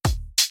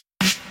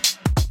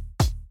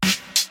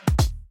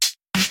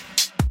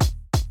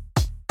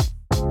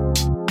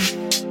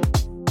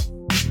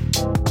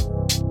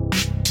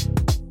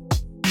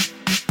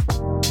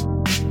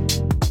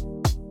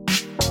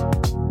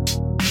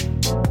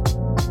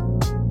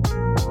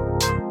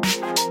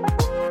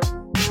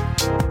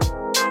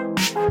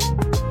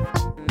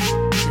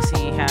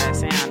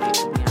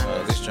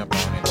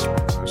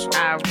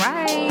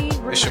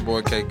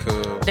your boy K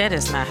Cub. That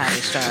is not how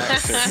it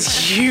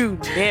starts. You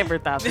never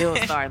thought it was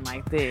starting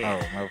like that.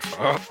 Oh, my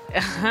fault.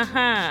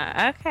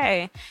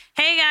 Okay.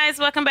 Hey guys,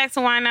 welcome back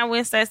to Why Not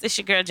Wednesdays. It's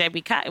your girl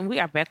JB Cotton. We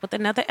are back with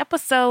another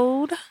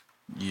episode.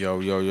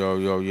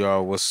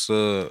 Yo. What's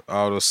up?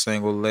 All the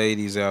single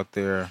ladies out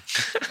there.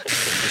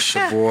 It's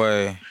your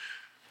boy.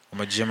 I'm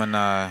a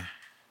Gemini.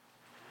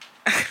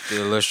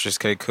 The illustrious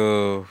K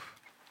Cub.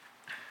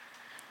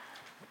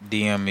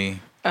 DM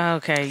me.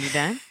 Okay, you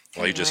done?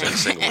 Oh, you just said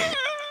single women.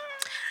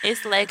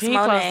 It's Lex Can you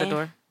close Monet. the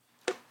door?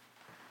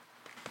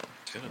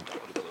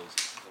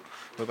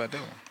 What about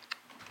that one?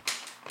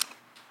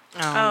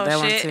 Oh, that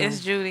one shit, too. it's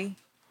Judy.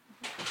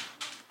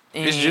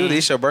 It's Judy.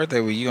 It's your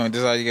birthday week.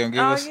 This how you gonna give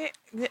us?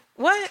 Yeah.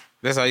 What?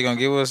 That's how you gonna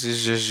give us?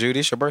 It's just Judy.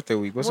 It's your birthday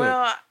week. What's up?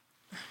 Well,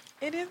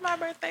 it is my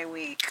birthday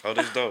week. Oh,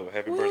 this dope.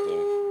 Happy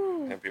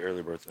birthday. Happy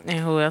early birthday. And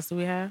who else do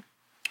we have?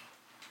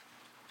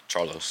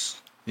 Charlos.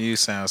 You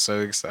sound so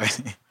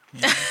excited.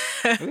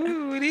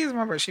 Ooh, it is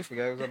my birthday. She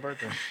forgot it was her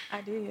birthday.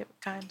 I did,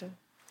 kind of.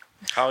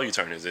 How old you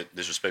turning? Is it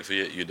disrespectful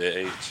yet? You that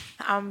age?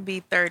 I'm gonna be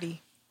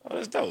 30. Oh,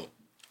 that's dope.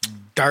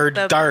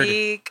 The 30.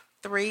 big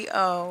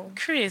 3-0.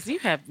 Chris, you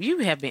have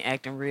been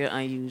acting real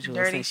unusual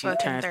Dirty since you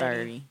fucking turned 30.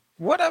 30.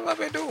 What have I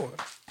been doing?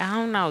 I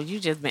don't know. You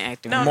just been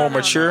acting No, real. More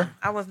mature?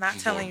 I was not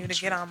telling you to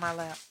mature. get on my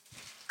lap.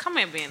 Come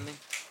here, Bentley.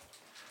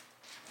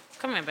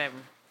 Come here, baby.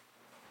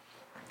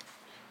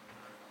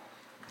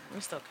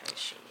 It's okay,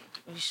 shit.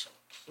 It's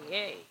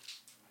okay.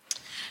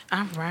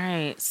 All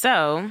right.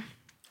 So,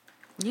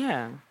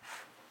 yeah.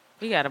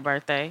 We got a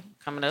birthday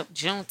coming up,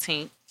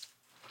 Juneteenth.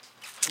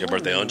 Your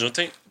birthday on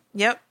Juneteenth?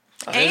 Yep.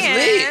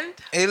 It's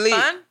And lit.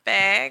 fun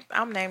fact,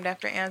 I'm named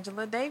after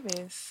Angela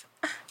Davis.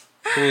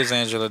 Who is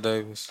Angela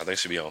Davis? I think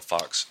she'll be on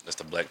Fox. That's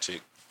the black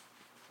chick.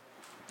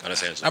 Oh,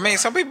 that's Angela. I mean,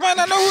 some people might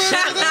not know who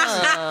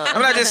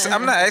it is.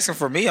 I'm not asking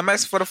for me. I'm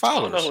asking for the I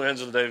don't know followers. who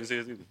Angela Davis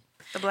is either.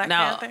 The Black No.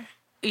 Panther.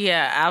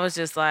 Yeah, I was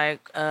just like,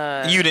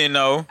 You didn't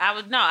know.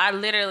 I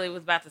literally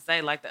was about to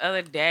say, like, the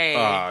other day.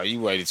 Oh, you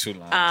waited too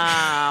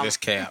long. This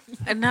cap.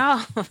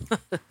 No.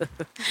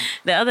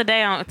 The other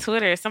day on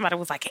Twitter, somebody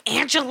was like,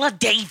 Angela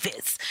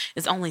Davis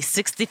is only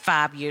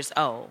 65 years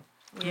old.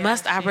 Yeah,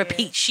 Must I she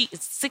repeat? is. She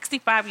is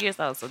 65 years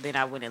old. So then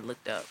I went and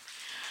looked up.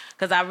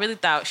 Because I really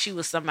thought she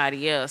was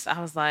somebody else. I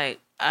was like,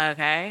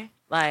 okay.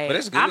 Like, But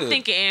it's good. I'm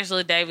thinking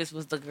Angela Davis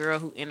was the girl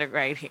who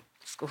integrated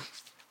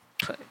schools.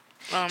 But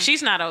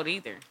she's not old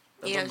either.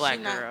 The Yeah, little black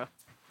she not. girl.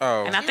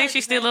 Oh, And I think like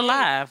she's the still same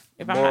alive.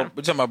 If I'm Boy, not.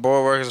 we talking about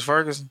Boyd versus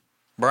Ferguson?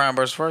 Brown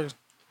versus Ferguson?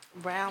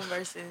 Brown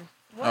versus.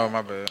 Oh,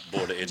 my bad.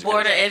 Board of Education.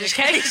 Board of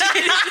Education.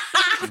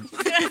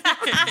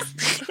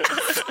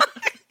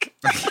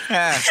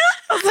 I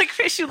was like,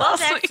 Chris, you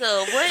lost Back me.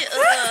 to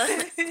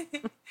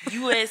what?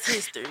 U.S.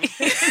 history.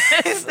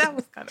 That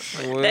was kind of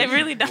funny. They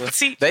really don't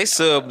teach. They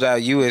subbed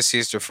out U.S.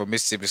 history for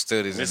Mississippi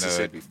Studies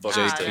Mississippi. in Fuck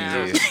JP.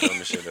 yeah.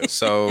 Yeah.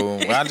 So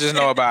I just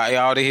know about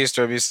all the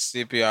history of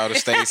Mississippi, all the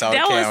states, all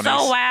That the was counties.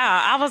 so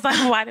wild. I was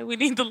like, why do we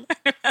need to learn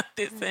about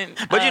this? And,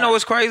 But you know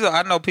what's crazy?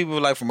 I know people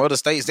like from other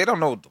states. They don't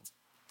know what the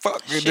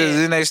fuck is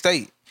in their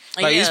state.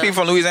 Like these Yeah. people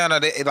from Louisiana,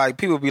 they, like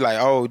people be like,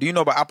 "Oh, do you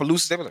know about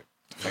Opelousas?" They be like,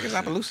 "What is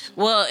Opelousas?"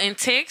 well, in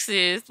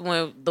Texas,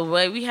 when the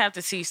way we have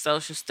to teach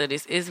social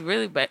studies is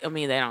really, I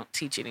mean, they don't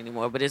teach it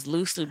anymore, but it's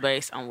loosely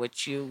based on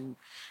what you,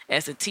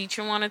 as a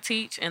teacher, want to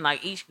teach. And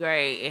like each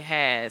grade, it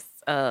has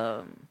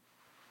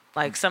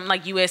like something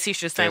like U.S.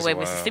 history, the same That's way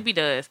wild. Mississippi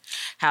does.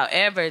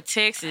 However,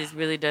 Texas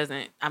really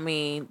doesn't. I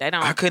mean, they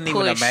don't. I couldn't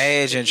even push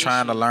imagine the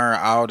trying to issue. learn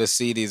all the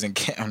cities and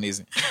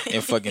counties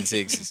in fucking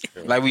Texas.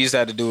 Like we used to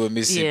have to do with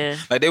Mississippi. Yeah.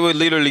 Like they would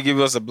literally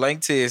give us a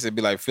blank test and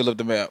be like, "Fill up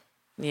the map."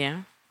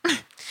 Yeah.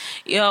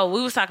 Yo,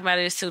 we was talking about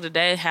this too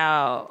today,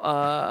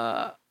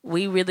 how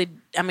we really,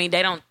 I mean,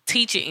 they don't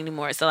teach it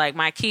anymore. So like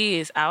my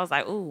kids, I was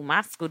like, ooh,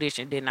 my school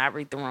district did not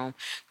read the room.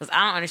 Because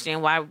I don't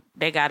understand why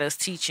they got us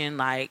teaching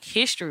like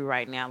history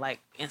right now. Like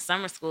in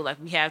summer school, like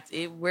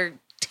we're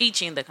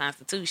teaching the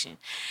Constitution.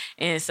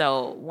 And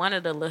so one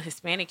of the little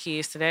Hispanic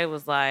kids today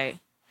was like,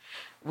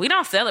 we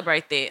don't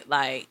celebrate that.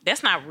 Like,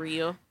 that's not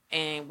real.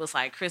 And was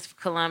like, Christopher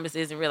Columbus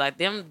isn't real. Like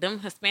them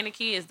Hispanic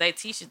kids, they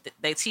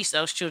teach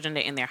those children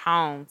that in their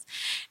homes,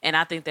 and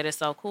I think that is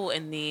so cool.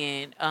 And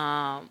then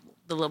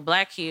the little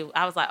black kid,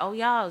 I was like, oh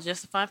y'all,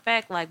 just a fun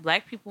fact, like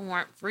black people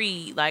weren't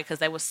free, like because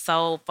they were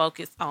so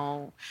focused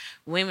on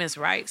women's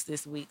rights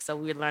this week. So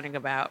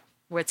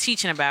we're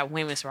teaching about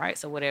women's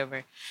rights or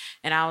whatever.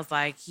 And I was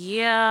like,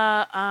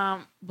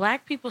 yeah,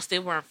 black people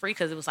still weren't free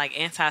because it was like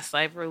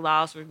anti-slavery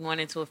laws were going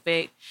into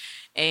effect.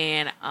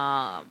 And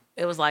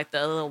it was like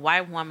the little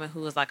white woman who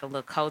was like a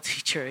little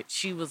co-teacher.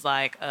 She was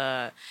like,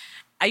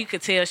 you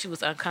could tell she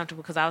was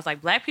uncomfortable because I was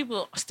like, black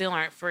people still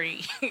aren't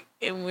free.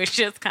 And we're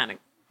just kind of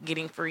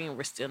getting free and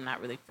we're still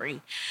not really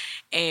free.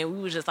 And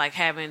we were just like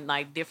having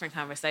like different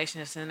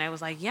conversations. And they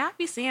was like, yeah, I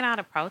be seeing all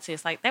the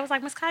protests. Like, they was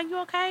like, Miss Kai, you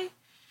okay?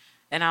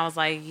 And I was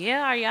like,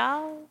 yeah, are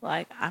y'all?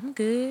 Like, I'm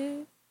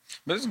good.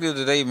 But it's good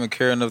that they even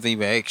care enough to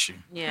even ask you.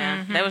 Yeah.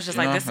 Mm-hmm. They was just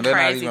You like, know? this is They're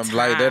crazy not even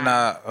time. like they're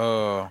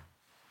not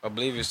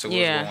oblivious to what's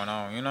Yeah. going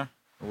on. You know.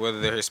 whether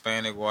they're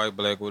Hispanic, white,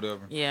 black,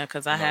 whatever. Yeah,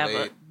 because I You know, have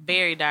they- a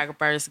very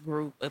diverse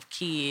group of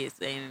kids,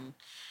 and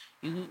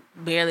you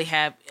barely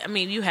have. I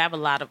mean, you have a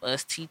lot of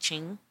us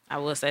teaching. I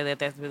will say that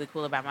that's really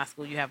cool about my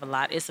school. You have a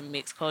lot. It's a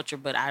mixed culture,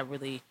 but I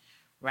really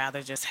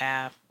rather just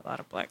have a lot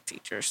of black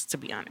teachers, to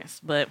be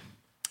honest. But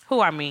who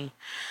are me?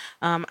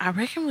 I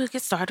reckon we'll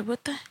get started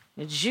with the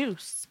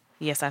juice.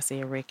 Yes, I see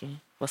a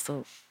reckon. What's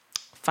up?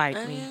 Fight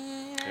me.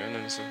 Yeah, I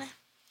know this one.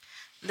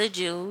 The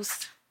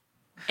juice.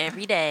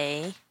 Every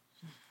day.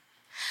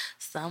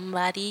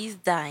 Somebody's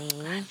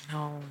dying.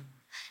 No,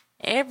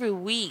 Every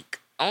week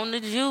on the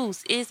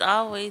juice, it's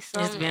always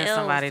there's something been else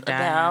somebody dying.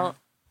 about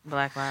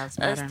Black Lives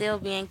us Matter. still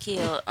being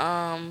killed.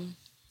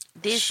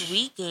 This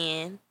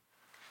weekend,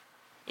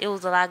 it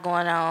was a lot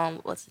going on.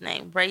 What's his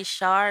name?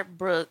 Rayshard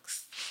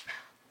Brooks,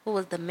 who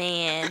was the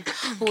man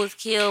who was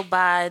killed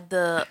by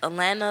the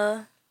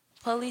Atlanta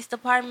Police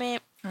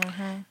Department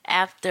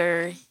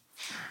after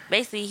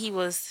basically he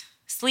was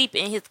asleep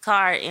in his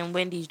car in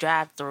Wendy's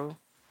drive-thru.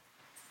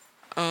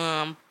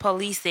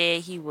 Police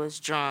said he was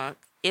drunk.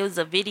 It was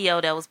a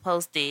video that was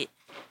posted.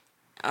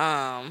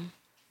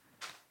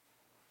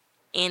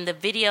 In the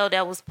video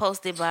that was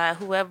posted by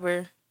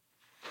whoever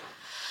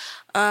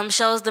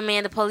shows the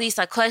man, the police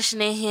are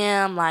questioning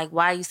him, like,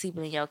 why you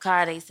sleeping in your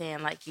car? They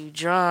saying, like, you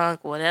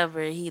drunk,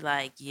 whatever. He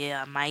like,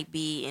 yeah, I might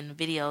be. And the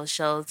video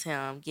shows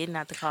him getting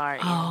out the car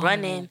and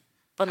running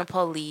from the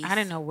police. I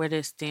didn't know where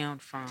this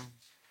stemmed from.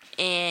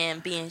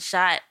 And being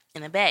shot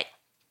in the back.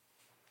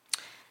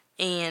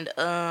 And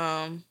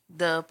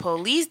the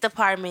police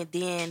department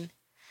then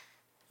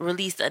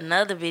released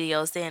another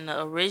video saying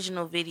the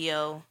original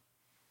video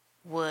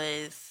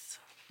was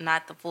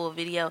not the full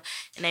video,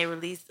 and they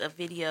released a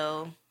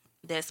video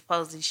that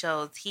supposedly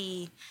shows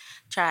he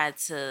tried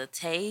to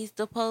tase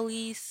the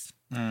police,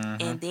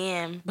 and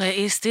then But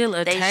it's still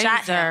a They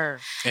shot him. taser.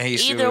 And he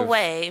still either was-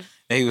 way,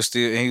 and he was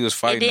it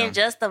fighting didn't them.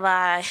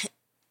 justify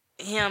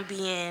him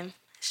being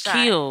shot.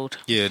 Killed.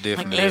 Yeah, Like,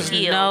 definitely. there's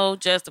Killed. no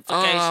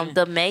justification.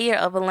 The mayor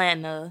of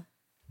Atlanta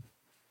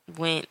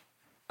went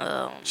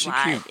She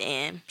live cute.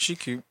 and She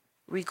cute.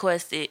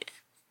 requested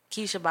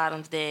Keisha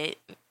Bottoms that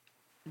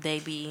they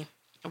be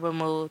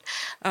removed.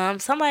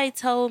 Somebody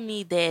told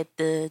me that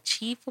the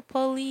chief of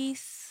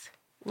police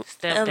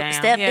Step down.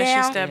 stepped Yeah,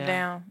 down. she stepped Yeah.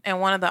 down, and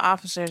one of the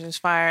officers is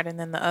fired, and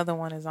then the other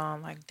one is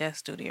on like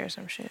death duty or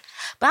some shit.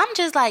 But I'm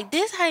just like,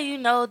 this how you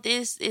know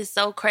this is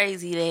so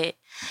crazy that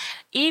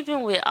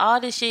even with all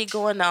this shit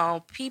going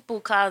on, people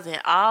causing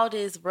all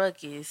this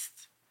ruckus,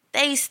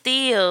 they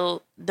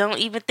still don't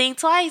even think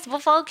twice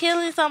before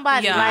killing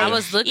somebody. Yeah, like, I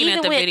was looking even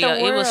at the with video.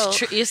 It was.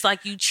 world- It's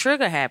like you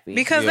trigger happy.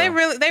 Because Yeah.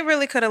 they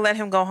really could have let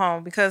him go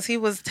home because he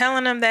was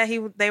telling them that he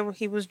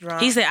was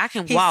drunk. he said, "I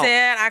can He walk."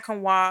 said I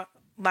can walk.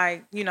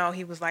 Like, he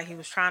was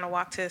trying to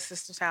walk to his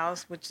sister's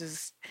house, which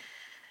is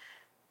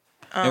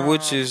And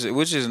which is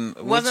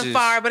wasn't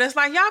far, but it's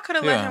like y'all could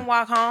have let Yeah. him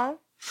walk home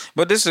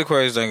But this is the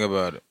crazy thing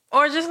about it.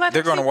 or just let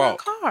They're him gonna sleep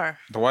walk. in the car.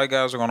 The white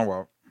guys are gonna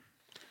walk.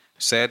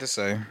 Sad to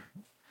say,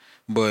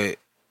 but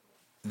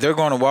they're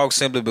gonna walk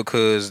simply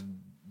because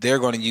they're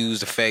gonna use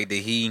the fact that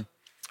he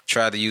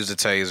tried to use the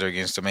taser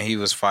against them and he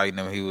was fighting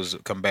them. He was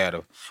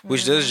combative,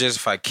 which does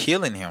justify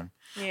killing him.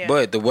 Yeah.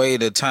 But the way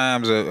the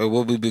times of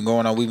what we've been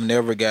going on, we've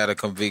never got a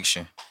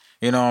conviction.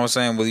 You know what I'm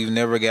saying? We've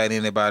never got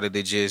anybody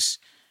that just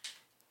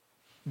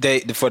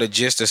for the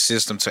justice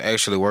system to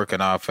actually work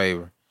in our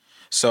favor.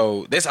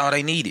 So that's all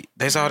they needed.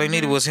 That's all they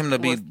needed was him to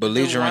be Was to do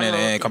belligerent one and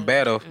little thing.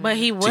 combative. But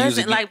he use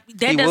wasn't it- like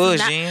that. he does was,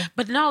 not, Jen.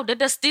 But no,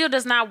 that still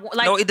does not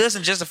like. No, it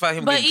doesn't justify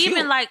him but getting even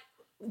killed. like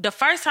the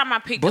first time I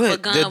picked up a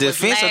But gun, the was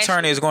defense last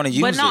attorney year. is going to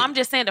use But no, it. I'm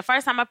just saying the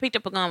first time I picked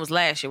up a gun was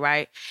last year,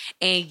 right?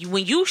 And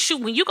when you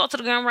go to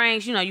the gun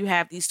range, you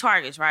have these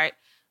targets, right?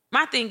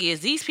 My thing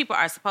is these people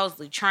are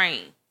supposedly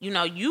trained.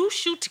 You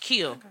shoot to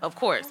kill, of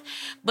course,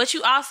 but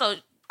you also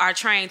are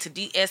trained to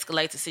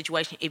de-escalate the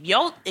situation. If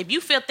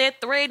you felt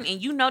that threat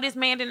and this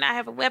man did not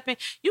have a weapon,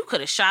 you could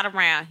have shot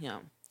around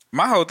him.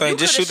 My whole thing, You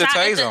just shoot coulda the shot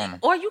at taser on him.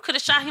 or you could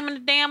have shot him in the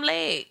damn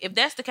leg. If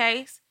that's the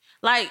case,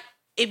 like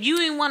if you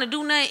didn't want to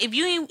do nothing,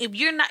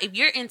 if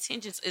your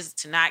intentions is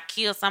to not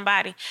kill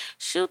somebody,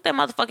 shoot that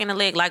motherfucker in the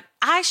leg. Like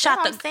I shot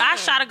what I'm I saying.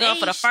 shot a gun They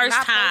for the first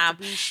not supposed to time,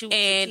 be shoot to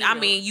and I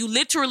kill. mean you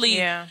literally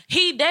Yeah.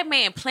 that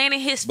man planted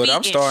his But feet I'm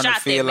and starting to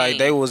shot feel that like man.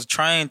 they was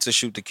trained to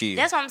shoot the kill.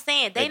 That's what I'm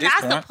saying. They At this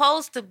not point.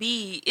 supposed to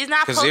be. It's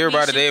not 'Cause supposed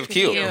everybody to be they've shoot to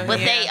killed. kill, but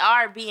Yeah. they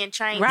are being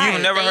trained. Right.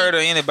 You've never heard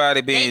of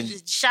anybody They being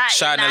just shot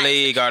shot in the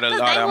leg or the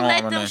They arm. will let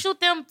and them then- shoot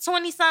them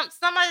 20 something.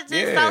 Somebody just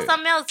Yeah. saw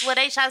something else where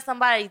they shot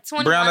somebody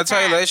 20 Breonna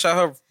Taylor, they shot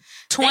her,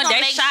 20, gonna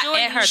they make shot sure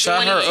at you her,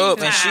 shot her 20 up,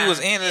 and she was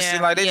times. innocent.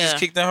 Yeah. Like they Yeah. just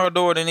kicked in her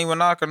door, didn't even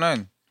knock or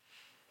nothing.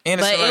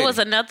 Innocent But it lady. was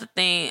another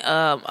thing.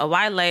 A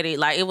white lady,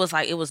 it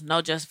was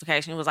no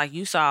justification. It was like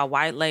you saw a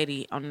white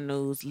lady on the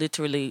news,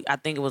 literally. I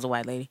think it was a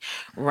white lady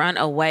run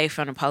away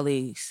from the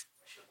police.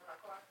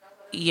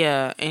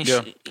 Yeah, and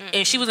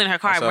Yeah. she was in her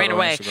car I and saw ran it on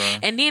away. Instagram.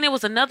 And then it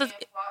was another.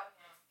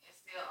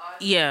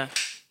 Yeah,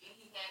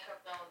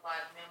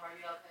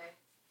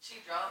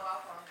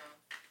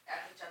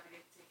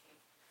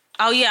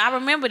 Oh yeah, I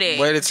remember that.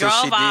 Waited till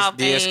she Drove off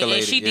de-escalated,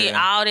 and she did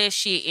yeah. all that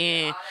shit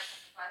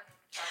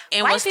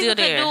and White was still people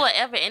can there. do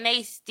whatever, and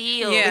they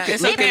still. Yeah, They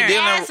it's look at been Dylan-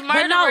 ass But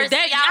murderers, no,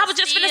 and I was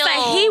just gonna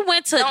say he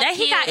went to that.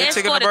 He got They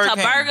took him to escorted to Burger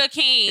King. Burger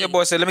King. Yeah,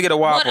 boy said, let me get a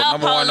Whopper. With a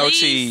Number one, no police-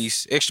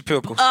 cheese. Extra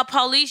pickles. A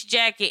police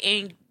jacket,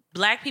 and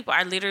black people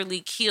are literally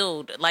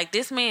killed. Like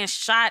this man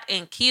shot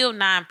and killed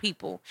 9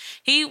 people.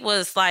 He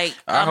was like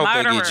I a hope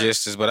murderer. they get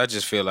justice, but I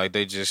just feel like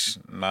they just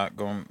not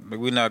going.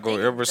 We're not going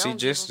to They ever see don't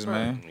give a justice, fuck.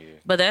 man.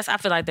 But I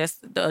feel like that's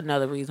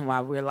another reason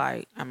why we're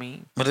like, I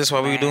mean, But that's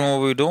why we're doing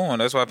what we're doing.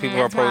 That's why people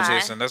are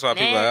protesting. That's why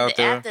people are out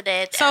there. After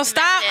that, So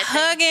stop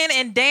hugging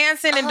and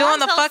dancing and Oh, doing I'm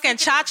the so fucking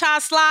sick of it. cha-cha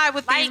slide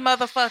with these Like,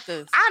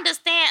 motherfuckers. I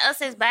understand us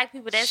as black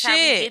people. That's how we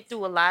Shit. get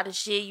through a lot of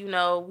shit. You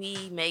know,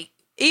 we make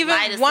Even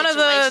light one of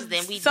situations and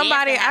the we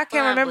somebody, dance and I have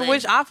can't fun, remember but-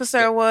 which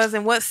officer it was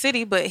in what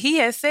city, but he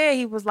had said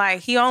he was like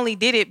he only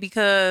did it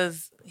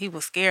because he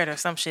was scared or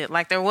some shit.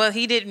 Like it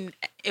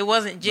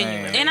wasn't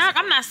genuine. Man. and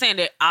I'm not saying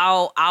that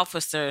all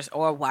officers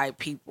are white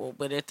people,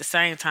 but at the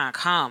same time,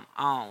 come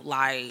on,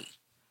 like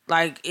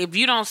if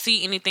you don't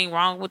see anything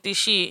wrong with this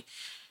shit,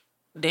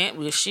 then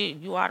well, shit,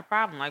 you are the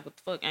problem. Like what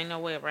the fuck? Ain't no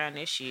way around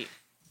this shit.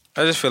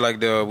 I just feel like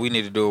we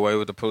need to do away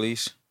with the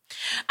police.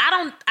 I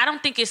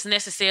don't think it's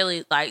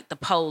necessarily like the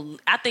pole.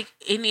 I think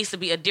it needs to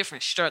be a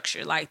different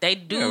structure. Like they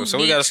do. Yeah, so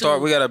we need got to start.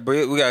 to- We got to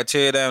build. We got to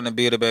tear it down and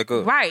build it back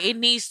up. Right. It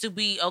needs to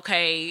be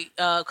okay.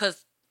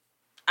 Because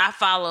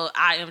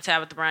I am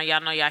Tabitha Brown. Y'all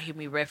know y'all hear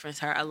me reference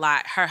her a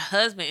lot. Her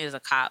husband is a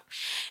cop.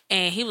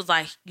 And he was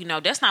like,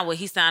 that's not what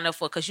he signed up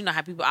for. Because you know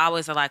how people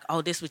always are like,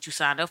 oh, this is what you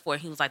signed up for.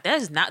 And he was like,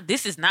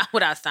 this is not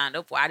what I signed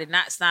up for. I did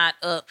not sign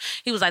up.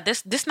 He was like,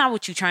 this not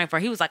what you trained for.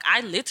 He was like,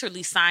 I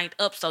literally signed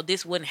up so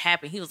this wouldn't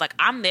happen. He was like,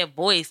 I'm their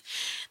voice.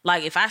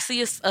 Like if I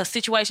see a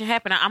situation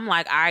happen, I'm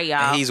like, all right, y'all.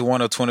 And he's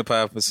one of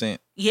 25%.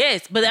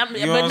 Yes, but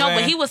You know what I'm but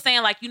saying? he was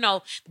saying like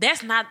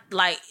that's not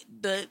like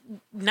the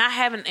not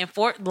having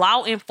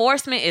law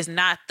enforcement is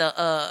not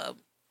the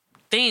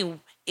thing.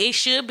 It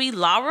should be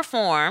law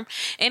reform,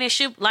 and it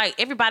should like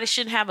everybody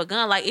shouldn't have a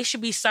gun. Like it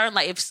should be certain.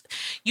 Like if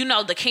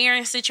the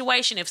Karen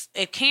situation, if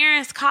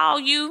Karens call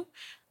you.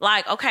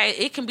 Like, okay,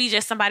 it can be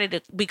just somebody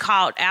to be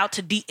called out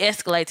to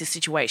de-escalate the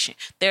situation.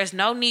 There's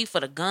no need for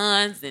the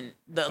guns and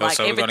the like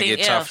so we're everything gonna get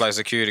else. top flight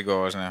security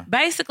guards now.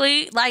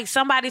 Basically, like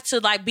somebody to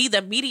like be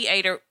the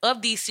mediator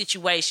of these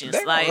situations.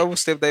 They like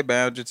overstep their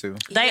boundary too.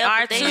 they Yeah, are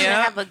but they too, should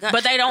have a gun.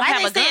 but they don't Like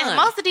have a they said, gun.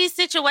 Most of these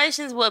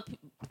situations where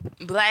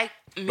black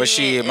men But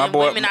shit, my and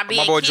boy women are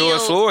being George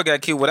killed, Floyd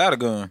got killed without a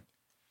gun.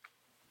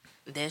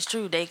 That's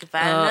true. They can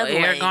find another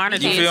Eric way. Garner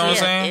You did. feel what I'm Yeah.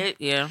 saying?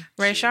 Yeah.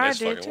 Ray Shaw That's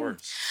did fucking too.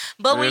 worse.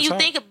 But when Real you talk.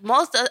 think of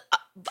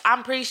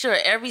I'm pretty sure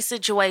every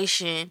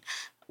situation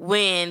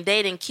when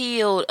they done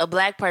killed a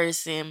black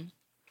person,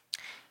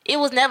 it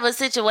was never a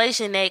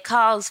situation that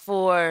calls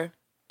for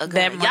a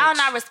That gun. much. Y'all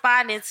not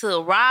responding to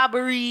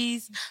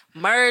robberies,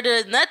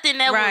 murders, nothing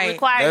that Right. would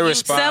require They you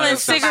respond to Selling to kill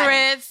somebody.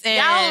 cigarettes Y'all,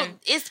 and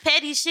it's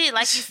petty shit,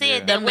 like you said. Yeah.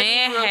 The That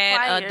man wouldn't had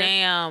a require-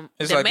 damn.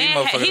 It's the like these man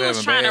motherfuckers he was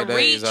having trying bad to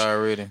days reach.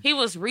 already. He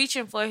was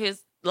reaching for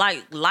his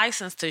like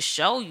license to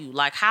show you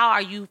like how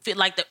are you fit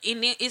like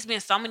it's been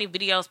so many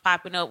videos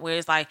popping up where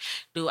it's like,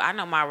 dude, I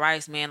know my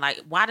rights, man. Like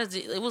why does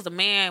it was a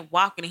man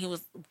walking and he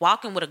was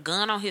walking with a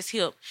gun on his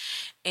hip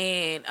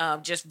and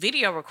just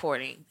video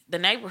recording the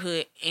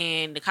neighborhood,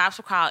 and the cops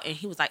were called and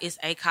he was like, it's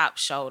a cop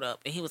showed up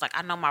and he was like,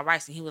 I know my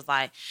rights, and he was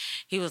like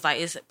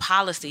it's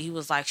policy. He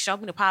was like, show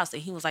me the policy.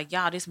 He was like,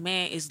 y'all, this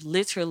man is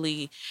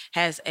literally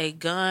has a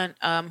gun.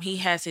 He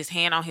has his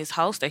hand on his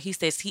holster. He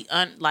says he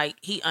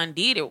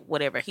undid it,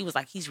 whatever. He was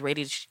like, he's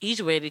ready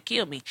to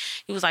kill me.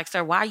 He was like,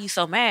 sir, why are you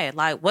so mad?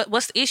 Like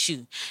what's the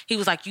issue? He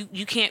was like,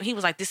 you can't. He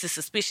was like, this is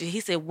suspicious.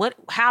 He said,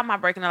 how am I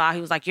breaking the law?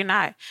 He was like, you're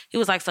not. He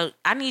was like, so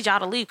I need y'all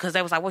to leave, because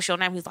they was like, what's your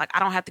name? He was like, I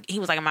don't have to. He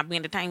was like, am I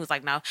being detained? He was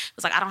like, no. He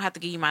was like, I don't have to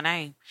give you my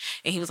name.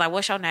 And he was like,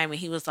 what's your name? And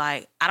he was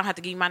like, I don't have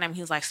to give you my name.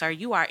 He was like, sir,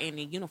 you are in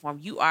the uniform.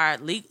 You are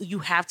legal. You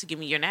have to give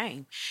me your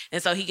name.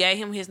 And so he gave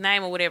him his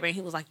name or whatever. And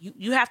he was like,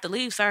 you have to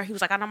leave, sir. He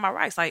was like, I know my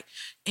rights. Like,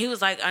 he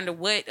was like, under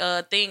what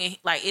thing? And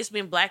like, it's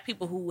been black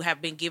people who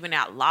have been giving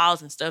out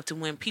laws and stuff to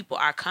when people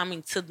are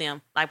coming to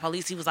them, like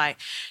police. He was like,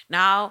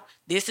 no,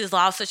 this is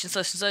law such and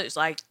such and such.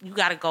 Like, you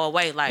got to go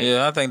away. Like,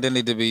 Yeah, I think there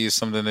need to be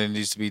something that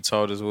needs to be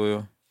taught as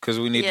well, because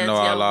we need Yeah, to know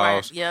our yeah,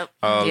 laws. right. Yep.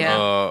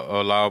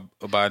 Our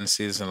law-abiding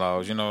citizen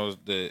laws. You know,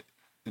 that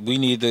we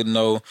need to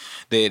know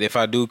that if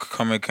I do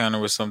come encounter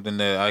with something,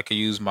 that I can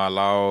use my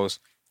laws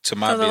to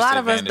my 'Cause a best lot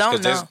of us advantage.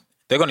 don't 'Cause know.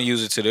 they're going to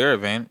use it to their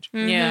advantage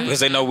yeah. because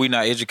they know we're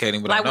not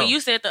educating. But Like I know. when you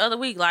said the other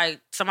week, like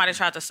somebody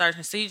tried to search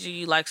and seize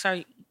you, like,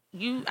 sir, I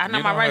know You my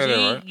don't rights. have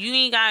that right. You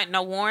ain't got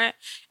no warrant.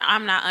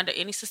 I'm not under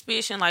any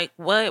suspicion. Like,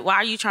 what? Why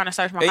are you trying to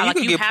search my Hey, car? you Like,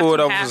 can get have pulled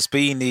to over have- for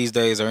speeding these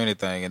days or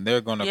anything, and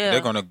they're gonna Yeah.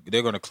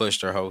 they're gonna clutch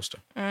their holster.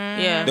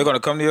 Yeah. They're gonna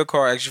come to your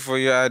car, ask you for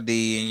your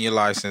ID and your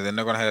license, and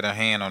they're gonna have their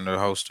hand on their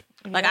holster.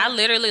 Like, I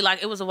literally,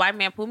 like, it was a white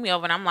man pulled me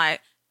over, and I'm like,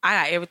 I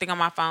got everything on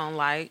my phone.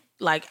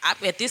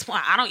 At this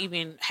point, I don't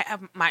even have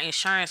my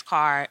insurance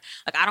card.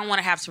 Like, I don't want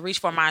to have to reach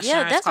for my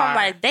insurance Yeah, that's why card.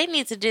 I'm like, they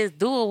need to just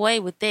do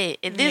away with that.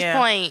 At this Yeah.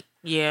 point,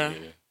 Yeah.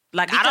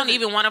 Like I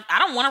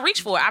don't want to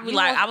reach for it.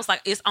 I was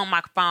like, it's on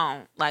my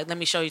phone. Like, let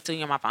me show you to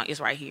you on my phone.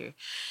 It's right here.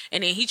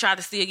 And then he tried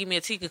to still give me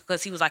a ticket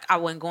because he was like, I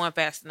wasn't going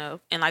fast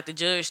enough. And like the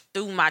judge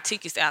threw my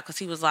tickets out because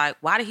he was like,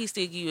 why did he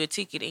still give you a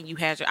ticket and you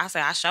had your? I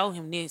said, I showed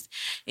him this,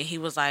 and he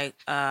was like,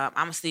 I'm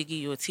gonna still give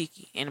you a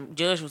ticket. And the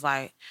judge was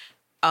like,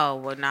 oh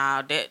well,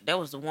 nah, that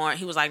was the warrant.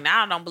 He was like,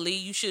 now I don't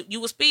believe you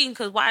were speeding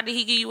because why did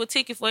he give you a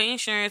ticket for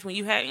insurance when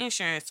you had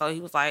insurance? So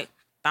he was like,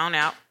 thrown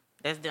out.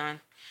 That's done.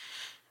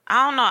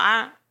 I don't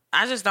know.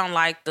 I just don't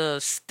like the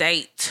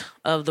state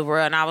of the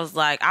world. And I was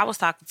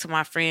talking to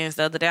my friends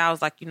the other day. I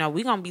was like, we're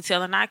going to be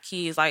telling our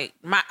kids, like,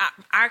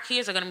 our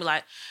kids are going to be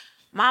like,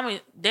 Mama,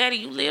 Daddy,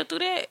 you lived through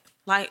that?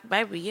 Like,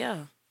 baby,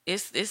 yeah.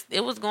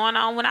 It was going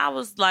on when I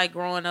was, like,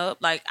 growing up.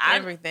 Like,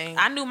 everything.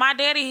 I knew my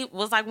daddy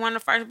was, like, one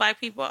of the first black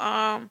people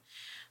on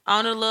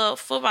the little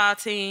football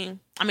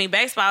team. I mean,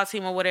 baseball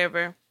team or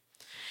whatever.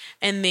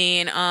 And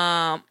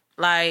then,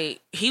 like,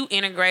 he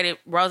integrated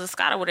Rosa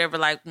Scott or whatever,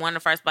 like, one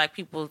of the first black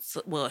people.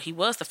 He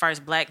was the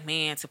first black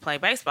man to play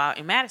baseball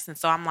in Madison.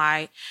 So I'm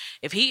like,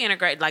 if he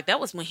integrated, like, that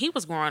was when he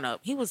was growing up.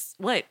 He was,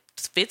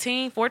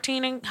 15,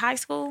 14 in high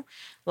school?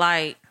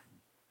 Like,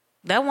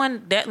 that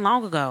wasn't that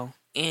long ago.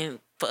 And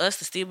for us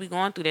to still be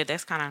going through that,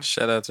 that's kind of...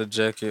 Shout out to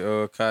Jackie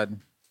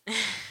Cotton.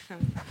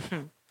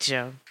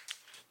 Joe.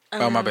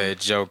 Oh, my bad.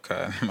 Joe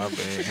Cotton. My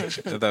bad. I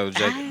thought it was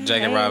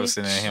Jackie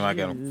Robinson and him. I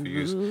got him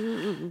confused.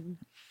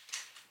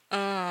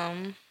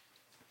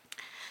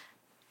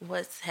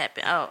 What's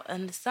happened? Oh,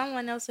 and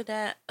someone else with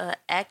that,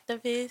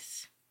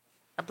 activist,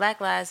 a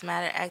Black Lives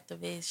Matter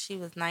activist. She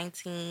was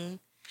 19.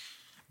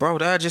 Bro,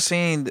 I just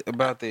seen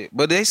about that.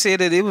 But they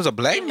said that it was a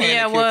black man.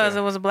 Yeah, it was.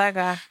 It was a black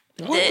guy.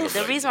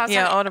 The reason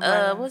why older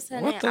brother. what's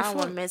her name? I don't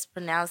want to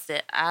mispronounce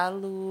it.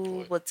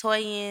 Alu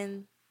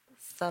Watoyin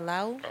Salau.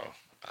 Oh, all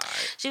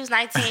right. She was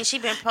 19. She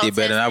been protesting. Did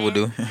better than I would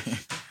do.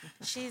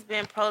 She's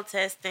been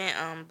protesting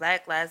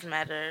Black Lives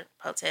Matter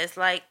protests.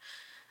 Like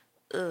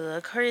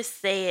Chris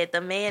said,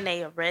 the man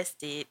they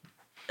arrested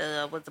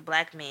was a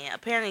black man.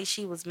 Apparently,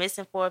 she was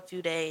missing for a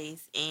few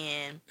days,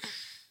 and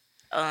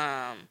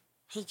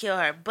he killed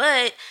her.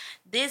 But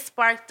this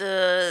sparked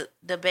a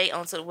debate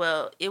on Twitter.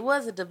 Well, it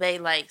was a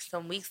debate like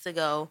some weeks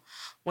ago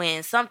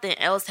when something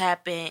else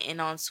happened,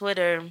 and on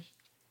Twitter,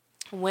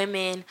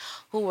 women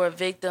who were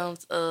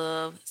victims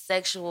of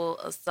sexual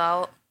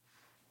assault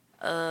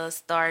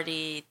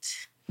started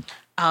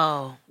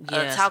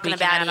talking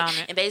about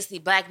it. And basically,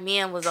 black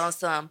men was on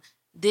some,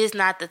 this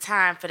not the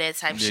time for that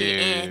type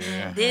shit.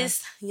 And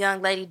this young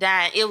lady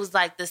died. It was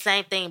like the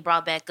same thing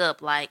brought back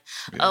up. Like,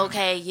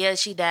 okay,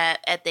 she died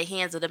at the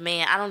hands of the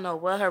man. I don't know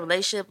what her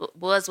relationship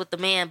was with the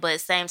man, but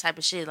same type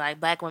of shit. Like,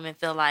 black women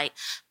feel like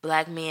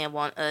black men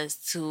want us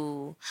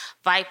to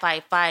fight.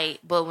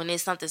 But when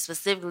it's something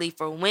specifically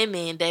for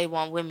women, they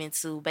want women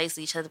to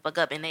basically shut the fuck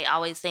up. And they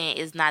always saying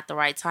it's not the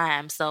right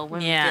time. So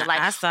women feel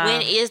like,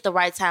 when is the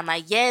right time?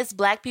 Like, yes,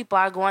 black people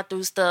are going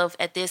through stuff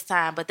at this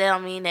time, but that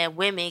don't mean that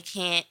women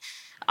can't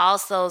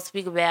also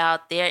speak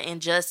about their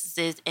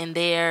injustices and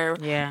their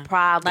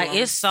problems. Like,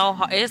 it's so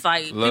hard. It's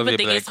like, Love people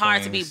think black it's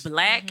hard queens. to be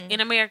black in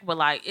America, but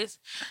like, it's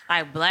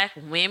like black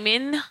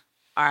women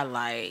are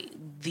like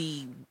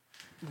the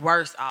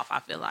worst off, I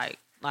feel like.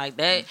 Like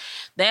that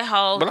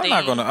whole But thing.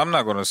 I'm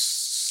not gonna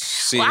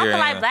sit Well, I here feel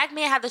like and black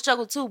men have to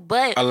struggle too,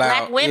 but Allow-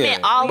 black women yeah.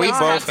 always We come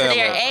both to have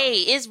their a-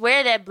 aid. It's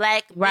where that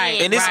black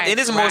men, and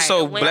it's more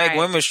so Right. black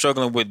women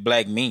struggling with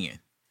black men.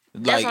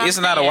 Like, what I'm it's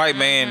not a saying. white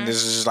man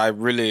that's just like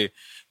really,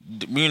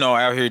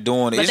 out here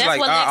doing it. But It's that's like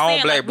what our they're own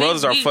saying. black Like,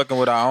 brothers are we- fucking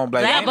with our own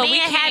black Black- men. but men we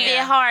have can't. it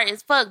hard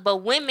as fuck, but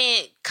women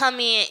come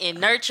in and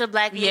nurture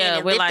black men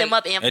and we're lift like- them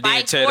up and And then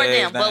fight tear for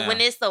their them. ass But down.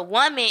 when it's a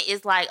woman,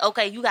 it's like,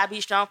 okay, you gotta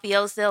be strong for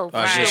yourself. Oh,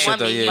 You're shit, a shut woman.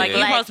 the- You yeah, Like, you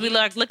yeah. supposed to be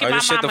like, look at Oh, my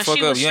just shut mama. the fuck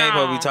She up. was You ain't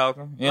supposed to be strong.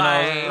 talking. You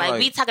know, Like,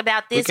 we talk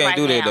about this can't right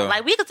do that, now. though.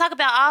 Like, we could talk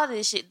about all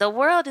this shit. The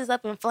world is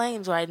up in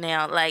flames right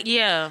now. Like,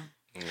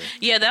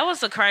 Yeah, that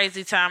was a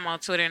crazy time on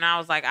Twitter, and I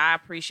was like, I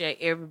appreciate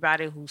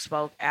everybody who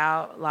spoke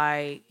out.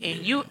 Like,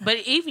 and but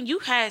even you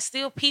had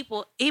still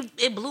people.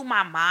 It blew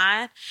my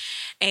mind,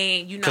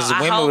 and because the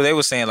women they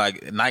were saying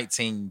like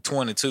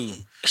 1922.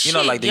 You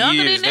know, like the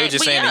younger years. than They were that,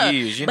 just but saying the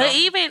years. You know, But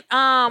even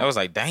I was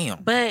like,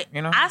 damn. But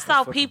I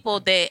saw people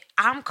that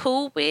I'm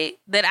cool with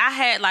that I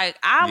had like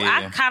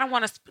I kind of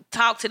want to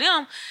talk to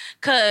them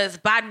because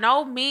by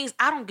no means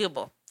I don't give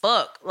a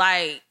fuck.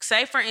 Like,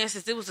 say for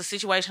instance, it was a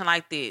situation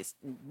like this.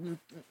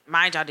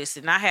 Mind y'all, this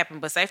did not happen.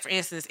 But say for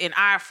instance, in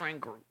our friend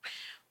group,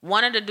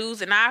 one of the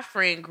dudes in our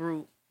friend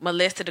group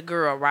molested a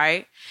girl,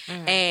 right?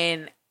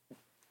 And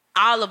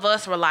all of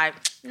us were like,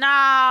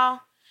 nah.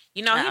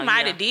 He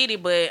might have did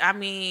it, but I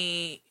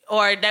mean,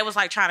 or they was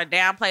like trying to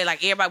downplay,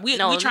 like everybody. We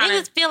trying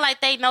niggas to feel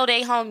like they know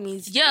they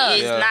homies. Yeah.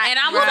 It's not. And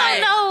I was right.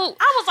 like,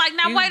 I was like,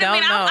 now You wait a don't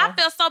minute. know. I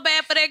felt so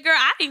bad for that girl.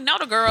 I didn't know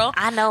the girl.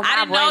 I know my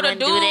didn't boy know the wouldn't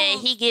do that.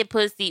 dude. He get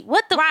pussy.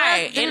 What the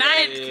Right. fuck? Do And that?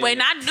 I didn't,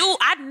 when I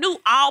knew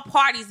all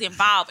parties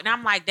involved. And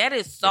I'm like, that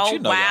is so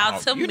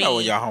wild to me. You know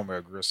when y'all home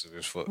aggressive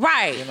as fuck.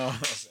 Right. You know what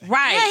I'm saying?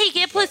 Right. Yeah, he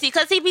get pussy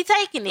because he be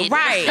taking it.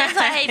 Right. That's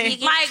why he be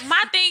getting Like,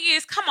 my thing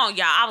is, come on,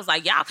 y'all. I was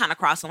like, y'all kind of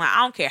crossing the line.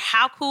 I don't care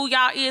how cool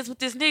y'all is with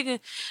this nigga.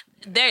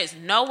 there's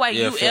no way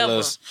Yeah, you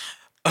fellas. ever.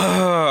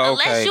 Okay,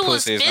 Unless you was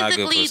pussy is not good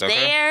physically pussy, okay?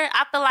 there,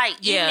 I feel like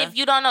Yeah. even if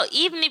you don't know,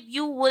 even if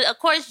you would, of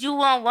course, you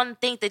won't want to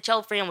think that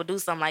your friend would do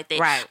something like that.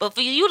 Right. But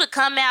for you to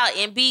come out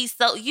and be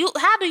so,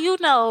 how do you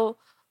know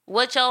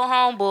what your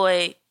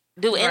homeboy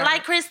do? And Right.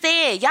 like Chris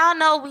said, y'all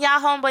know when y'all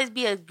homeboys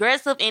be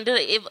aggressive and do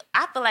it. If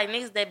I feel like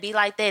niggas that be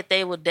like that,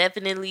 they will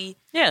definitely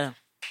Yeah,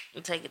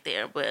 take it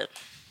there. But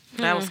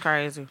that was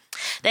crazy.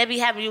 they be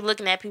having you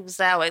looking at people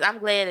sideways. I'm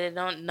glad they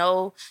don't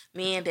know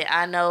men that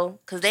I know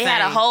because they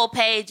had a Same. whole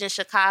page in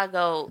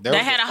Chicago. That They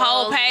was had a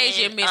whole page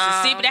in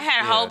Mississippi. They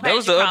had a whole page. That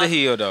was the other across,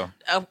 hill, though.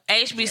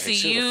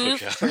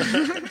 HBCUs.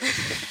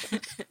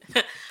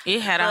 It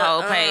had a But,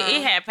 whole page.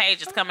 It had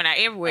pages coming out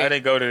I everywhere.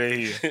 didn't go to the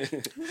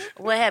hill.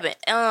 What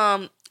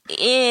happened?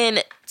 In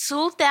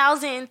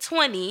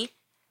 2020,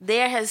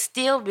 there has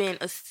still been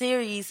a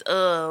series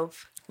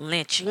of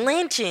Lynch.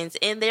 lynchings,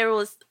 and there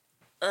was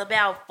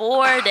about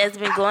 4 that's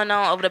been going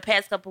on over the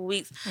past couple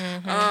weeks.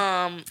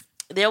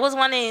 There was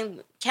one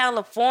in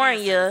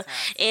California,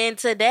 and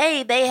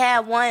today they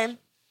had one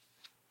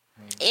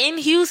in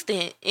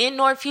Houston, in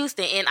North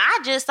Houston, and I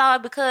just saw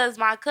it because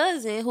my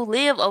cousin who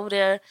lived over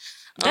there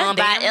That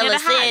by damn near Ella the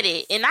said Heights.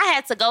 it, and I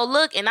had to go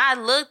look, and I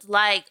looked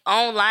like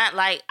online,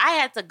 like I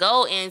had to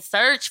go and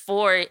search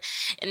for it,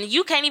 and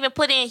you can't even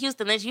put in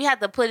Houston lynch. You have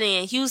to put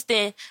in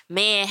Houston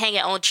man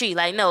hanging on tree.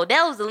 Like no,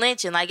 that was a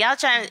lynching. Like y'all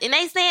trying, and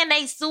they saying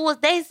they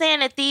saying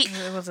that the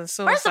It was a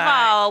suicide. first of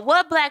all,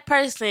 what black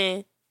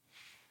person?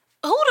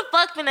 Who the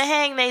fuck finna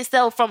hang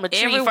theyself from a tree?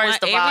 Everyone-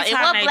 first of all, every and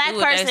time what they black do it,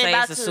 they person say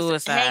about it's a to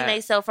suicide. hang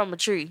theyself from a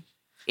tree?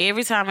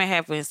 Every time it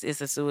happens,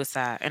 it's a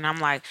suicide. And I'm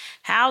like,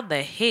 how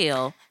the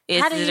hell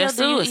is How the it hell a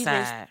do you even-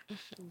 suicide?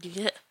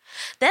 Yeah.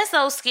 That's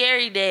so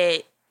scary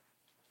that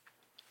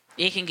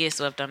It can get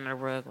swept under the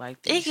rug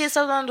like this. it gets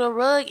so under the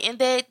rug, and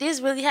that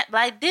this really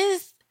like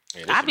this.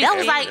 I be That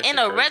was scared. like in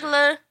a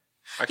regular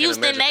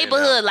Houston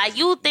neighborhood. Like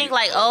you think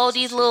like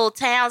these little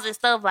towns and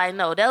stuff. Like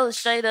no, that was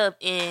straight up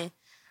in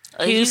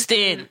a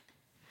Houston.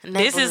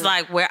 This is neighborhood.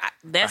 like where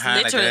that's Behind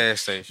the literally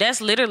gas station.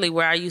 that's literally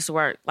where I used to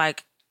work,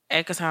 like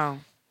Acres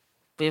Home,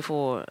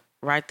 before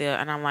right there,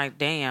 and I'm like,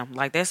 damn,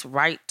 like that's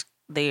right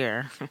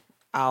there,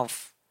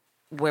 off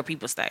where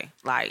people stay,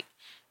 like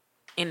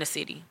in the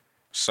city.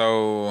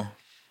 So,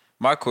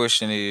 my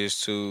question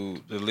is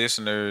to the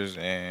listeners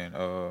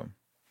and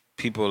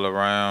people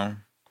around.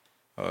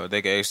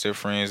 They can ask their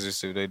friends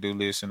this if they do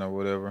listen or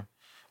whatever.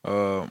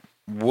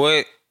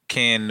 What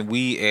can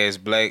we as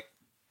black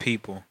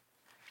people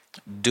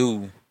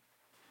do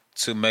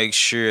to make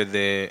sure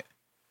that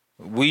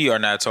we are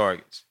not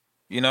targets?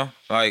 You know,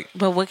 like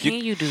But what can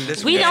you do?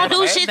 Listen, we that's don't what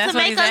do I'm shit that's to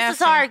what make he's us a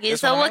asking. target.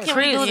 That's So what what I'm can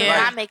we do asking. to Yeah.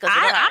 not make us a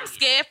I'm target?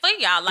 scared for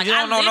y'all. Like you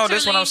don't I know.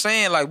 That's what I'm literally-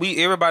 saying. Like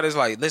everybody's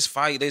like, let's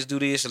fight, let's do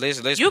this,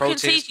 let's You can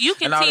protest. teach. You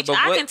can and all that, teach. but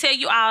I what- can tell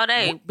you all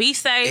day. Be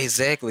safe.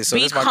 Exactly. So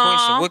Be that's my question.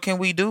 calm. What can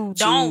we do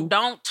to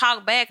Don't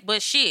talk back.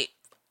 But shit,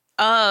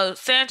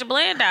 Sandra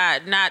Bland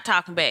died not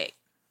talking back.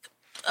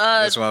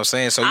 That's what I'm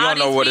saying. So you all don't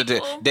know these what to do.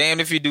 people-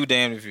 Damned if you do,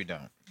 damned if you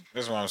don't.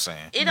 That's what I'm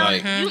saying. It don't.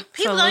 Like,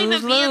 People So don't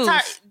even be a lose-lose.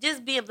 target.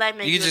 Just be a black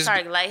man. You You a just-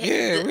 target. Like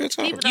yeah, real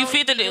talk. people You don't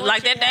fit be the doing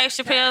like shit that Dave half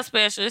the Chappelle time.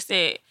 special. It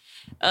said,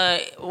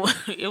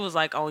 it was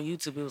like on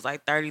YouTube. It was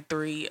like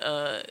 33,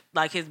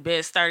 like his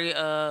best 30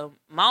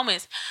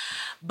 moments.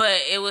 But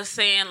it was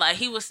saying like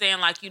he was saying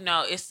like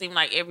it seemed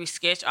like every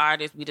sketch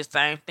artist be the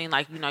same thing.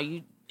 Like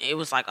it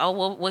was like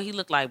what he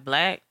looked like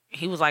black.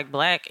 He was like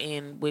black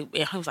and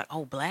he was like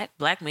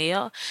black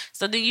male.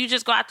 So then you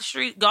just go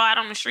out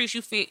on the streets.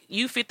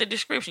 You fit the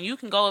description. You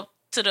can go up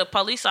to the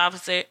police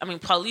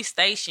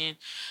station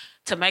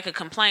to make a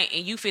complaint,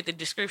 and you fit the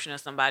description of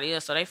somebody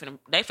else. So they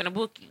finna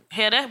book you.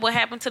 Hell, that's what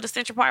happened to the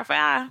Central Park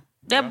 5.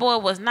 That boy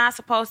was not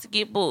supposed to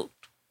get booked.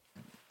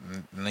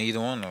 neither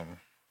one of them.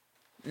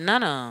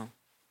 None of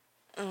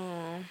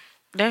them.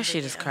 That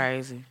shit is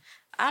crazy.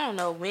 I don't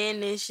know when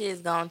this shit's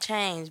gonna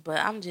change, but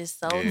I'm just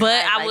so. Yeah.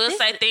 But I like, will this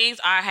say is- things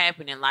are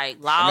happening.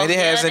 Like laws. I mean, it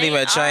hasn't they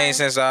even are. changed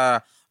since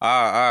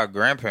our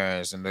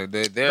grandparents and their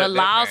the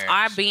laws are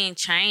parents. being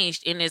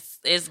changed, and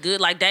it's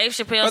good. Like Dave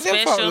Chappelle But them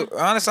special.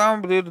 honestly, I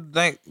don't believe to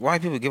think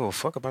white people give a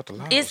fuck about the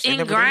laws. It's They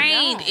never do.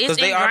 ingrained. It's Because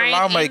they are the ingrained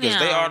in lawmakers.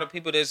 They them. are the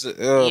people that's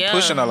Yeah.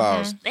 pushing the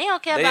laws. They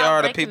don't care They about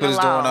are the breaking people the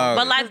that's doing law. all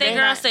But like that They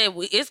girl not- said,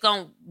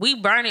 we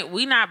burn it.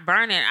 We not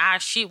burning our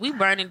shit. We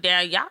burning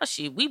down y'all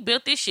shit. We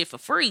built this shit for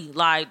free.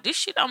 Like this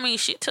shit don't mean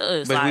shit to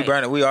us. But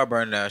like, we are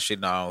burning down shit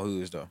in our own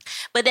hoods though.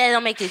 But that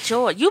don't make it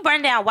yours. You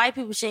burn down white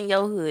people shit in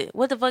your hood.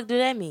 What the fuck do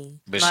that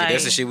mean? But shit, that's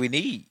Like- the shit we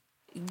need.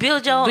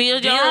 Build your own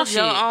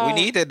shit. We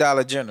need that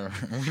Dollar General.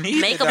 We need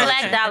Make that a Dollar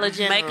black General. Dollar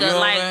General. make You a know what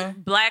like I'm saying?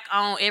 black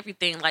on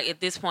everything. Like at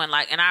this point,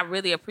 like, and I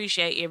really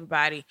appreciate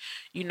everybody,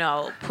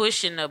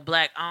 pushing the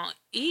black on.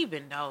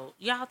 Even though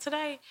y'all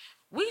today.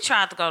 We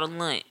tried to go to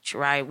lunch,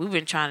 right? We've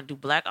been trying to do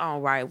black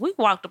on, right? We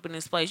walked up in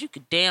this place, you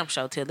could damn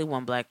sure tell it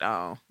wasn't black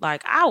on.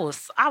 Like I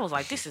was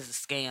like, this is a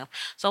scam.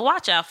 So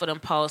watch out for them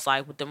posts,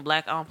 like with them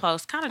black on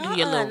posts. Kind of do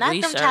your little not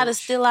research. them try to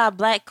steal our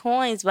black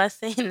coins by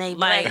saying they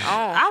like black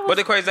on. I was, But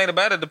the crazy thing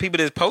about it, the people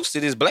that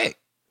posted is black.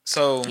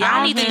 So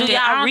Y'all need to do I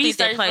y'all don't think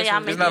that research place for y'all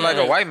was make it's not like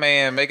it. a white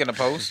man making a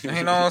post. You know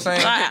what I'm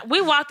saying? Like,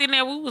 we walked in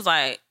there, we was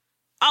like,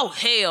 oh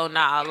hell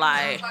nah,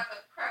 like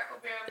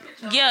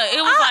yeah,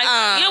 it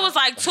was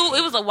like two.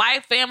 It was a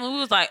white family. We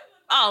was like,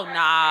 oh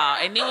nah,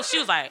 and then she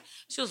was like,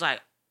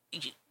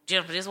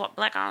 Jennifer, this what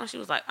black on? She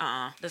was like,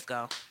 let's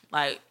go.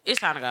 Like it's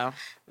time to go.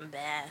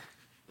 Bad.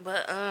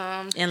 But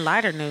In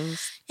lighter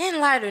news, in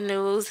lighter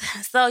news,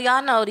 so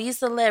y'all know these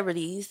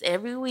celebrities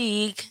every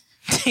week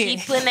keep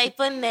putting they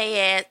foot in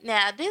their ass.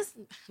 Now this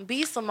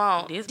B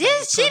Simone, This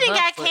this baby she put done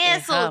her got foot in her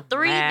canceled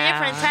 3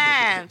 different mouth.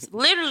 times,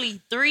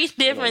 literally 3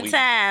 different week.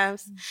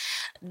 times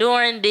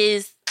during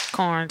this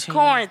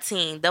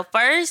quarantine. The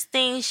first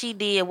thing she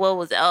did,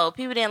 people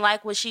didn't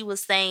like what she was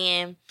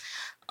saying,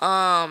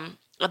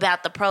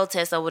 about the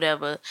protest or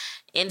whatever,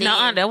 and then.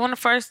 No, that wasn't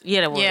the first.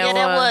 Yeah, that was. Yeah. Yeah, It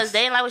that was. was. They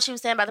didn't like what she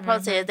was saying about the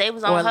protest. They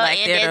was on Or her lack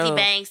and thereof. Desi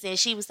Banks, and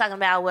she was talking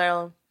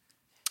about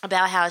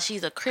about how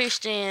she's a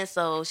Christian,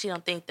 so she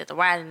don't think that the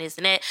rioting this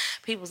and that.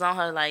 People's on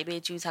her like,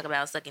 bitch, you talk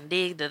about sucking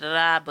dick, da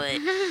da da, but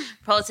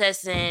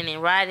protesting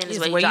and rioting is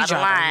It's where you draw the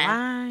line.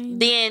 line.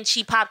 Then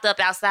she popped up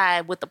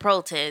outside with the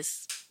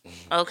protests.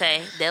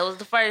 Okay, that was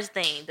the first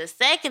thing. The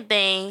second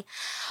thing,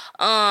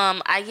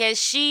 I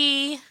guess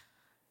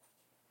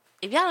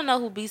if y'all don't know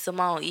who B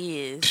Simone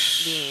is,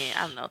 then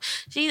I don't know.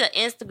 She's an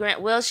Instagram.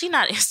 Well, she's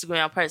not an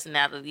Instagram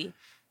personality.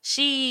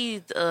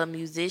 She's a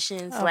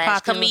musician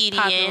slash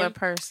comedian. Popular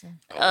person.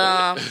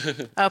 A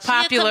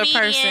Popular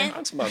comedian. person.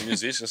 I'm talking about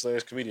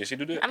musician / comedian. She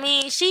do that? I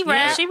mean, she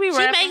rap. she be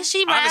rapping.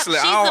 She rap. Honestly,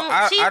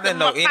 She's I didn't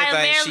know anything she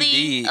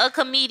primarily did a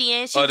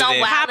comedian. She's other on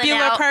than- Wild 'N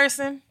Popular Out.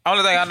 person.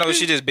 Only thing I know is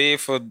she just big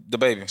for the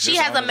baby. She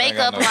That's has the a only thing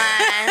I makeup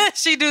know. line.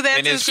 She do that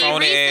And too. it's She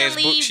phony ass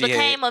recently book she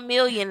became had. a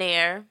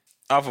millionaire.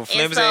 Off of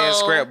flimsy so- ass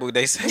scrapbook,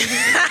 they say.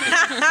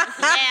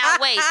 Now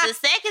wait, the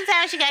second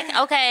time she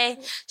got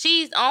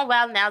she's on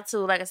Wild Now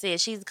too. Like I said,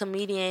 she's a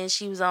comedian.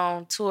 She was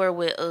on tour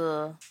with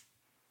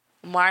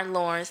Martin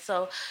Lawrence,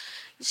 so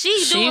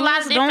she do a lot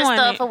was of different doing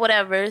stuff it. or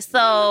whatever.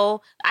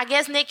 So I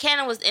guess Nick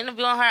Cannon was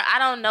interviewing her. I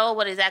don't know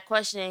what exact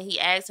question he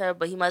asked her,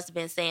 but he must have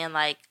been saying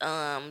like,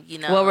 Well,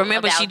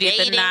 remember about she did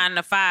dating. the 9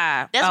 to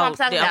 5. That's what I'm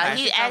talking about.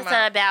 Okay. He asked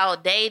her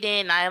about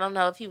dating. I don't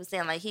know if he was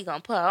saying like he gonna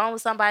put her on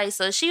with somebody.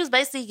 So she was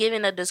basically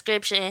giving a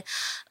description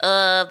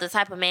of the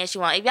type of man she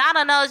want. If y'all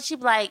don't know, she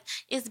be like,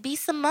 "It's B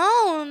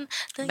Simone,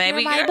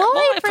 Baby you're my girl,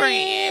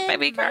 boyfriend,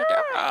 baby my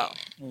girl.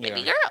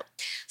 baby girl."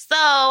 So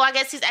I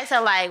guess he's asking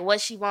her like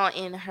what she want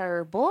in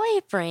her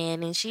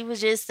boyfriend, and she was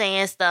just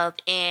saying stuff.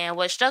 And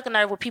what struck a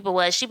nerve with people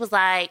was she was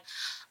like,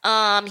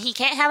 he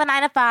can't have a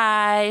 9 to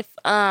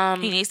 5.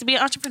 He needs to be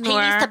an entrepreneur.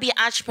 He needs to be an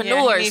entrepreneur.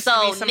 Yeah, he needs to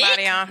So be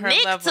somebody on her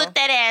Nick level. took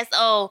that as,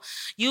 oh,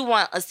 you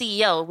want a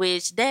CEO,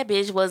 which that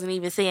bitch wasn't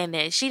even saying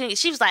that. She didn't.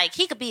 She was like,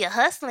 he could be a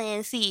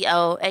hustling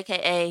CEO,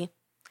 aka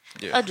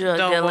a drug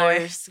Dope dealer.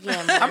 boy.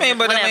 I mean,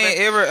 but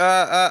whatever.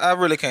 I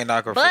really can't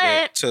knock her for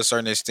that But, to a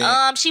certain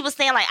extent. She was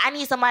saying like, I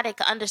need somebody that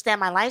can understand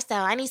my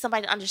lifestyle. I need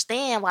somebody to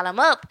understand while I'm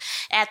up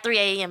at 3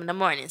 a.m. in the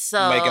morning.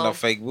 So Making a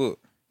fake book.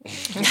 now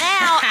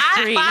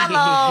I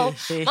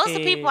follow most of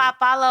the people I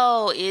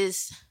follow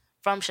is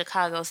from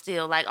Chicago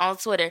still, like on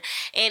Twitter,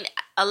 and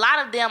a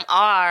lot of them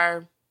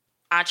are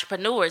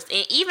entrepreneurs.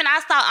 And even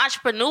I saw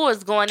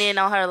entrepreneurs going in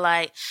on her.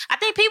 Like, I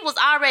think people was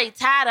already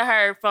tired of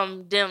her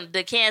from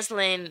the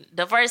canceling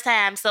the first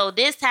time. So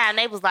this time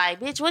they was like,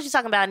 bitch, what you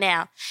talking about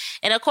now?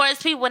 And of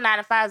course, people with 9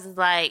 to 5s is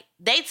like,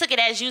 they took it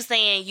as you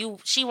saying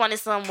she wanted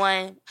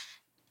someone.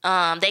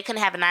 They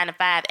couldn't have a 9 to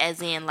 5,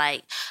 as in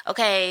like,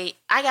 okay,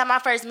 I got my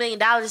first $1 million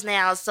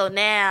now, so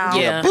now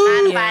Yeah. a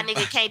 9 to 5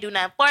 nigga can't do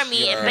nothing for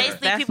me. Yeah. And basically,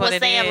 That's people what are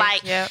it saying is.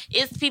 like, Yep.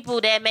 it's people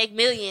that make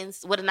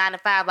millions with a 9 to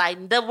 5.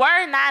 Like the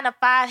word 9 to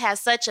 5 has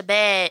such a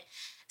bad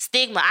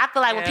stigma. I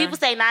feel like when Yeah. people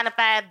say 9 to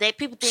 5,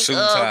 people think Suit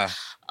and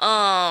tie.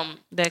 of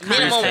That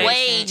minimum conversation.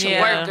 wage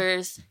Yeah.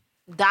 workers,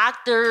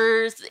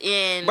 doctors,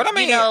 and But I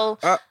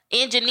mean,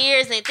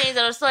 engineers and things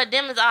of the sort.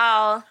 Them is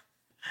all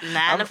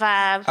 9 to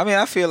 5. I mean,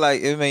 I feel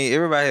like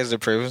everybody has their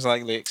preference.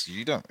 Like Lex,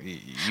 you don't.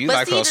 You But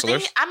like see, the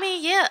hustlers. thing, I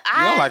mean, yeah,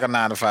 You don't like a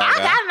 9 to 5 I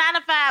guy. got a 9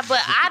 to 5, but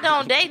I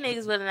don't date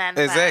niggas with a 9 to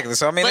 5. Exactly.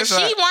 So I mean, But it's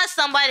she not, wants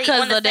somebody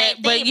 'Cause on the of same that,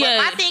 thing. but But yeah.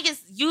 my thing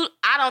is,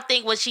 I don't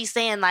think what she's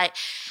saying, like,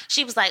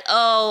 she was like,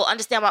 oh,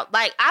 understand what,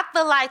 like, I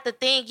feel like the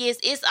thing is,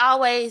 it's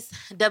always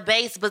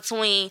debates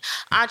between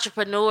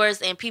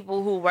entrepreneurs and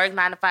people who work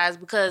 9 to 5s,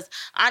 because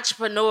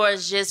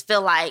entrepreneurs just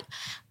feel like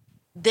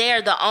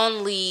they're the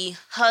only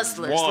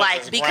hustlers, Ones like,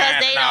 that's because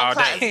they grinding all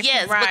don't, day.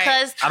 yes, Right.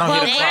 because I don't hit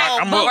they the clock.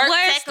 don't I'm work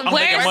up. second I'm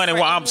making work money for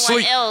while I'm anyone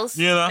asleep. else.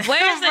 You know?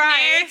 Where's the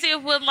Right.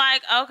 narrative with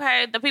like,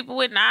 okay, the people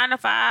with 9 to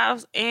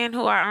 5s and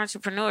who are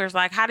entrepreneurs?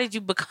 Like, how did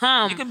you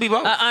become You can be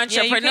both. an Yeah, you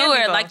can be entrepreneur?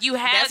 both. Like, you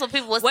have. That's what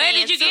people was Where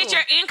saying, did you get too.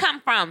 your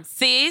income from,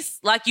 sis?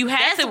 Like, you had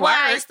That's to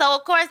why. work. So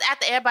of course,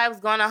 after everybody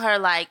was going on her,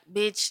 like,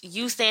 bitch,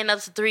 you staying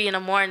up to 3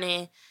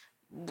 a.m.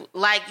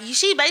 Like,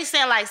 she basically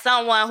saying like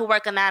someone who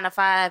work a 9 to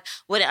 5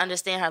 wouldn't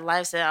understand her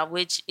lifestyle,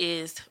 which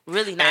is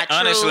really not and true.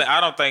 honestly, I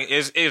don't think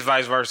it's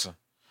vice versa.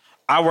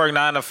 I work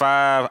 9 to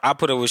 5. I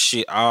put up with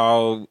shit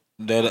all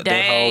that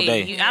whole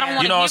day. I don't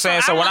wanna you know what I'm give saying?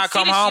 her- So I when wanna I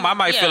come see this home, shit. I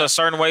might feel Yeah. a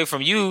certain way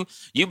from you.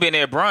 You been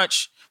at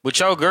brunch with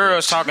your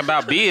girls talking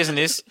about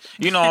business.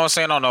 You know what I'm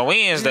saying, on a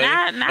Wednesday.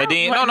 Not and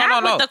then,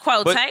 not with the But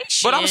I'm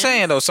quotation.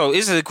 saying though, so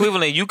it's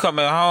equivalent you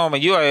coming home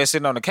and you are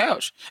sitting on the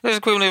couch. It's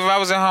equivalent if I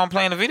was at home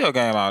playing a video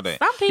game all day.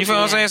 Some people, you feel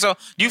what I'm yeah. saying? So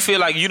you feel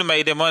like you done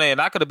made that money, and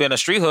I could have been a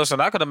street hustler,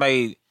 and I could have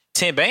made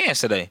 10 bands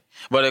today.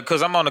 But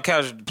because I'm on the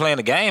couch playing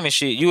the game and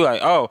shit, you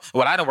like, oh,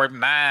 well, I done worked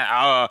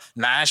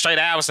 9 straight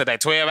hours today,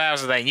 12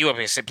 hours a day, and you up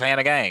here playing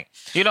the game.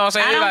 You know what I'm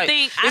saying? I don't Like,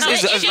 think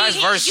it's vice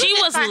versa. She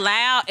was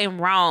loud and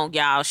wrong,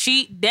 y'all.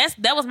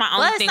 That was my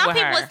only But thing some with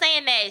people her. were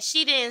saying that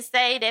she didn't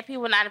say that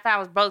people 95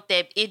 was broke,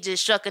 that it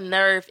just struck a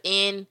nerve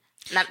in.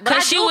 But I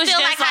 'Cause she do was feel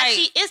just like how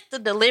like- it's the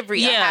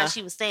delivery of Yeah. how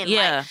she was saying it.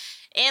 Yeah. Like,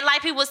 and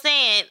like people were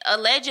saying,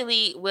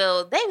 allegedly,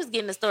 well, they was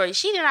getting the story.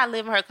 She did not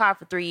live in her car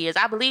for 3 years.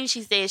 I believe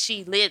she said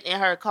she lived in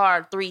her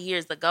car 3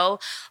 years ago.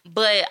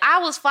 But I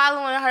was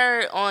following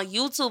her on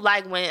YouTube,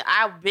 like when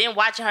I've been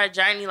watching her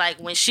journey, like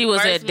when She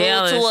was first at moved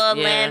Dallas, to yeah.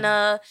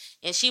 Atlanta,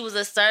 and she was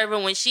a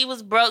servant when she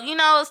was broke,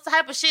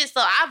 type of shit.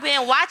 So I've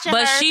been watching her.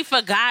 But she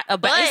forgot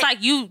about. But- It's like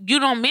you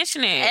don't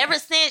mention it. Ever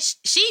since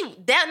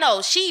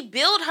she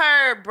built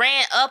her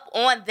brand up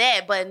on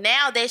that, but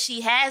now that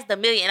she has the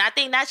million, and I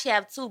think now she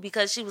have two,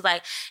 because she was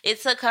like,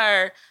 it took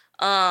her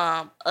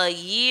a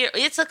year.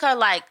 It took her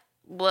like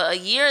a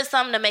year or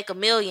something to make $1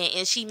 million,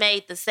 and she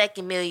made the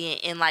second $1 million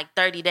in like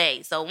 30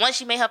 days. So once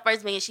she made her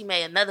first $1 million, she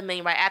made another $1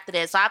 million right after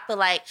that. So I feel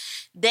like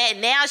that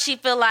now she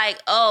feel like,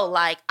 oh,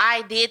 like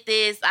I did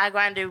this, I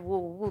grinded. Woo,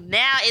 woo.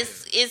 Now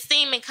it's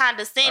seeming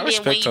condescending when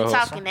respect you her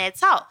talking that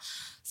talk.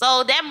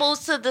 So that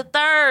moves to the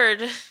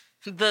third.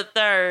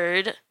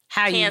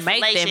 How you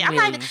make that cancellation. I'm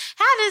million. like,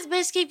 how this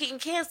bitch keep getting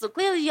canceled?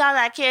 Clearly, y'all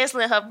not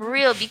canceling her for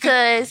real,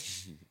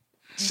 because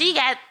she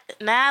got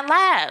 9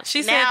 lives.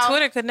 She said Now,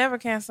 Twitter could never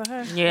cancel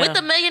her. Yeah. with the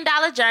 $1 million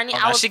journey, Oh,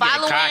 I now was she getting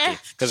following. cocky,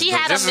 'cause She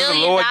had this $1 is the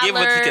million. Lord give it,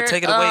 he can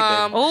take it away,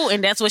 baby. Oh,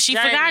 and that's what she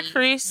forgot, journey.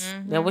 Chris.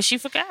 Mm-hmm. That's what she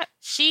forgot.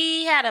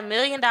 She had $1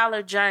 million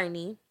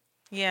journey.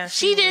 Yeah,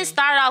 She didn't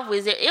start off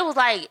with it. It was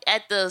like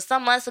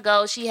some months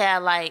ago, she had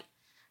like,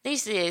 I think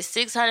she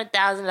said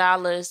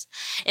 $600,000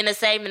 in a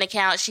saving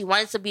account. She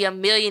wanted to be a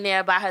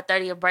millionaire by her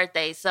 30th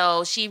birthday.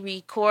 So she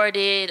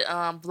recorded,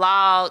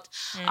 vlogged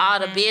all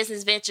the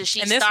business ventures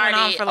she And this started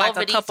went on for like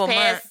over a these couple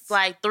past months.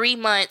 like 3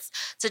 months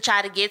to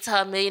try to get to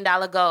her $1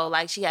 million goal.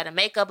 Like she had a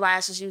makeup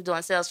line, so she was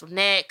doing sales from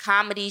that,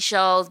 comedy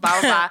shows,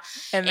 blah, blah, blah.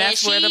 And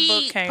that's where the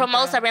book came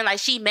promotes from. her brand, like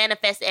she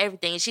manifests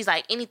everything. She's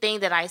like, anything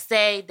that I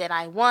say that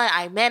I want,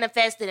 I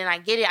manifested and I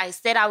get it. I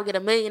said I would get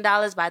 $1 million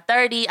by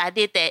 30. I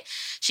did that.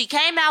 She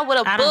came out with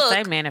a I book. don't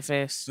say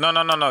manifest.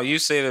 No. You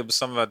said it was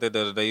something about that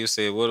the other day. You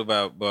said, what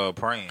about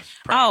praying?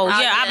 Oh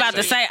yeah, yeah, I'm about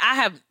to she- say I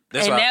have.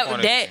 That's and why I that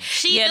pointed that it.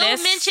 She yeah, do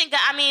that's- mention God.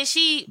 I mean,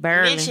 she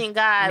Barely. mentioned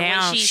God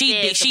Now, when she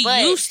says did- it, she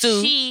but used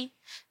to. She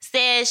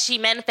says she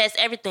manifests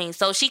everything.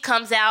 So she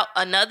comes out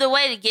another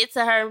way to get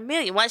to her $1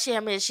 million. Once she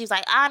had $1 million, she's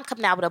like, I'm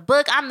coming out with a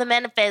book. I'm the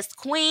manifest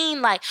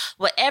queen. Like,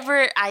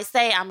 whatever I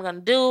say I'm going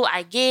to do,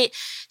 I get.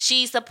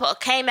 She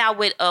came out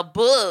with a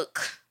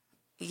book.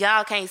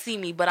 Y'all can't see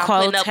me, but I'm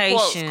putting up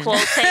Quotation.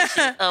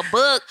 quotations. A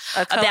book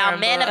A coloring about book.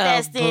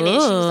 manifesting. A And she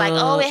was like,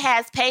 oh, book. it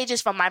has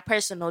pages from my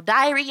personal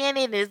diary in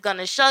it. And it's going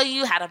to show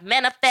you how to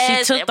manifest.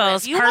 She took and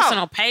those you know.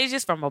 personal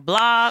pages from a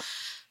blog.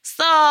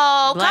 So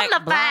Black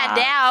come to find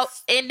blogs. out,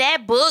 and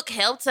that book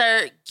helped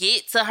her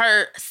get to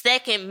her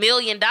second $1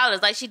 million.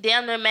 Like she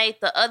damn near made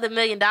the other $1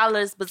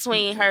 million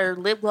between her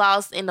lip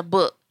gloss and the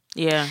book.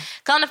 Yeah,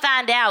 Come to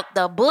find out,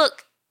 the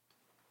book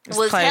It's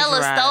was hella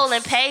plagiarized.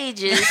 stolen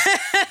pages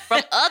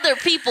from other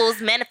people's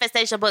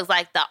manifestation books,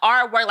 like the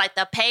artwork, like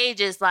the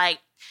pages, like.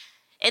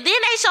 And then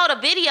they showed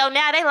a video.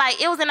 Now they like,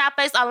 it was in our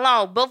face all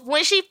along. But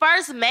when she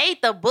first made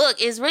the book,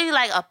 it's really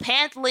like a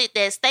pamphlet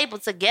that's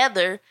stapled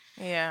together.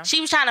 Yeah.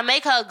 She was trying to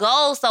make her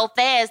goal so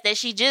fast that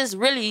she just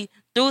really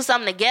threw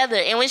something together.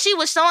 And when she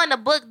was showing the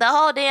book, the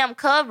whole damn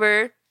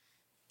cover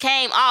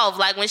came off.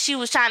 Like when she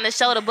was trying to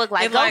show the book,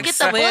 like, It, go like, get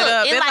the book. slid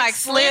up. It It, like like,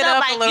 slid slid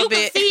up. up a Like little you can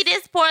bit. see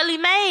this poorly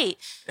made.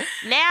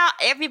 Now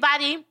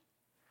everybody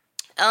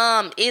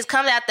is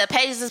coming out, the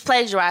pages is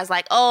plagiarized.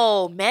 Like,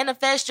 oh,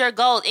 manifest your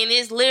goals. And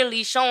it's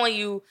literally showing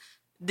you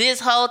this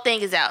whole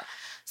thing is out.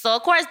 So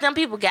of course them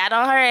people got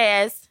on her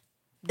ass.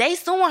 They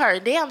suing her.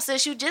 Damn,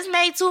 sis, you just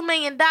made $2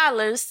 million.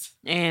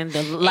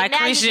 and like And now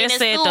Chris you just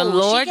getting said, the sued.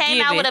 Lord She came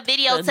give out it, with a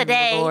video the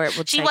today. Lord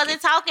will She take wasn't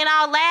it. talking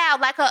out loud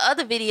like her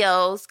other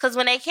videos. Because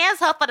when they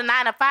canceled her for the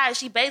 9 to 5,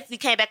 she basically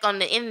came back on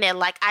the internet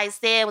like I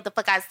said what the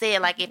fuck I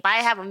said. Like if I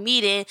have a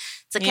meeting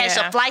to catch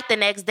Yeah. a flight the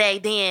next day,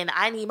 then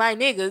I need my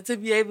nigga to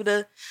be able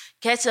to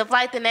catch a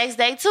flight the next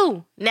day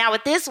too. Now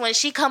with this one,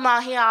 she come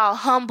out here all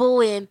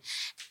humble and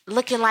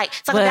looking like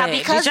talking But about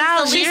because did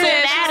y'all it's the She legal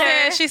said,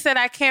 matter. she said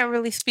I can't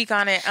really speak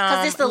on it.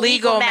 Because it's the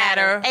legal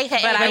matter.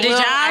 AKA But I, But did will,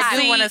 y'all I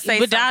do see? want to say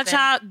But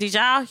something. did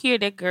y'all hear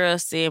that girl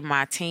said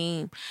my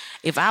team?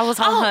 If I was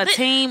on Oh, her th-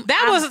 team,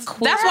 That was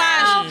quit. that's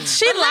why Girl,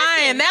 she but lying.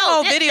 listen, That no,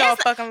 whole this- video this-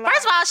 fucking lying.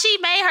 First of all, she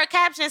made her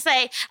caption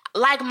say,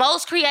 like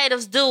most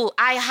creatives do,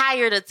 I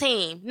hired a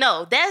team.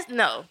 No, that's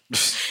no.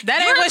 That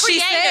ain't You're a what she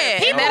creator. said.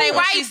 People That ain't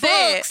what write she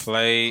said. books.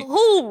 Played.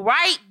 Who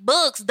write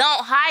books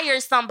don't hire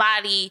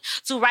somebody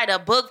to write a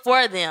book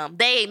for them.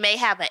 They may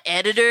have an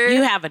editor.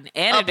 You have an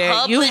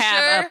editor. You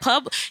have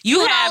a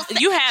You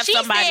have She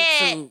somebody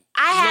said, to.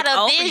 I had look a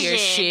over your vision.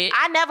 shit.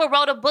 I never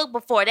wrote a book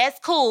before. That's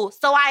cool.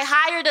 So I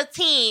hired a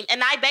team,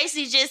 and I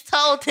basically just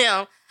told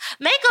them,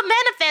 make a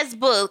manifest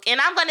book, and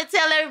I'm gonna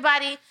tell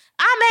everybody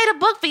I made a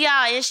book for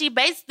y'all. And she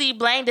basically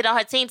blamed it on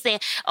her team,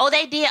 saying, "Oh,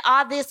 they did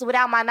all this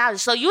without my knowledge."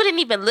 So you didn't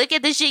even look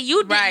at this shit.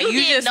 You did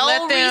just no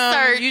let them,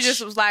 research. You just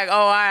was like, oh,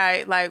 all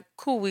right, like,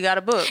 cool, we got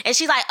a book. And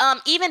she's like,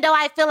 even though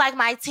I feel like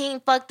my team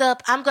fucked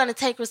up, I'm gonna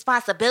take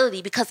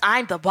responsibility because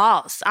I'm the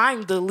boss.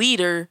 I'm the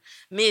leader,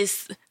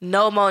 Miss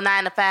No More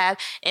 9 to 5.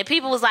 And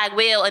people was like,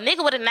 well, a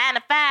nigga with a 9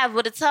 to 5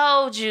 would have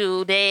told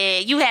you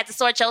that you had to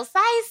sort your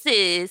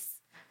sizes.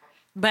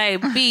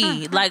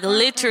 Baby, like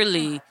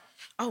literally.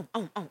 Oh,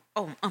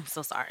 I'm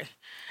so sorry.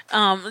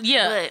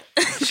 Yeah.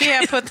 But She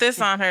had put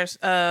this on her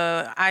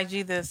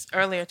IG this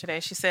earlier today.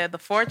 She said, the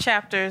 4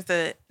 chapters,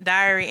 the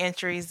diary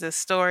entries, the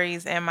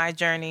stories, and my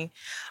journey,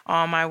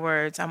 all my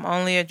words. I'm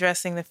only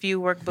addressing the few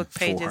workbook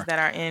pages 4. that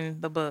are in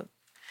the book.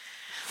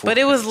 But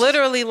it was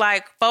literally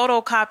like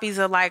photocopies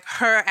of like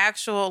her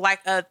actual,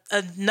 like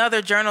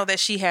another journal that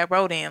she had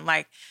wrote in.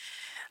 Like,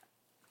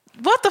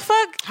 what the fuck?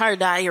 her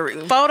diary.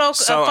 Photo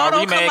So are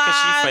we mad 'cause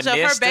she collage of her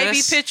finessed baby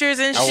us? pictures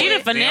and Oh, She shit.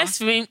 done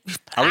finessed me.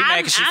 Are we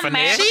mad 'cause she I'm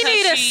mad finessed? She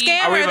need a because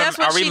scammer. That's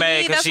what are we she mad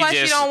need. 'cause That's she why she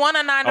just don't want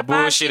a 9 to 5.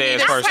 bullshit She need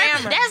ass a person?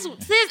 scammer.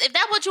 That's sis. If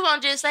that's what you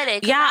want, just say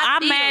that. 'Cause Yeah, I I'm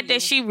feel mad you.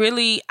 that she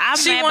really. I'm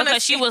She mad wanna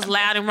because she was scam.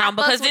 loud and I wrong. fucks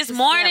Because with this the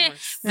morning,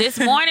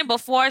 scammers.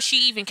 before she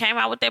even came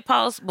out with that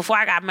post, before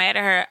I got mad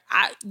at her,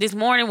 this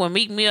morning when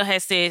Meek Mill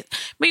had said,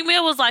 Meek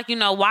Mill was like,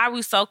 why are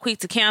we so quick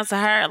to cancel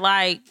her?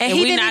 Like, And we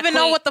he didn't not even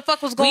know quick- what the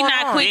fuck was we going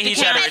not on. quick Then he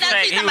to tried to cancel. retract.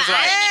 He was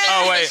like,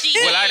 "Oh wait,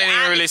 well I didn't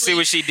even really see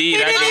what she did." He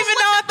I didn't just- even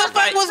know what the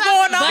fuck was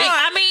going on. But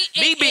I mean,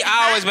 Meek be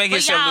always making but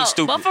himself look y'all-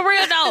 stupid. But for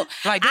real though,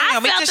 Like, I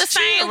damn, Meek, felt the just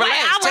same chill, way.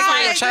 relax, I was take care of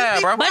your like,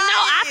 child, bro. but no,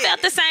 I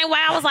felt the same way.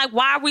 I was like,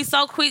 why are we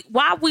so quick?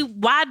 Why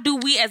do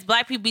we as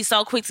black people be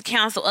so quick to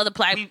counsel other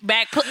black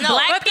black but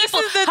this people?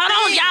 is the Hold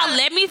on, thing. y'all,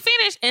 let me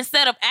finish.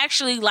 Instead of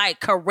actually like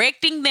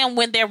correcting them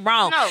when they're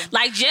wrong, No.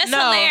 like just No,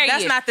 hilarious.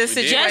 that's not this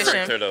We did situation.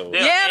 correct her, though.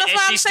 Yeah, that's and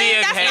what she I'm saying.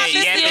 still That's had not this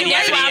yakety, Still, yakety,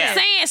 that's what yakety. I'm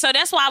saying. So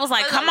that's why I was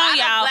like, Because come a on, lot of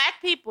y'all.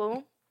 Black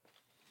people,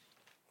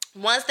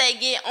 once they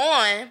get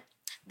on,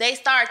 they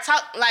start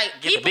talking like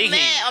Get the people big mad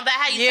head. about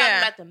how you Yeah. talking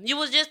about them. You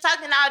was just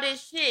talking all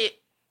this shit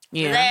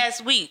Yeah.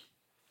 last week.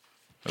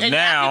 And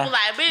Now- people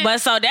like, bitch,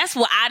 But so that's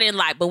what I didn't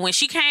like. But when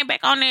she came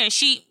back on there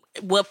and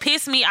what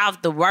pissed me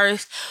off the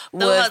worst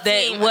was her that,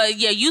 team. well,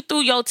 yeah, you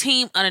threw your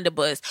team under the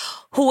bus.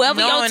 Whoever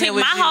your Knowing it team,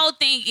 was my you. whole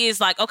thing is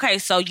like, okay,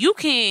 so you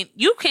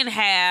can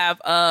have,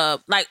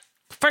 like,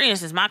 for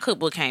instance, my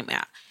cookbook came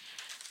out.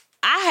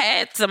 I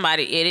had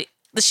somebody edit.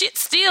 The shit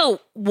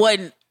still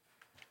wasn't.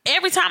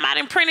 Every time I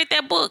done printed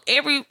that book,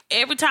 every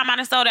time I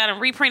done sold out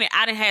and reprinted,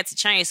 I done had to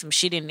change some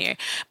shit in there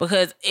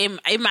because it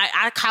might,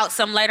 I caught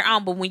something later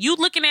on. But when you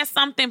looking at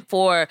something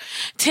for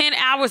 10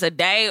 hours a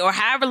day or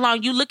however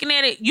long you looking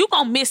at it, you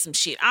gonna miss some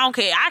shit. I don't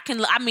care.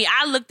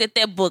 I looked at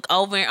that book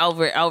over and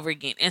over and over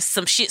again, and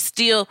some shit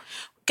still.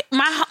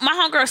 My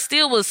homegirl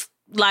still was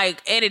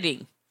like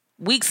editing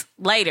weeks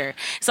later.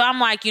 So I'm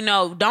like,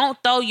 don't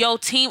throw your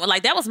team.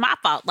 Like, that was my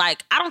fault.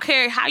 Like, I don't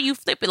care how you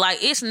flip it. Like,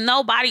 it's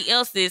nobody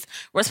else's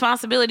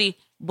responsibility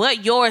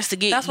but yours to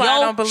get That's why your I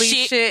don't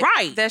believe shit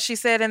right. that she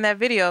said in that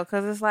video,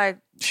 because it's like,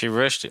 She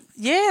rushed it.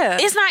 yeah.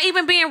 It's not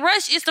even being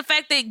rushed. It's the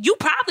fact that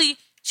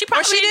she or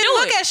probably she didn't didn't do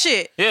look it. at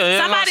shit. Yeah, that's what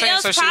I'm Somebody saying.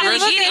 else So she probably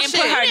rushed did it. it and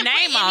put shit. her you didn't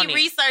name put on any it.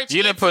 research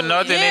You didn't put into it.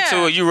 nothing Yeah.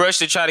 into it. You rushed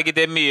to try to get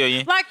that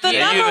million. Like, the you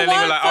number didn't one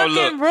even like,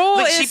 fucking rule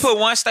look, is she put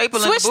one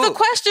staple in switch the book. the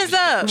questions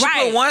up. She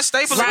Right. put one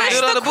staple in Right. the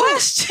middle of the book.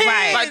 question.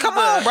 Right. Like, come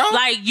on, bro.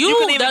 Like You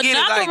couldn't even the get it,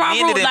 number like, one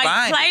ended rule, and like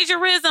binding.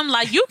 plagiarism,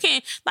 like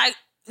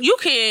you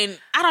can,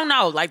 I don't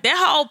know, like that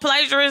whole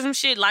plagiarism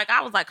shit. Like,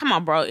 I was like, come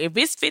on, bro. If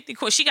it's 50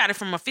 questions, she got it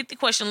from a 50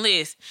 question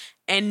list,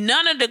 and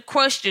none of the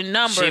question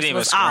numbers didn't even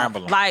was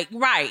scramble off. 'em. Like,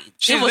 right.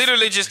 She It was-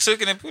 literally just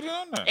took it and put it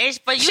on there. It's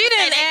for you She to say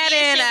didn't they add did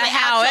in shit a without your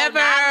however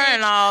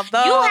and knowledge.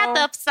 although. You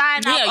have to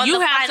sign off Yeah, on you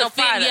the have final to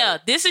fit. product. Yeah,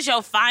 this is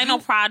your final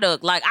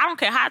product. Like, I don't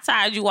care how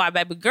tired you are,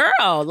 baby girl.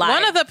 Like,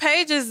 One of the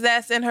pages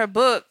that's in her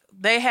book,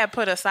 they had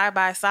put a side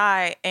by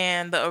side,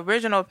 and the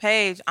original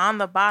page on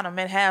the bottom,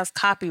 it has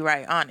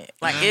copyright on it.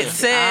 Like, it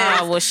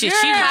says well, shit,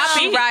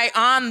 copyright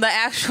on the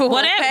actual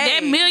Well, that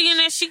page. million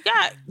that she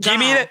got, Give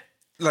me gone. that.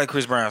 Like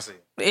Chris Brown said.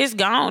 It's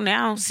gone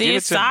now. Give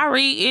it Sis, to me.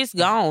 sorry, it's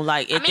gone.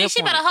 Like, I at mean, that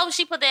she point. better hope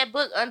she put that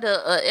book under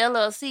a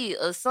LLC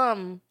or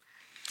something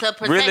to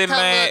protect Really, her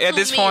man, little at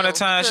this point in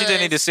time, she just need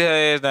to because sit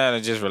her ass down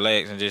and just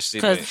relax and just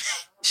sit Because back.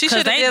 She 'Cause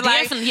should have they did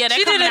like definitely- yeah,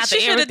 they coming after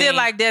she should have did everything.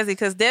 like Desi,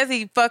 because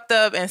Desi fucked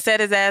up and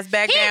set his ass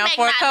back he down ain't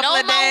for a make not couple no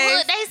of more days.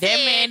 hood. They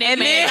said man, and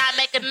man. not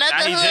make make another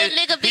hood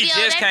nigga video.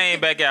 He just came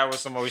back out with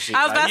some more shit.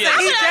 I was about to say,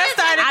 he just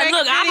started making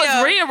I was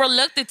videos. real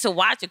reluctant to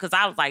watch it because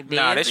I was like,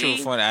 Nah, that shit was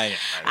Desi. funny.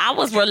 I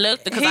was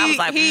reluctant because I was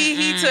like,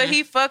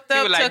 he fucked He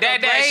up, was like, took a that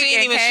break, she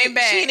and came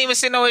back. She didn't even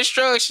see no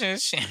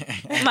instructions.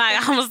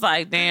 like I was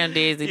like, damn,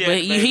 Desi. Yeah, But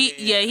baby.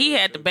 he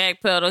had to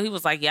backpedal. He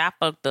was like, yeah, I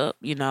fucked up,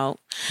 you know.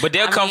 But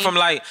they'll I come mean- from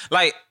like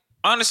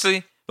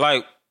honestly,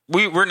 like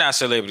we're not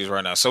celebrities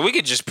right now, so we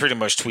could just pretty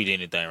much tweet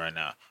anything right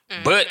now.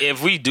 But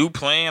if we do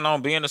plan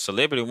on being a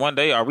celebrity one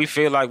day, or we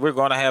feel like we're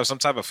going to have some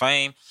type of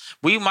fame,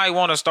 we might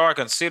want to start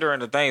considering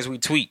the things we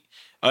tweet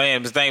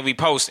and the things we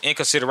post in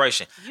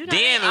consideration. You know,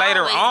 Then they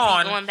later always be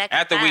on, going back in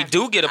after we time.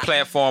 do get a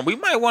platform, we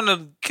might want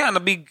to kind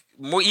of be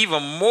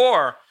even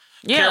more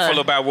careful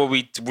about what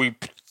we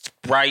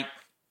write,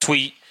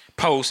 tweet,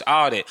 post,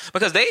 all that,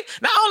 because they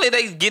not only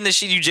they getting the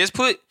shit you just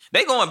put.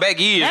 They going back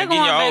years and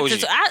getting your old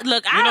shit. You know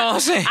what I'm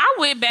saying? I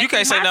went back. You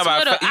can't say nothing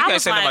about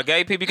nothing about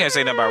gay people. You can't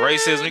say nothing about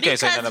racism. You can't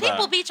say nothing Because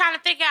people about. be trying to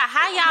figure out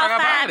how y'all Talk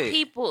about find it.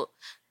 people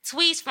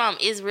tweets from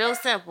is real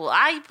simple.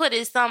 All you put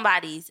is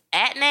somebody's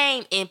at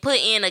name and put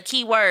in a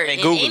keyword. And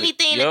And Google it.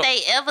 anything Yep. that they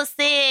ever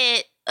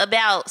said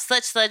about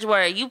such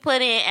word, you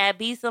put in at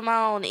B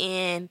Simone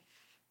and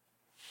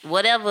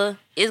whatever,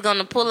 it's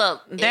gonna pull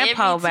up. That every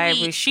poor tweet.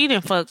 baby, she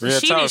didn't fuck. Real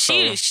She talk, didn't.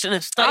 She so- should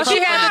have All stuck.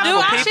 she had to do,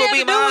 all she People had be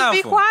to do was be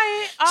mindful.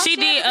 quiet. All She had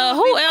did. to do was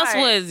Who be else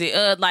quiet. was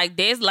it? Like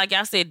Des, like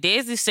y'all said,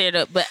 Desi set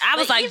up. But I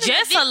was But like, even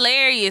Just if it-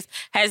 Hilarious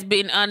has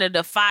been under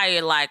the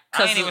fire, like.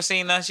 I ain't even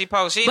seen nothing she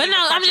posted. But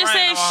no, I'm just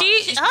saying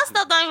she. Her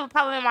stuff don't even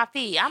pop up in my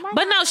feed. I might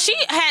But no, not-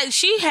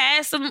 she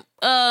had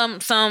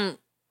some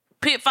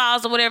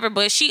pitfalls or whatever,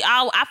 but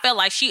I felt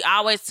like she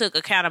always took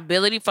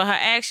accountability for her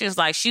actions.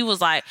 Like she was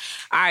like,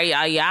 all right,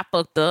 y'all, yeah, I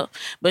fucked up,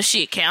 but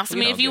shit, cancel We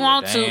me don't if you give a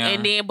want to. damn.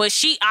 And then, but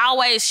she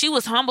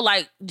was humble.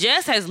 Like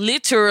Jess has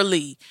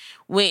literally,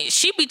 when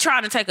she be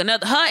trying to take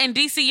another, her and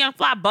DC Young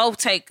Fly both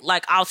take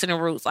like alternate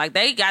routes. Like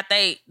they got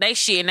they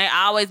shit, and they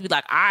always be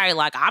like, all right,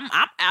 like I'm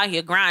out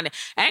here grinding.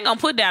 I ain't gonna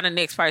put down the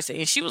next person.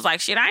 And she was like,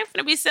 shit, I ain't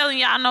finna be selling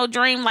y'all no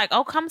dream. Like,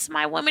 oh, come to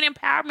my women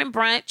empowerment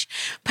brunch,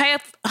 pay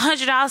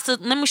 $100 to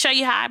let me show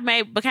you how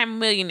I became a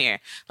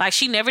millionaire. Like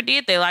she never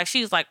did that. Like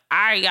she was like, all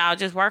right, y'all,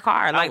 just work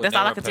hard. Like that's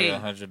all I could tell you.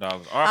 $100 All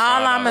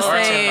I'ma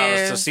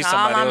say to is, see all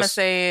somebody I'ma else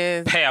say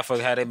is, pay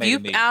for how they made you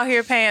me. out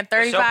here paying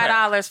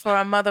 $35 for a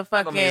I mean, it's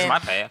my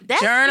motherfucking path.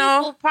 That's journal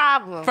people's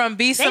problem. from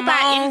B They buy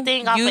Simone.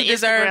 anything off You of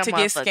deserve Instagram to get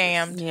motherfuckers.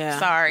 scammed. Yeah.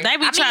 Sorry. They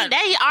be I trying. mean,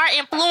 they are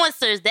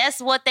influencers. That's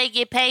what they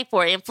get paid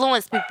for,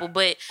 influence people.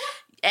 But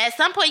at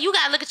some point, you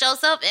gotta look at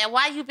yourself and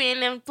why you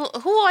being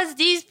who are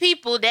these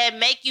people that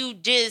make you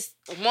just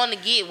want to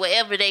get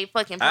whatever they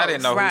fucking post? I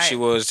didn't know Right. who she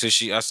was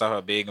till I saw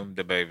her begging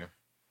the baby.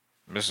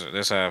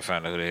 That's how I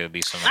found out who the hell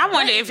be someone. I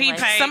wonder if he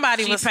Anyway, paid.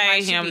 Somebody she was paid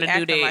like, him she to be do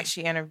acting that. like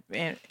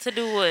she To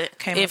do what?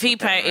 came If up he with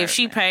that paid, if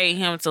she word. paid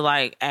him to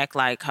like act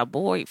like her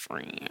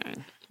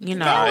boyfriend, you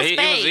know. Nah, was it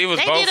fake. was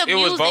They both. did a It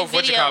was music both.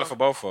 What you video. call it for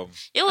both of them?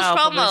 It was Oh,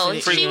 promo.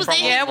 publicity. She was Promo.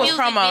 in Yeah, it was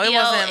music promo. It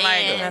video wasn't like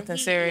and nothing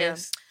he-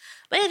 serious.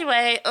 But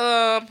anyway,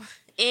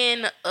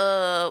 in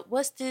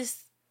what's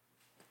this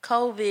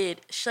COVID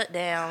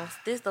shutdowns?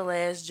 This the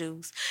last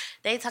juice.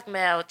 They talking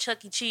about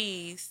Chuck E.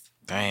 Cheese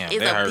Damn, is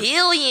that a hurt.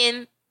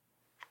 billion.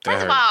 That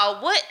First of hurt.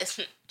 all, what?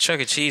 Chuck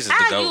E. Cheese is the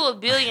How you goat.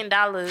 $1 billion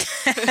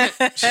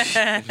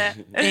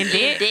And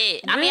dead?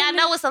 dead? I mean, I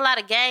know it's a lot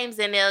of games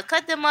in there.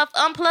 Cut them up,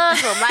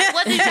 unplug them. Like,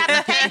 what did you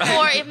have to pay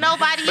for if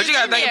nobody? But is you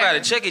gotta in think there? about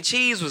it. Chuck E.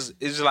 Cheese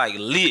is like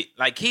lit.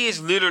 Like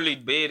kids literally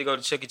beg to go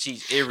to Chuck E.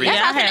 Cheese every That's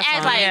day. Yeah, what I'm I gonna had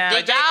ask. fun. Like, Yeah. did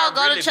Like, they y'all are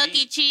go to really Chuck deep.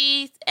 E.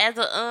 Cheese as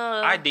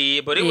a? I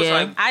did, but it was Yeah.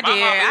 like I my did.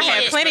 mom- I it was had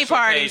like a plenty special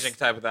parties. occasion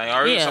type of thing,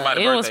 or it was Yeah,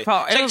 somebody's it was birthday.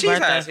 par- it Chuck E. was Cheese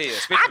birthday. has his,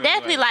 especially I when you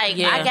definitely like.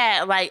 Yeah. I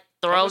got like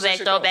was that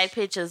throwback shit cost?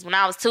 pictures when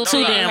I was two. Too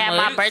I damn had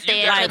much. my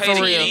birthday You at gotta Like, pay for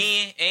to real. get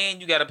in,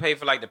 and you gotta pay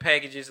for like the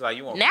packages. Like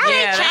you want. Now Yeah, they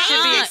that changed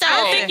should be it I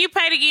though. don't think you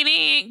pay to get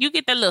in. You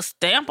get that little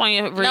stamp on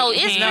your No,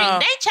 it's No.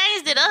 they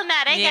changed it up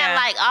now. They Yeah.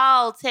 got like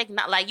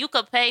all like you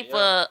could pay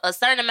for a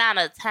certain amount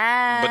of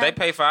time. But they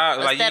pay for our,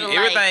 like Instead of,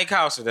 everything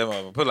costs to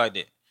them. Put it like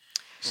that.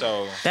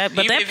 So That-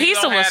 but even that if you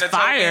pizza don't have was the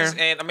tokens, fire.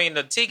 and I mean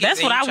the tickets. That's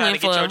and what you I trying went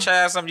to get for. your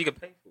child something you can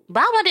pay for.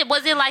 But I wonder,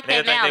 was it like They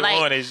that think now? they Like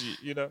won that shit,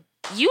 you know.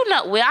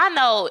 well, I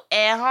know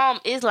at home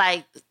it's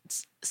like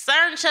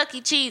certain Chuck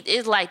E. Cheese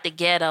is like the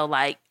ghetto.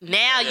 Like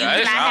now you Yeah,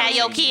 it's cannot have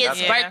your obviously-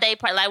 kids' Yeah. birthday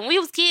party. Like when we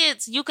was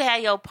kids, you could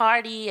have your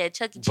party at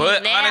Chuck E. Cheese.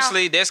 But now,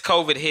 honestly, that's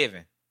COVID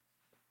heaven.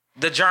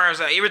 The germs,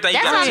 everything. That's you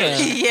what got I'm to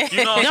saying. Yeah.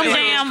 You know what I'm Them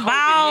saying? damn It's COVID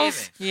balls.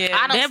 heaven. Yeah.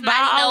 I That don't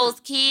snotty ball- nose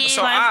kids.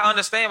 So like- I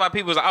understand why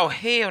people's like, oh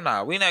hell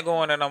no, we not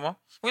going there no more.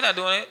 We not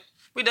doing it.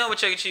 We done with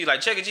Chuck E. Cheese. Like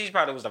Chuck E. Cheese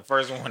probably was the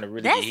first one to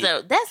really get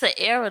hit. that's an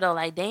era though.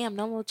 Like damn,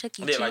 no more Chuck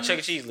E. Yeah, Cheese. like Chuck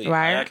E. Cheese. Lit.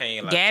 Right. Like, I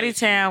can't like Gaddy Chuck E. Cheese.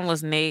 Town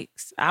was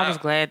next. I was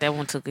Oh. glad that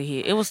one took a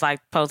hit. It was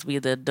like supposed to be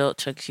the adult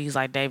Chuck E. Cheese,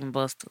 like Dave and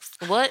Buster's.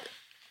 What?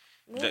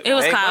 It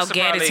was They called must have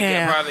Gaddy probably-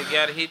 Town. Probably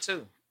got a hit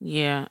too.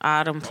 Yeah,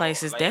 all them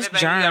places. Like, That's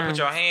anything you gotta put germs.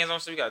 your hands on,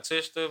 so you got to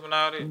touch stuff and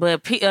all that.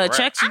 But Right.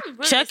 Chuck I'm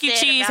really Chuck E. sad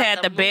Cheese about had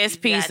the the best movies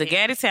pizza. I did.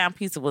 Gaddy Town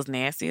pizza was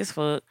nasty as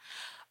fuck.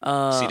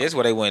 See, that's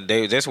where they went.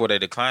 That's where they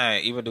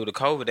declined. Even through the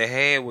COVID, they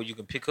had where you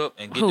can pick up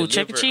and get Who,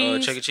 Chuck E. delivered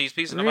Cheese? Chuck E. Cheese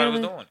pizza. Nobody Really?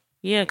 was doing it.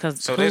 Yeah,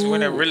 because So that's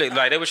when they really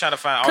like they were trying to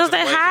find. because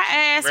alternate that ways to high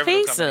ass keep revenue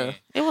coming pizza. in.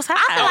 It was high.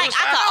 I feel like $5.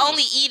 I could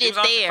only eat It it was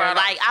only there. $5.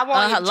 Like I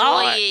won't hello?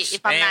 enjoy it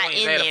if I'm not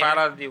in They had a there.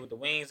 $5 deal with the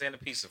wings and the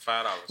pizza.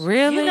 $5.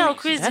 Really? You know,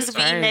 Chris That's used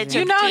to be eating that crazy.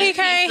 You know he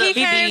came to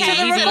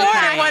the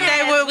recording one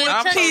day with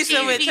Chuck E. pizza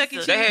Cheese with Chuck E.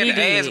 pizza. They had He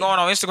the ads did. going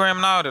on Instagram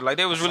and all that. Like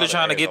they was really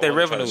trying to get their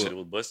revenue Shit up.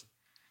 was busting.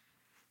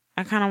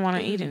 I kind of want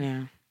to eat it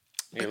now.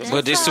 Yeah, what's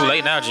But it's too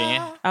late now,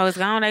 Jen. Oh, it's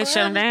gone. They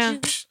shut them down.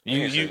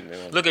 You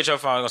look at your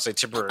phone. It's gonna say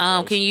temporary.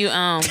 Can you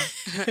Can't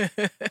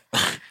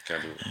do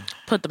it.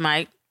 put the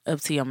mic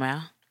up to your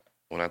mouth?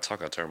 When I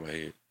talk, I turn my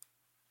head.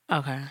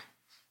 Okay.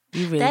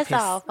 You really That's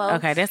pissed. all, folks.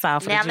 Okay, that's all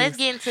for Now the let's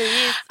juice. get into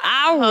this.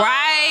 All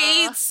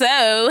right.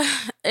 So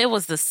it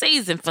was the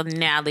season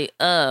finale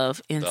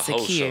of The whole show.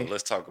 Insecure.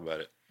 Let's talk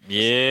about it.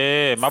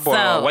 Yeah, my boy.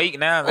 So- Wait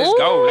now. Let's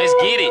go. Let's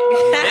get it.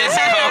 Let's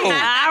go.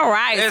 All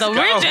right. Let's So go.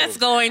 we're just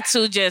going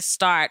to just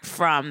start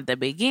from the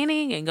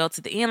beginning and go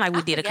to the end like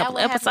we did a forgot couple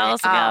what happened.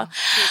 episodes ago.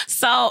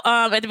 So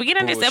at the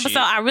beginning of this Bullshit. episode,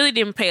 I really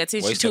didn't pay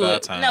attention Wasted to our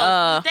it. time.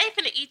 No,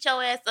 they finna eat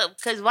your ass up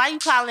because why you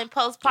calling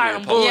postpartum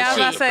Yeah, bullshit? Yeah, I was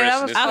about to say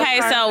that was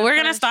Okay, so we're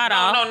gonna start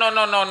off.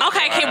 No.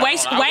 Okay, Hold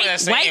wait, on. I wasn't wait,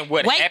 saying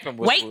what wait, happened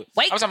was wait, good.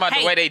 wait. I was talking about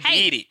Hey, the way they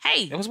hey, did it.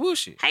 hey. It was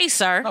bullshit. Hey,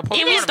 sir, No,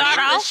 can we postpartum start did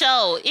off? The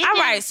show. It All didn't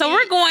right, so fit.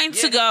 we're going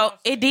to Yeah, go.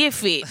 It did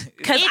fit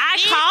because It I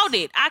fits. called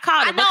it. I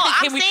called it. I know, But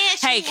I'm can we? saying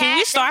she Hey, can had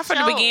we start that from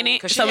the show. beginning?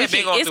 'Cause she So we had been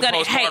can. going It's through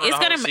gonna. Hey, postpartum the it's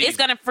whole gonna. It's season.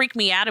 gonna freak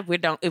me out if we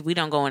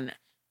don't go in.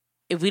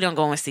 If we don't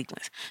go in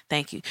sequence.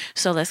 Thank you.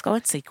 So let's go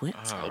in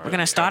sequence. All We're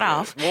gonna start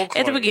off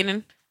at the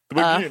beginning.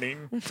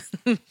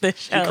 The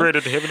show.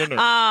 created heaven and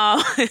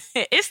earth.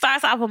 It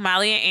starts off with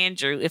Molly and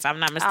Andrew, if I'm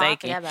not Oh, I forgot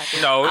mistaken. about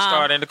that. No, it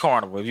started in the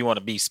carnival. If you want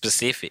to be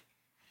specific,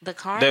 The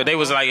carnival. they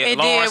was like It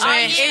Lawrence did when,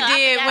 and yeah, it I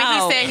did when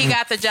forgot. he said he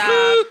got the job.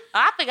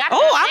 I forgot. Oh,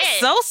 about I'm that.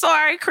 so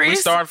sorry, Chris. we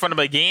started from the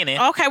beginning.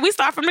 Okay, we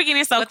start from the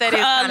beginning. So But that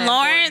is kinda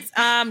Lawrence,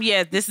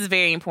 yeah, this is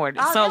very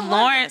important. Oh, so that was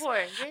Lawrence,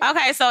 important.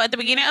 okay, so at the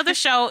beginning of the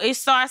show, it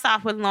starts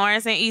off with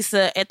Lawrence and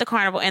Issa at the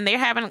carnival, and they're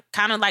having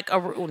kind of like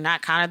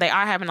they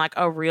are having like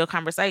a real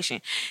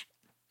conversation.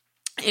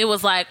 It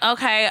was like,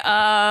 okay,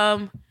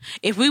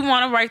 if we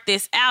want to work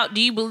this out,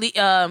 do you believe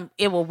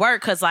it will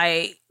work? Because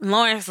like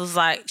Lawrence was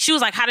like, she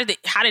was like, how did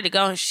it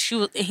go? And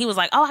he was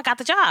like, oh, I got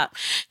the job.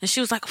 And she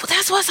was like, well,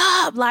 that's what's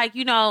up. Like,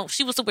 you know,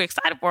 she was super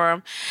excited for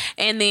him.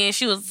 And then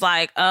she was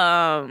like,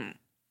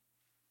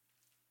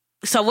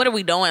 so what are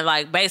we doing?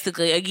 Like,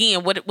 basically,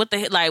 again, what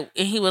the like?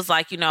 And he was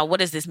like, you know, what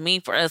does this mean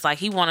for us? Like,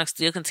 he want to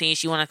still continue.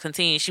 She want to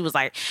continue. She was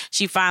like,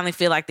 she finally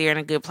feel like they're in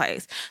a good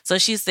place. So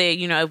she said,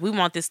 you know, if we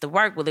want this to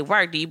work, will it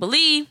work? Do you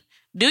believe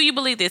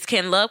this?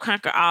 Can love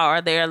conquer all?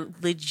 Are there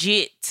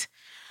legit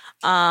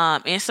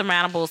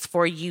insurmountables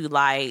for you?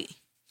 Like,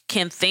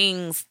 can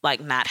things like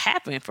not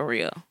happen for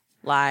real?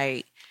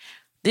 Like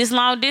this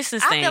long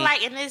distance I thing. feel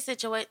like in this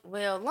situation,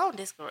 long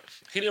distance.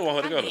 He didn't want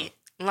her to go though.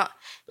 Long,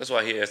 That's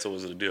why he asked her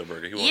was it a deal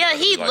breaker. He wanted yeah, her to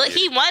be like,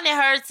 he wanted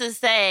her to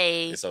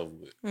say. It's over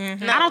with. I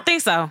don't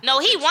think so. No,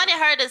 he wanted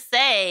her to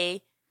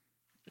say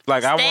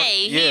Like I want,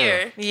 stay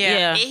here.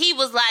 Yeah. And he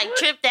was like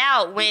tripped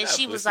out when Not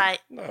she was pussy. like,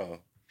 no.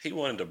 He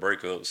wanted to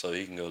break up so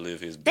he can go live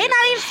his. They best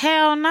not life.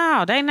 Hell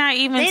no, they not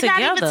even they're together.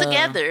 not even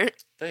together.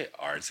 They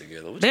are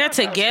together. What They're y'all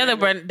talking together,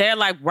 about? but they're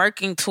like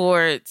working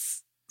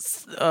towards,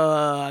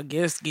 I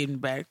guess, getting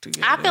back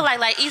together. I feel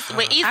like Issa,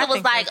 when Issa I was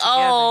think like, they're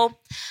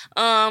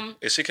oh,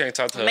 If she can't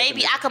talk to her,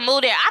 maybe I can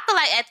move there. I feel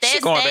like at that she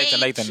going back to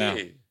stage, Nathan now.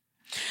 Shit.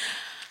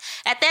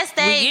 at that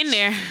we stage, in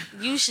there.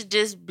 you should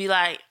just be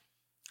like,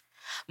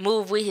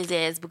 move with his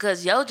ass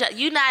because your job,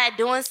 you not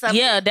doing something.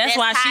 Yeah, that's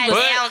why she tied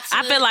was. down to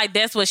I feel like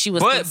that's what she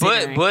was. But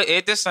considering. but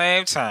at the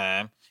same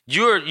time,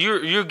 you're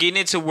getting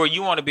into where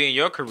you want to be in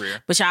your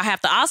career. But y'all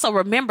have to also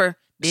remember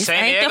this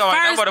San ain't the Diego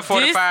ain't first. no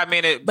but a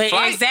 45-minute But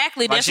flight.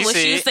 exactly, Like that's what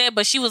she said.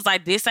 But she was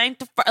like, "This ain't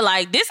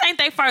this ain't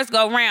their first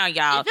go round,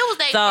 y'all." If it was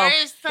their so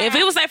first time- if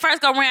it was their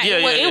first go round, Yeah,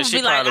 it would, yeah, it would she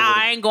be like, probably would've.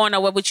 I ain't going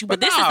nowhere with you. But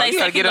But this no, is you their gotta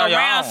second get go on your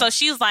round. own. So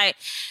she was like,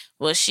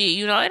 well, shit,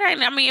 you know, it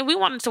ain't. I mean, if we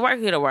wanted to work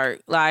here to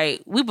work,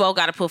 like we both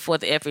got to put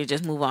forth the effort and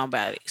just move on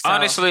about it. So,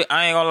 Honestly,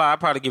 I ain't gonna lie. I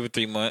probably give it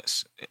 3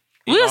 months.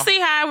 You we'll know? see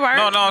how it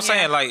works. No, I'm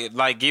saying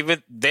like give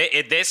it that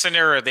at that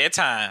scenario at that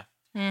time.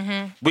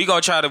 We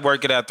gonna try to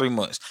work it out 3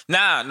 months.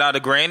 Now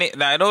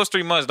those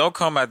 3 months don't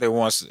come out there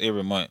once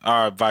every month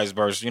or vice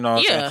versa. You know what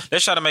I'm Yeah. saying?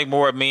 Let's try to make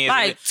more amends.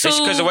 Like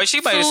Because the way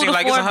she made it 2 seem to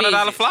like it's 4 $100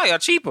 visits. flight or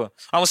cheaper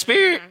on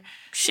Spirit.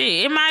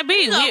 Shit, it might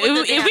be. know, If with we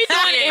the doing, damn-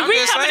 if I'm we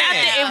just coming out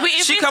saying. there,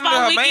 if She it's coming to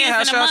 4 her man weekends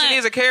house, in a she month,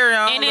 needs a carry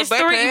on. and it's 3,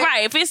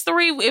 right? If it's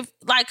 3, if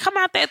like come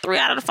out there 3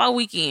 out of the 4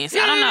 weekends.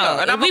 I don't Yeah, know.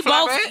 and If I'ma we fly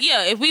both,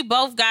 back. if we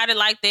both got it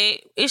like that,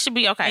 it should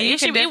be okay. And you it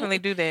can should definitely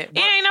do that. It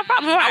ain't no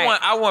problem. Right?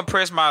 I want to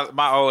press my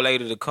old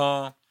lady to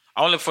come.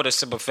 Only for the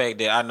simple fact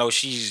that I know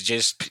she's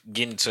just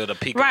getting to the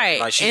peak. Right,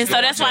 Like she's and so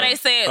going that's to why they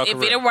said her if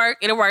career. it'll work,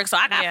 it'll work. So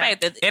I got Yeah. faith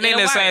that And it'll in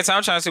the work. same time,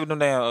 I'm trying to see what them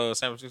damn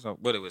San Francisco,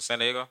 what it was, San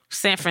Diego?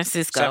 San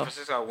Francisco. San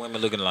Francisco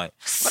women looking like.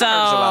 So, But I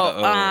heard there's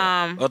a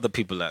lot of other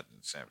people out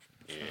in San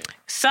Francisco.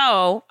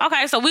 So,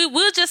 okay, so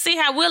we'll just see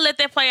how we'll let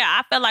that play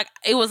out. I feel like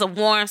it was a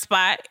warm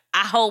spot.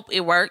 I hope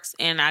it works,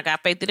 and I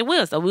got faith that it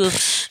will. So we'll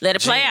let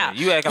it play out.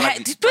 You acting like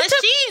But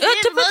she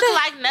didn't look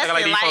like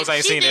nothing. these folks Like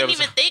ain't she seen the didn't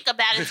even episode. think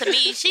about it. To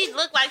me, she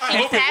looked like she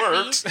was hope it happy.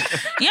 works.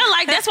 Yeah,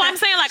 like that's what I'm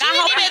saying. Like She I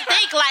hope didn't even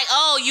think like,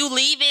 oh, you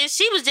leaving.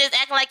 She was just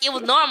acting like it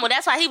was normal.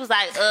 That's why he was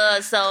like,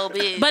 so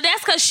bitch. But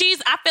that's because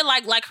I feel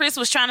like Chris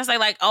was trying to say,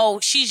 like, oh,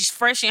 she's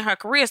fresh in her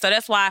career. So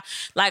that's why,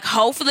 like,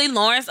 hopefully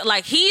Lawrence,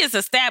 like, he is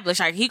established.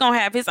 Like, he going to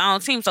have his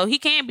own team. So he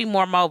can be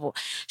more mobile.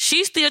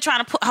 She's still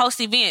trying to host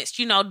events,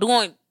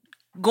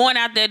 going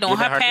out there doing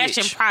Getting her her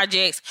passion niche.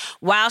 projects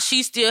while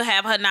she still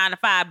have her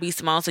 9-to-5 be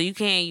Simone. So you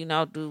can,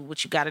 do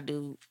what you got to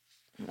do.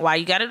 Why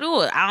you got to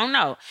do it? I don't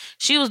know.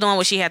 She was doing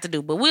what she had to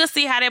do, but we'll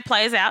see how that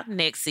plays out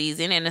next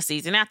season and the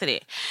season after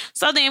that.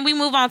 So then we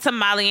move on to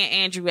Molly and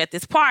Andrew at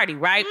this party,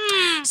 right?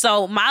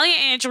 So Molly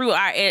and Andrew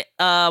are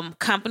at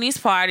company's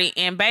party,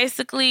 and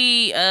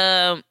basically,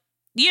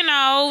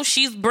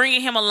 she's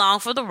bringing him along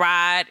for the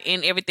ride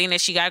and everything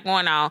that she got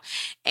going on.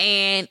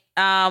 And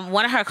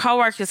one of her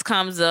coworkers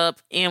comes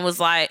up and was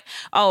like,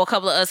 "Oh, a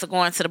couple of us are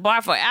going to the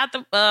bar for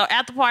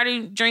after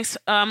party drinks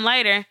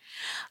later."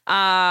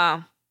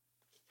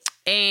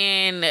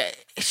 And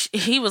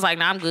he was like,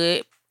 "No, I'm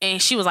good." And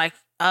she was like,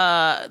 they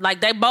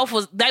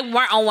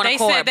weren't on one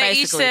accord. They each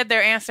basically. said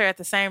their answer at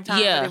the same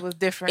time, Yeah. but it was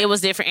different. It was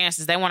different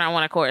answers. They weren't on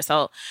one accord.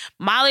 So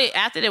Molly,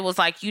 after that, was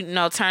like, turn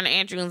to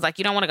Andrew and was like,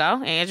 "You don't want to go?"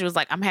 And Andrew was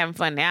like, "I'm having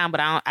fun now,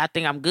 but I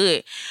think I'm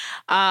good."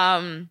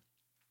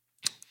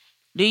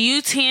 Do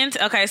you tend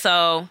to, okay,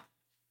 so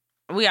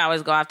we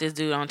always go off this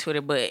dude on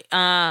Twitter, but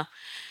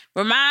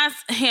reminds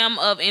him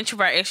of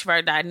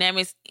introvert-extrovert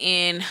dynamics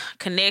in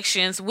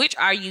connections. Which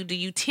are you? Do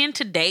you tend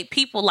to date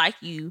people like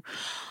you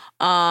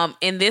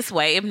in this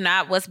way? If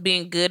not, what's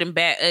being good and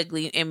bad,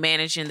 ugly, and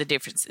managing the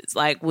differences?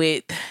 Like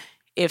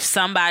if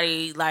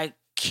somebody like,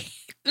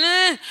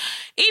 even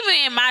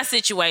in my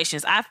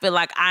situations, I feel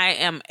like I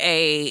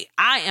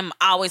am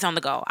always on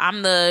the go.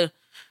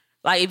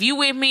 Like, if you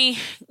with me,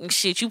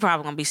 shit, you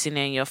probably gonna be sitting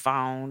there in your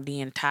phone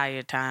the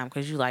entire time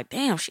because you like,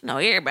 damn, she know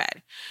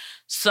everybody.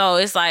 So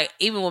it's like,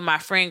 even with my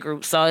friend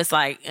group, so it's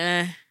like,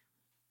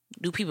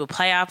 do people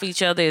play off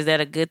each other? Is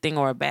that a good thing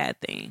or a bad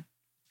thing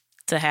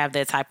to have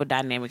that type of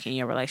dynamic in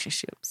your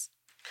relationships?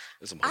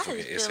 It's a I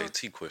motherfucking just feel-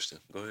 SAT question.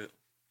 Go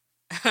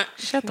ahead.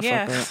 Shut the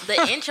Yes. fuck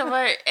up. The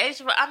introvert,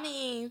 extrovert. I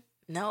mean,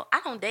 no,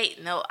 I don't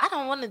date. No, I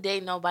don't want to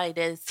date nobody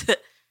that's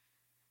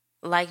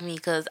like me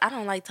because I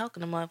don't like talking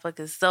to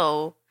motherfuckers.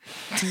 So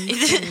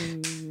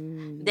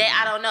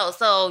that I don't know.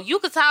 So you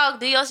could talk,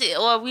 do your shit,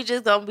 or we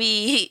just gonna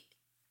be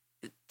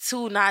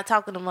two not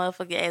talking to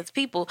motherfucking ass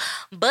people.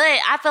 But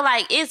I feel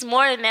like it's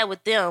more than that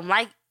with them.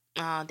 Like,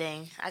 oh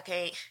dang, I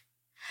can't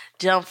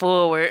jump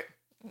forward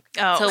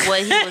to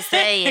what he was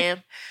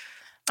saying.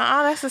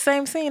 That's the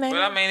same scene, ain't But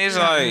it? I mean, it's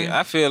like,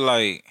 I feel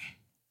like,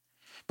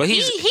 but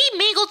He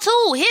mingled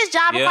too. His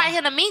job Yeah. required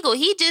him to mingle.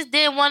 He just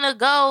didn't want to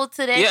go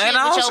to that shit and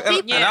I with also, your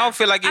people. and I don't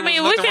feel like it I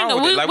mean, was we nothing can-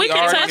 wrong with it. Like, we can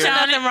argued. touch There's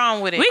on nothing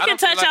wrong with it. We I can don't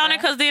feel touch like on that.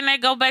 it because then they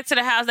go back to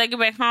the house, they get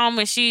back home,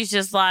 and she's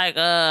just like,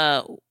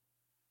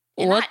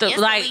 And what I the, instantly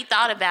like,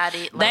 thought about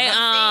it. Like they,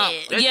 I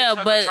said. It's yeah, just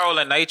her but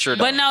controlling nature,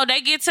 though. But no,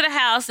 they get to the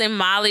house and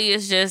Molly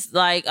is just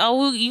like,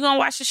 "Oh, you gonna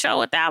watch the show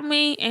without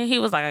me?" And he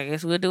was like, "I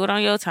guess we'll do it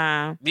on your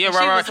time." Yeah, And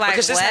right, she right. was like,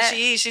 because that's how what?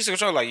 she is. She's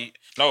control. Like,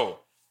 no,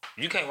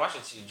 you can't watch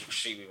it till you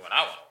see me when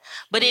I want.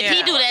 But if Yeah.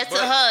 he do that to But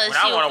her, when she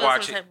I want to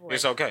watch it,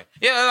 it's okay.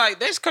 Yeah, like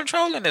that's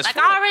controlling this. Like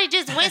I already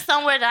just went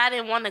somewhere that I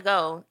didn't want to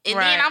go, and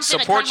Right. then I'm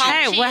finna Support come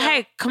home. you. Hey, well,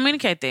 hey,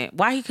 communicate that.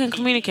 Why he couldn't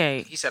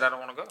communicate? He said, "I don't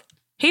want to go."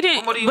 He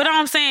didn't. What do you But want?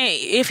 I'm saying,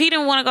 if he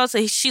didn't want to go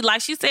to,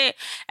 she said,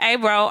 "Hey,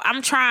 bro,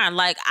 I'm trying.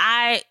 Like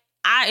I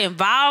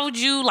involved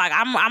you. Like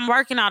I'm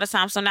working all the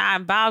time, so now I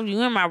involved you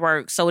in my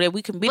work so that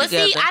we can be But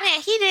together."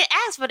 see, He didn't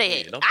ask for that.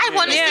 Yeah, don't I forget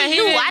want to that. see he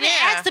you. didn't, I didn't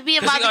yeah. ask to be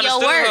 'Cause about your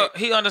work.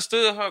 He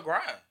understood her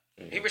grind.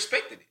 He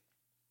respected it.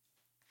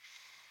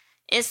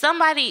 And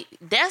somebody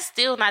that's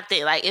still not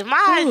there. Like if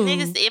my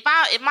niggas,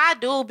 if my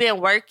dude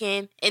been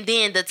working and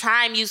then the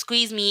time you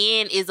squeeze me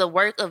in is a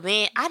work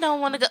event, I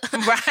don't want to go.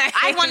 Right.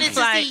 I wanted It's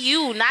to like- see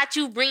you, not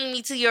you bringing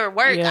me to your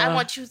work. Yeah. I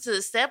want you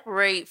to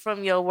separate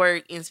from your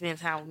work and spend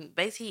time with me.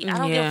 Basically, I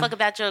don't give Yeah. a fuck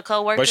about your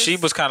coworkers. But she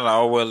was kind of like,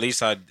 "Oh well, at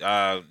least I,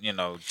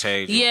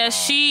 tagged you." Yeah,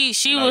 she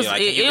was. Like,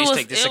 can It you at least was.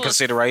 take this It in was.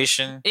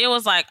 consideration. It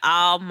was like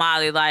all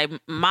Molly. Like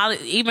Molly,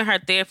 even her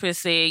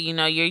therapist said,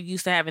 you're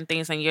used to having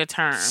things on your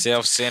terms.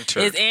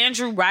 Self-centered. Is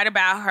Andrew right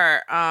about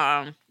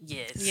her?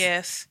 yes.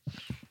 Yes.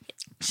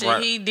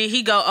 Right. Did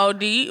he go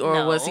OD or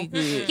No. was he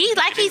good? He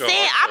like he didn't go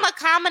said, hard. I'm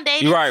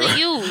accommodating You right. to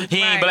you. He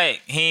ain't Right.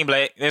 black. He ain't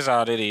black. That's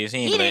all it is. He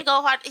ain't He black. didn't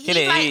go hard. He's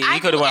didn't- like, he I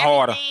coulda do went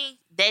harder. everything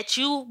that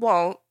you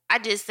want. I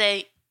just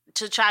say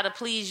to try to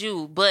please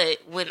you, but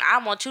when I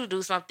want you to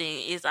do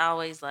something, it's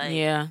always like,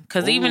 Yeah,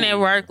 because even at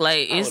work,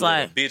 like I it's would let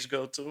like a bitch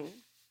go to him.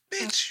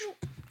 Bitch, you.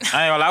 I ain't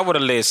gonna lie, I would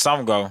have let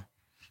some go.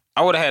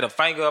 I would have had a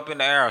finger up in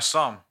the air or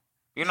something.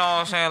 You know what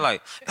I'm saying?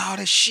 Like, all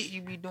that shit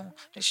you be doing,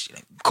 that shit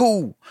ain't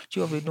cool.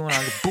 You over here doing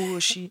all the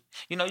bullshit.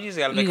 You know, you just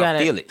gotta make her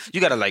feel it. You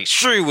gotta like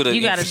shriek with it.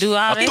 You gotta do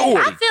all that. authority.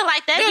 I feel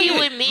like that be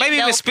with men. Maybe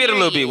though, even spit a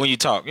little bit period. when you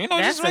talk. You know,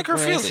 That's just make her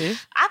feel it.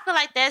 aggressive. I feel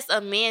like that's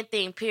a man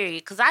thing, period.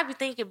 Because I be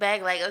thinking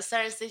back, like, of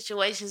certain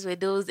situations with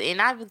dudes,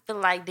 and I be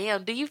feeling like,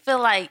 damn, do you feel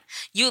like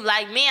you,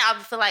 like, men, I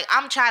be feel like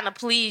I'm trying to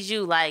please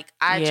you. Like,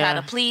 I try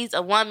to please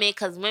a woman,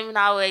 because women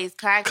always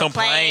kind of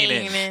complain,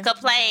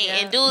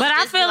 and dudes But I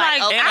just feel be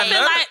like, okay.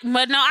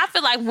 I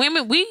feel like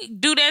women, we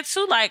do that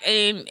too. Like,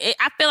 and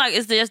I feel like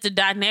it's just the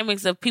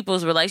dynamics of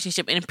people's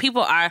relationship, and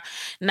people are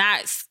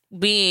not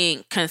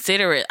being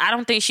considerate. I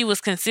don't think she was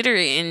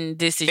considerate in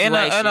this situation.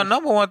 And the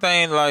number one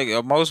thing, like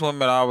most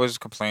women always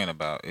complain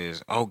about,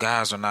 is, oh,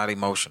 guys are not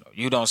emotional.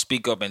 You don't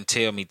speak up and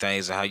tell me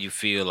things of how you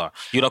feel, or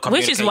you don't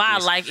communicate. Which is why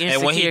this. I like Insecure.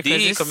 And when he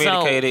did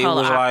communicate it, it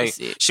was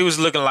like she was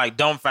looking like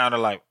dumbfounded,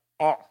 like,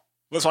 oh,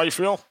 that's how you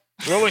feel?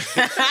 Really?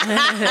 Oh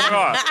my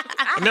God.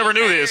 I never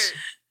knew this.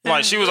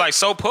 Like, she was like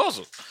so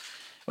puzzled.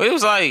 It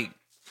was like,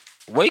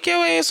 wake your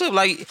ass up.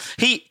 Like,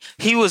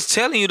 he was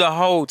telling you the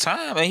whole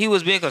time, and he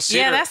was being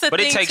considerate. Yeah, that's the but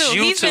thing it takes too.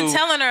 You He's been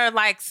telling her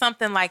like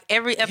something like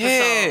every episode,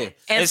 Yeah. and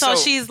And so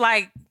so- she's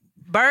like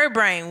bird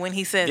brain when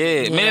he says, Yeah,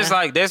 it. man, it's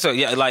like that's a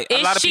like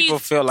a lot of people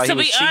feel like to he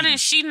was be cheating.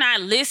 honest, she's not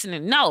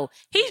listening. No,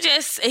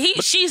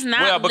 she's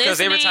not. Well,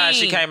 because every time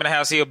she came in the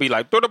house, he'll be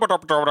like, and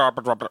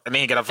then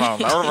he get a phone.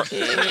 You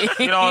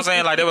know what I'm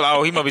saying? Like, they were like,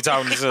 oh, he must be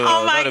talking to.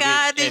 Oh my another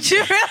God, bitch. did you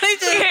really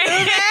just do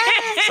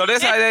that? So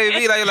that's how they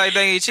be like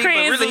they ain't cheap, but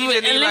Chris, really he just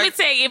and need let me like.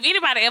 tell you, if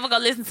anybody ever go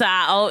listen to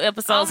our old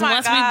episodes, Oh my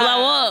once God. we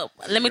blow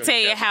up, let me tell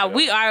you how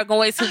we are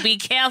going to be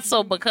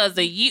canceled because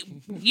of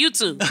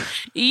YouTube.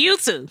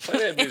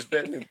 That bitch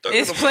better than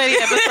It's plenty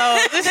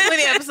episodes. There's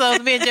plenty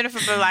episodes. Me and Jennifer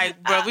feel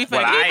like, bro, we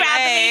Well, finna We be about to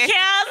mad. be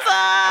canceled.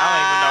 I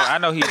don't even know. I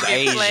know he's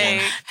Asian.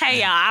 Like, Hey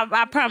y'all,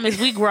 I promise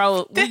we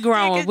grow,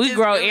 nigga we just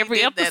grow really every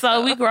did that, episode,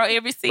 though. we grow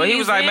every season. But he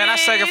was like, man, I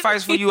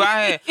sacrificed for you.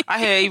 I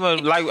had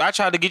even like I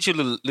tried to get you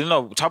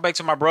to talk back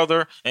to my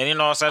brother, and you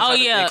know what I'm saying. Oh Tried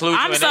to yeah, include you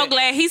I'm in so that.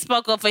 glad he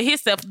spoke up for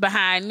himself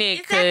behind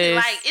Nick. Exactly,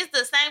 Cause like, it's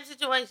the same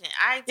situation.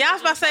 Yeah, I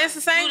was about to say it's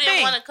the same You thing.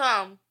 didn't want to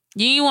come.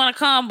 you didn't want to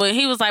come, but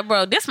he was like,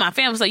 bro, this my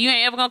family, so you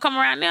ain't ever gonna come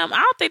around them. I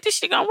don't think this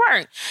shit gonna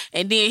work.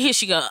 And then here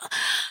she go,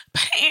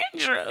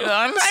 Andrew.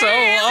 I'm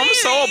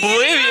so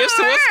oblivious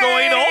to what's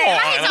going Like,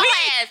 on. your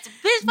ass,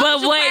 bitch.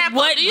 But What you crying for?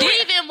 what Do you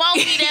did- even want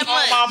me that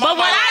much? But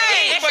what I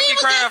did- She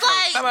was just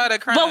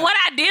like, But what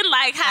I did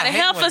like how the I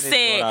hate helper when niggas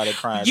go out there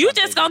said, crying you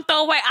something. just gonna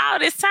throw away all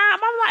this time.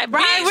 I'm like,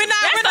 Right, bitch, we're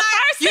not. that's We're the not.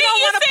 first You thing don't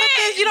you want to put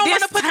said. this. You don't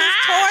want to put this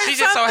time. towards She's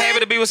just so something. happy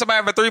to be with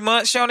somebody for 3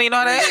 months. She don't even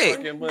know that. She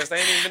didn't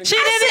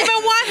even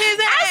want his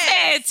ass. I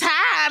said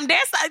time.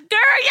 That's a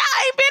girl. Y'all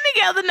ain't been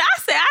together. Now I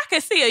said I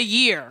could see a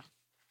year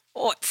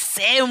or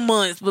 7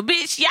 months, but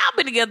bitch, y'all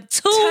been together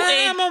 2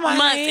 Time on my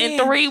months hand.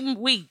 and 3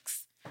 weeks.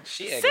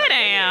 Sit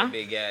down.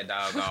 big ass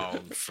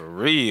doggone. For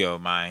real,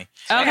 man.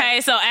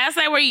 Okay, so as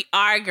they were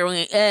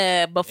arguing,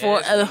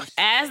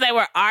 as they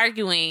were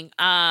arguing,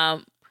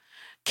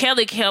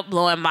 Kelly kept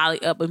blowing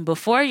Molly up, and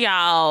before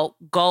y'all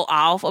go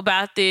off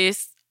about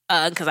this,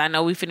 because I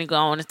know we finna go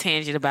on a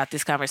tangent about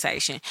this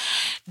conversation.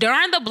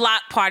 During the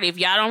block party, if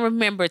y'all don't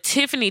remember,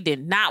 Tiffany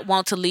did not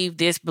want to leave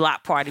this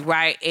block party,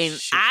 right? And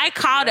I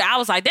called it. I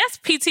was like, "That's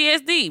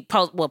PTSD."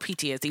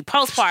 PTSD,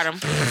 postpartum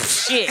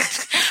shit,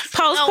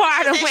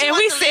 postpartum. she and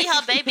we wants to said, leave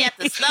her baby at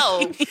the stove.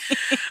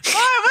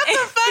 Boy, what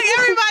the fuck?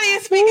 Everybody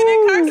is speaking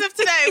in cursive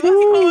today.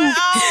 What's going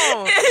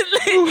on?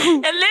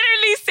 and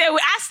literally said,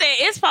 I said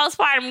it's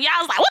postpartum.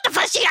 Y'all was like, what the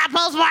fuck she got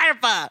postpartum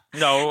for?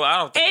 No, I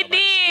don't think And nobody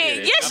then,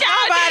 said yes, that.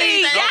 y'all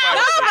did.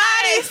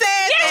 Nobody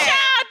said Yes, that.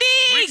 y'all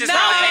did. We just Go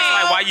talking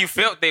back. like why you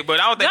felt that, but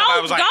I don't think Go,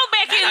 nobody was like. go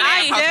back and I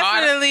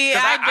leave. definitely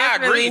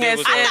agreed it had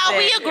was said I thought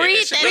we that.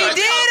 agreed that We it was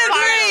did postpartum.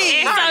 agree.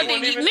 And so,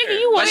 nigga,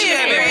 you But weren't she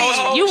had there. been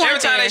postpartum. You Every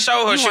weren't time there. they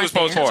showed her, You she was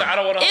weren't there. postpartum. I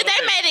don't want to. If they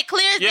made it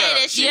clear as day Yeah.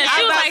 that she Yeah, I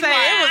she was was about like, to say,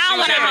 "Well, it was- I she don't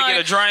was want having to to get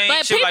a drink.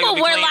 But She was like, people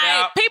 "We were cleaned like,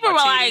 out people my were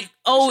titty." like,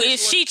 oh, is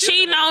she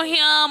cheating on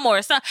him or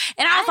something?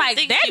 And I was I like,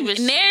 think that she was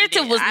narrative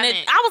cheating. was, I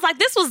didn't- I was like,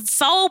 this was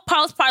so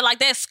postpartum, like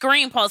that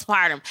scream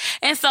postpartum.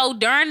 And so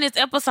during this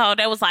episode,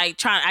 that was like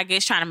trying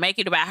to make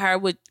it about her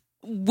with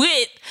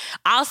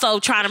also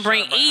trying to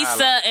bring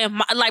Issa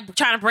and like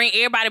trying to bring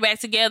everybody back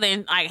together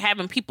and like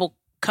having people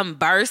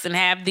converse and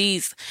have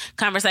these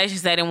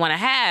conversations they didn't want to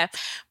have.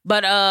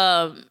 But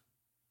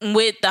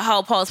with the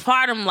whole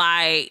postpartum,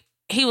 like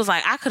he was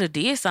like, I could have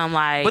did something.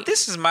 Like, But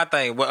this is my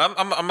thing. Well,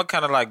 I'm gonna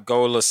kind of like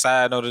go a little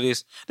side note of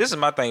this. This is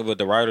my thing with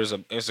the writers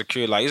of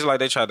Insecure. Like it's like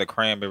they tried to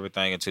cram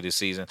everything into this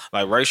season,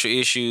 like racial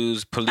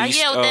issues, police,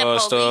 with that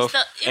police stuff,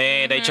 stuff.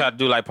 and they try to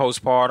do like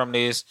postpartum.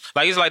 This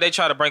like it's like they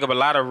try to bring up a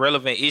lot of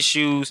relevant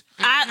issues.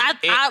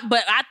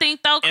 but I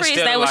think though, Chris,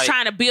 Instead they of, was like-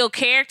 trying to build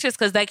characters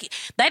because they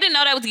didn't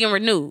know that was getting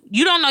renewed.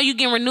 You don't know you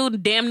getting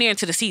renewed damn near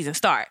into the season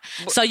start.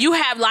 So you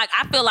have like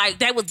I feel like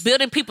they was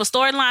building people's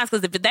storylines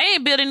because if they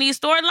ain't building these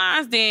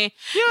storylines, then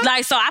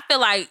like so I feel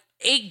like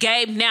it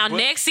gave. Now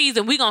next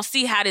season we gonna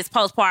see how this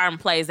postpartum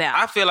plays out.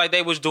 I feel like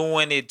they was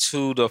doing it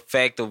to the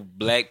fact of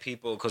black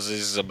people because this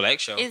is a black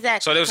show.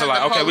 Exactly. So they was 'Cause like,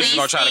 the okay, we're just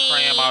gonna try to police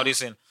cram all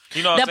this in.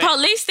 You know what the I'm saying?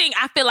 police thing,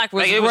 I feel like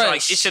was Like, it was rushed.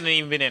 like it shouldn't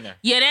even been in there.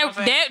 Yeah, that Yeah, part.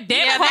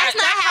 that's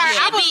not how it I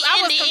should was be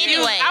ended confused.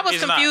 anyway. I was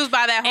It's not. confused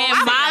by that whole And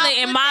thing. Molly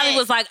put and Molly that-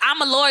 was like,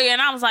 I'm a lawyer,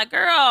 and I was like,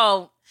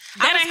 girl,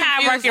 that was ain't how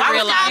it confused. work in I was real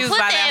Y'all life. confused put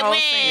by that that whole when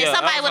thing. Yeah,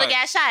 somebody I was would have like-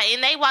 got shot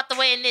and they walked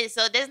away in this,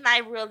 so that's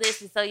not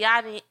realistic. So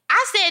y'all didn't.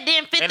 I said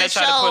didn't fit And the they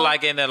tried show. to put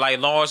like in the like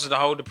Lawrence the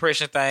whole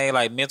depression thing,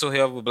 like mental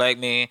health with black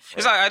men.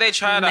 It's like they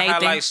try to Nathan.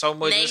 highlight so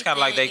much. It's kind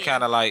of like they Nathan,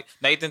 kind of like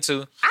Nathan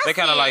too. I They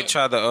kind of said- like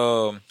try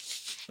to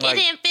it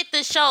didn't fit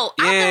the show.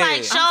 I Yeah. feel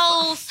like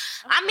shows.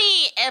 I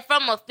mean,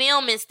 from a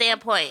filming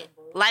standpoint,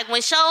 like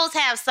when shows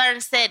have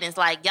certain settings,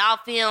 like y'all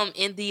film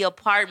in the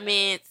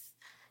apartments,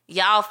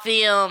 y'all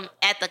film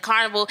at the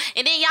carnival,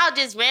 and then y'all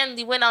just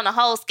randomly went on a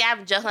whole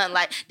scavenger hunt.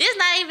 Like this,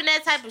 not even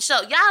that type of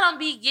show. Y'all don't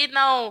be getting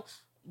on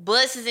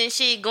buses and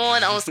shit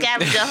going on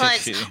scavenger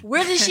hunts.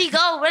 Where did she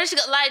go? Where did she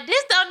go? Like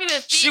this don't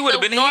even fit She would've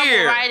the been normal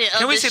here. writing of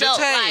Can we the see the show.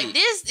 tape? Like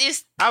this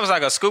is I was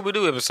like a Scooby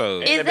Doo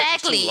episode. It-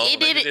 Exactly. It It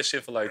did it- this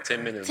shit for like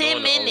 10 minutes. 10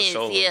 on the minutes,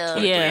 show, like yeah.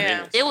 23 Yeah.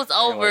 minutes. it was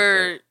Something like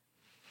over.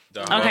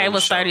 that. Okay, it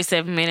was show.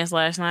 37 minutes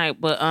last night,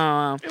 but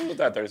It was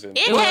not 37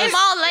 It minutes. came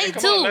on late It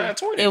came too. on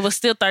 9:20. it was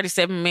still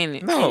 37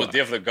 minutes. It was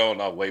definitely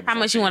going off way How before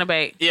much you want to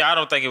bet? Yeah, I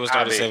don't think it was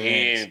 37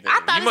 minutes. I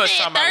thought You must it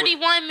said talking about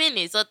 31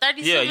 minutes or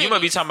 36 Yeah, minutes. you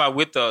might be talking about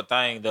with the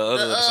thing, the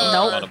other The, episode.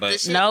 Nope. on the back. the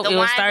shit- No, the it was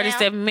wind down?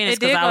 37 minutes It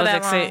did because I go was that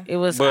excited. long. It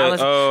was. But,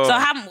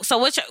 I was. So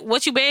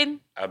what you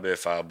betting? I bet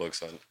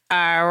 $5 on it.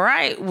 All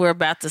right, we're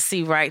about to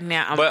see right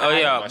now. But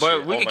my but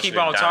shit- we all can my keep shit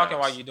on talking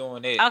dies. while you're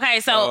doing it.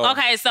 Okay, so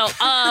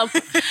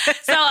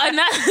so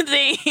another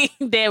thing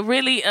that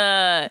really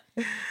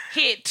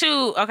hit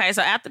too. Okay,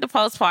 so after the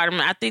postpartum,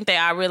 I think they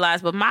all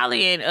realized, but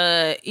Molly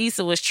and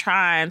Issa was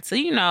trying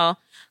to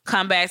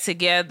come back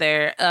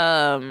together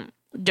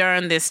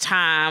during this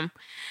time.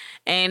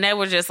 And they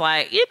were just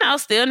like,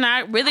 still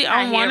not really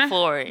I'm on not here one.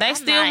 for it. They I'm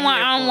still not weren't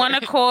here on for one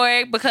it.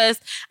 accord because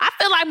I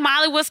feel like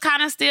Molly was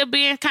kind of still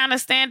being kind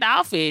of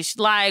standoffish.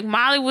 Like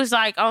Molly was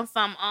like on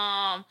some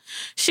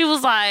she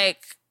was like,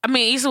 I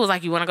mean, Issa was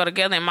like, "You want to go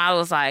together?" And Molly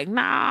was like,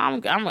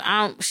 "Nah,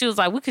 I'm." She was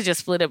like, "We could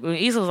just split up." And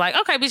Issa was like,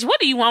 "Okay, bitch, what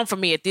do you want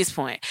from me at this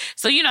point?"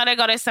 So they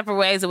go their separate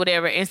ways or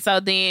whatever. And so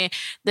then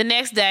the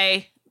next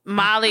day,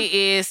 Molly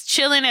is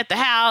chilling at the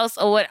house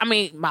or what? I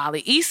mean,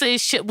 Issa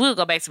is. We'll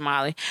go back to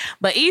Molly,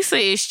 but Issa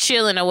is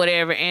chilling or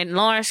whatever. And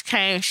Lawrence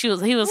came. She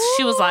was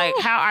like,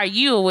 "How are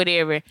you?" or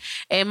whatever.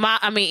 And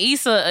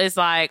Issa is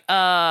like,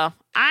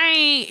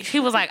 He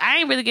was like, "I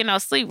ain't really getting no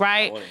sleep,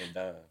 right?" One in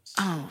dimes.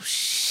 Oh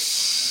shit.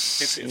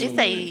 It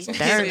say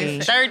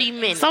 30. 30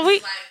 minutes. So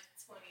we.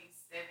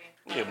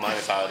 Yeah,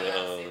 minus all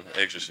the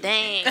extra shit.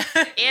 Dang,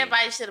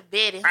 everybody should have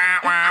bet it.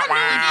 I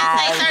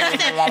knew it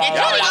didn't say 37. And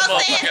Y'all Judy like gonna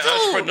say it motherfucking too.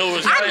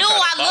 entrepreneurs. I Y'all knew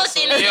ain't I trying looked to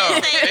and it boss didn't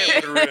up. say They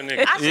it. the real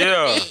niggas. I should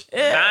have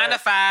bet. 9 to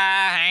 5.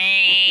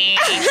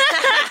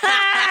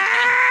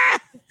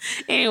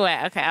 Anyway,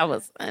 okay, I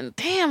was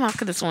damn. I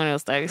could have sworn it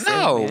was 37.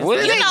 No, minutes. what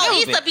is You it? know,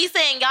 Issa be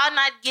saying y'all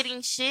not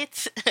getting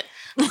shit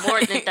more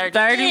than 30,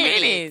 30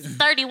 minutes.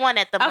 31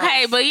 at the most.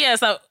 Okay, but yeah,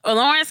 so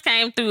Lawrence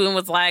came through and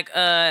was like,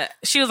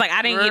 she was like,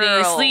 I didn't get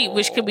any Girl. sleep,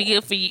 which could be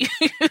good for you.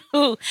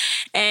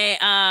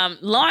 And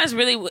Lawrence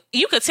really,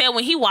 you could tell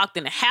when he walked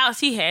in the house,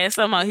 he had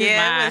something on his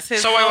Yeah, it mind. was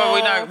his So wait, whole-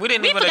 we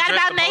didn't We even forgot address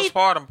about the Nate.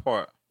 postpartum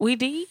part. We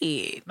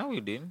did. No, we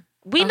didn't.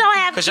 we don't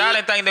have Because y'all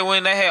didn't think that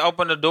when they had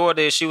opened the door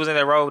that she was in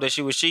that robe that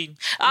she was cheating.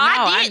 Oh, I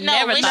No, I did know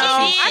never when she thought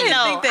did. she I didn't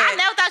know. think that. I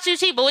never thought she was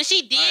cheap, but when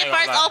she did I ain't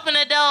first gonna lie. open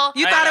the door,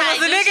 You thought it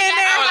was a nigga in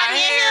there? I was Like, like,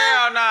 yeah.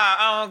 hell nah.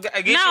 I don't get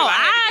No, you. I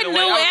had I to get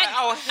knew away. it.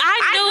 I was like, I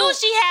I knew. knew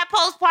she had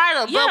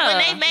postpartum, but when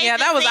Yeah. they made Yeah,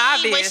 the that was scene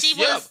obvious. when she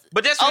yeah. was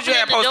But that's what you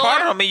had opening the door.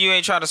 postpartum on me. You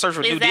ain't trying to search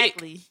for new dick.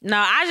 Exactly. No,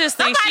 I just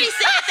think Somebody she.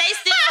 said they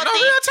still No,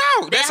 think real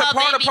talk. that That's a her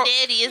part of baby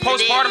daddy is the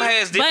postpartum daddy.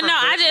 has But different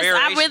no,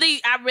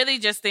 variations. I really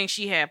just think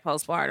she had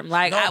postpartum.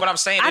 Like, No, but I'm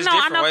saying I there's know, I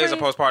different know, ways of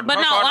Chris. postpartum. But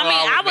no, Postpartum I mean,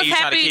 always I mean was you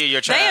trying to happy. kill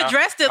your They child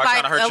addressed it or trying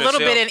like to hurt a little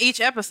yourself. bit in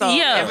each episode.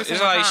 Yeah. every It's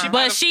single like time. she-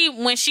 But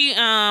when she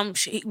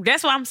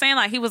that's what I'm saying.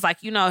 Like he was like,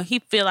 he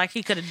feel like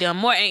he could have done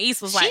more, and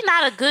East was like, She's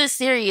not a good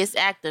serious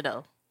actor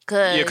though.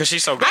 Cause Yeah, because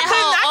she's so good.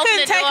 I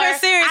couldn't take her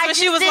serious when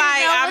she was like,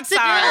 "I'm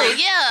sorry."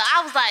 Yeah,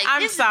 I was like,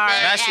 I'm this is sorry.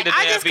 bad Now she the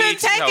acting. I just damn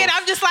couldn't BET take it. host.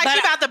 I'm just like, But she I-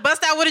 about to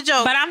bust out with a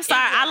joke. but I'm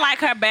sorry, I like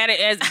her better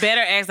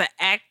as an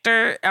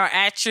actor or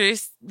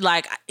actress,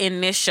 like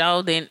in this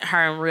show than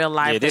her in real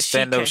life. Yeah, but this she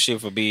stand up can- shit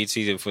for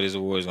BET for this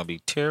award is gonna be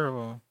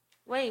terrible.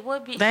 Wait,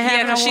 what? Be? They yeah, have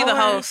an because she the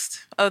award? host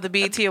of the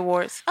BET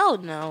Awards. Oh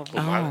no.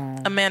 Oh.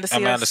 Amanda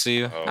Seals. Amanda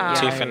Seal, Oh.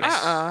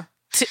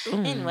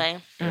 Tiffany. Anyway,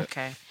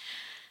 Okay.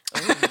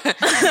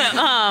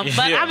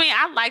 But Yeah. I mean,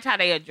 I liked how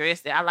they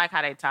addressed it. I like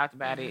how they talked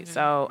about it.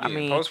 So I Yeah,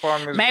 mean,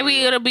 postpartum is maybe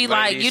real. it'll be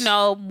like Ladies,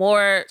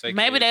 more. take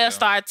Maybe care of they'll yourself.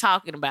 start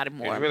talking about it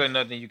more. There's really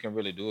nothing you can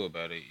really do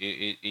about it.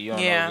 You don't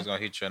know Yeah. if it's gonna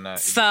hit you or not.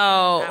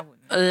 So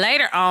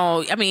later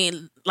on, I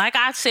mean, like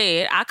I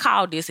said, I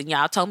called this and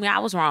y'all told me I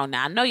was wrong.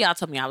 Now I know y'all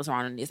told me I was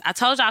wrong on this. I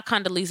told y'all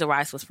Condoleezza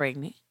Rice was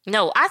pregnant.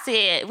 No,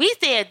 we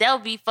said that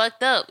would be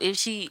fucked up if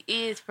she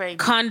is pregnant.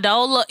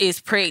 Condola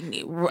is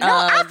pregnant.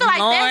 I feel like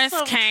Lawrence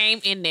that's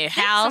came in their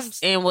house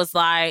and was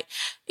like,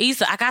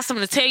 Issa, I got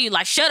something to tell you.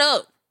 Like, shut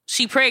up.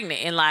 She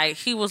pregnant. And like,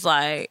 he was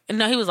like,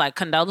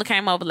 Condola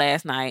came over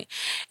last night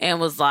and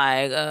was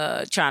like,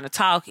 trying to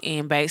talk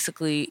and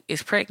basically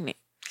is pregnant.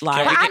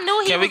 Like, I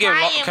knew he was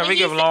lying. Can we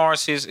give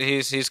Lawrence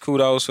his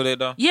kudos for that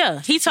though? yeah,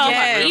 he told her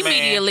Yes.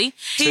 immediately.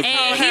 He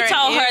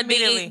told her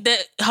immediately. the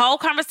whole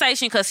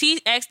conversation because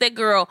he asked that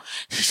girl.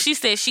 She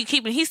said she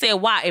keeping. He said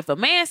why? If a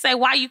man say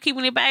why you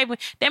keeping it, baby,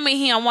 that mean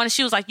he don't want it.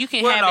 She was like, you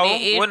can have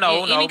it in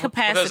any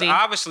capacity.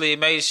 Because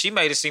obviously she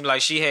made it seem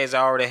like she has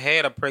already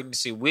had a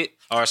pregnancy with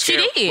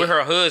did. with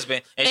her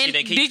husband, and she And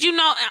didn't keep. did you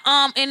know?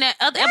 In that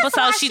other That's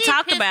episode, why she she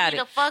talked pissed about me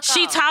it. the fuck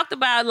She off. talked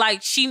about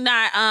like she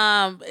not.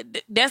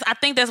 I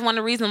think that's one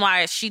of the reasons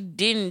why she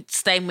didn't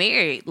stay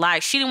married.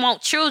 Like she didn't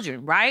want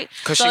children, right?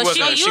 Because So she wasn't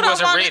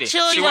ready.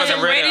 children. She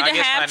wasn't ready I to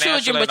guess, have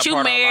financially children, in but a you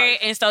part of her married, life.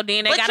 and so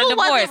then they But got you a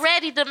divorce. wasn't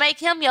ready to make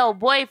him your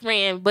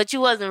boyfriend, but you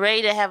wasn't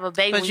ready to have a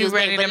baby. But when you was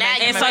ready married. to But make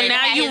now him you a so ready baby. to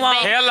now have you his want-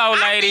 baby. Hello,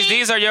 I ladies. think-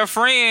 These are your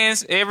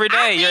friends every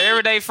day. Your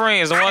everyday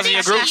friends, the ones in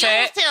your think group she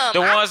chat, used him.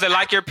 the ones that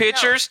like your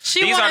pictures.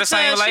 These are the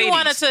same ladies.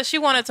 She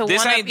wanted to. This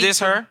one-up ain't this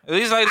Issa. her.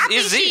 These ladies I think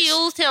is she this.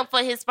 used him for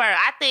his sperm.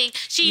 I think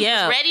she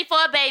Yeah. was ready for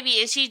a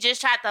baby and she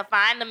just tried to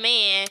find a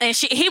man. And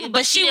she didn't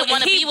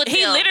wanna be with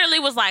he him. literally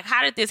was like,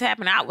 "How did this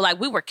happen?" Like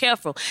we were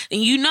careful,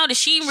 and you know that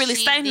she didn't really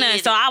She say nothing.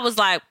 did So it. I was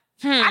like,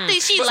 I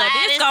think she So lied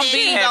this and gonna said be-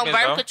 she was on happens,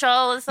 birth though.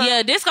 control or something.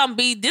 Yeah, this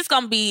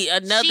gonna be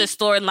another She-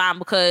 storyline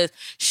because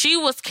she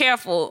was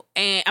careful,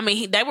 and I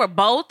mean they were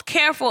both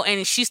careful,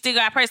 and she still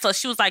got pregnant. So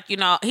she was like, he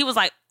was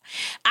like,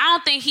 I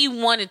don't think he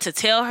wanted to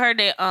tell her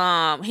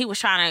that he was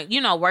trying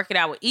to work it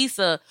out with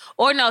Issa,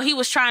 or no, he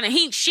was trying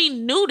to. She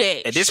knew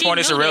that At this She point,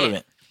 it's knew that.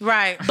 irrelevant.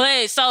 Right.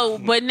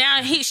 But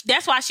now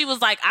that's why she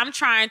was like, I'm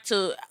trying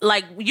to,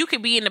 like, you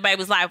could be in the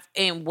baby's life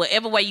in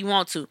whatever way you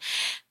want to.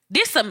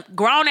 This some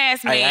grown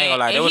ass man. Hey, I ain't gonna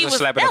lie, that and was he a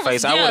slap in the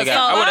face. I would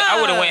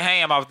have went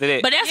ham after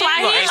that. But that's You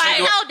why gonna he ask me like,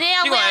 do- know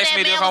damn you well gonna ask that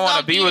me man if was I want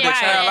gonna to be be with the there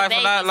child for life that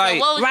or not? baby. Like, So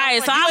what was Right,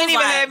 your so point? I you was ain't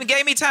even like-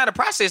 gave me time to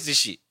process this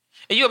shit.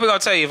 And you gonna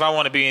tell you if I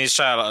want to be in this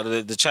child,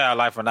 the child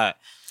life or not.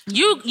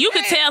 you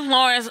could tell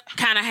Lawrence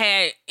kind of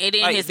had it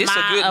in Like, his this a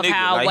mind good of nigga.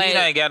 how Like, he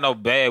ain't got no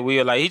bad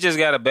will. Like, he just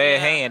got a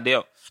bad hand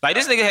dealt. Like,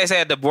 this nigga has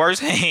had the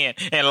worst hand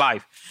in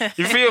life.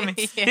 You feel me?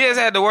 He has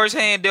had the worst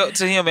hand dealt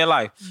to him in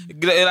life.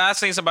 And I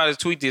seen somebody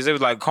tweet this. It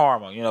was like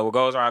karma. What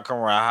goes around, come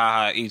around.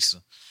 Ha ha, Issa.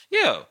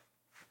 Yeah,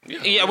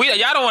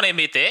 y'all don't want to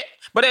admit that.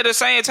 But at the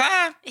same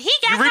time, He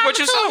got you reap karma what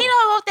too. you sow. He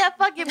don't want that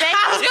fucking baby.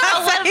 I was You know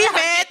gonna what say he about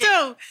mad it?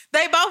 too.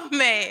 They both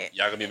mad.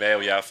 Y'all gonna be mad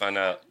when y'all find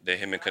out that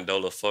him and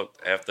Condola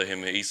fucked after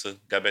him and Issa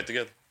got back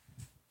together?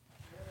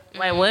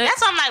 Wait, what?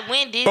 That's why I'm like,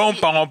 when did boom,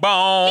 it? boom,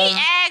 boom. He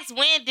asked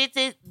when did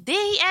it?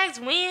 Did he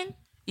ask when?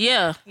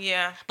 Yeah.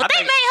 Yeah. But I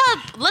they think-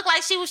 made her look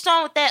like she was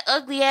strong with that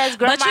ugly ass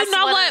grandma. But you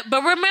know sweater. what?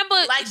 But remember,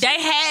 Like, they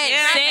had Yeah,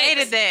 I sex.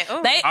 hated that.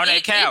 Ooh. They, On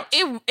that couch.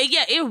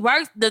 It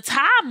works. The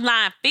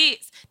timeline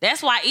fits.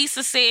 That's why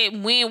Issa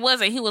said when was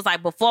it? He was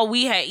like before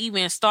we had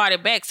even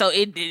started back. So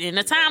it in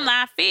the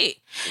timeline fit.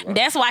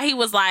 That's why he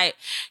was like,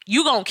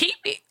 "You gonna keep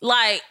it?"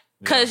 Like,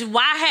 cause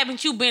why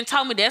haven't you been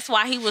told me? That's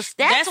why he was.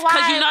 That's why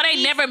because they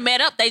he- never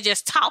met up. They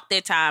just talked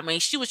that time,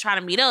 and she was trying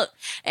to meet up.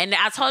 And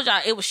I told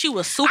y'all it was. She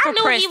was super I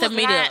knew pressed he to was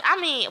meet lying. up.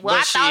 I mean, well, I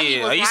But thought he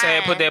shit, was Issa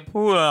had put lying. that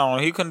pool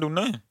on. He couldn't do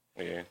nothing.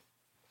 Yeah.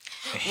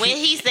 When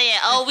he said,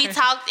 "Oh, we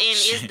talked and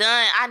it's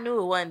done," I knew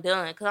it wasn't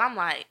done. Cause I'm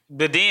like,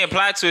 But then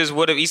plot twist,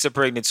 what if Issa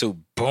pregnant too?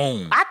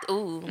 Boom.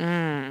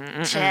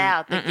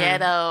 child, the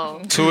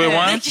ghetto. 2 in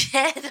 1? The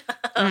ghetto.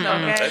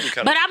 That'd be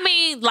kinda, But I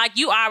mean, like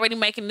you already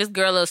making this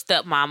girl a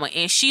stepmama,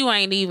 and she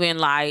ain't even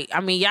like. I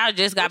mean, y'all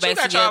just got But you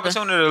back got your together.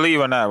 opportunity to leave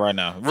or not right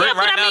now. but Right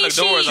I now, mean, the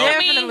door is she- open. I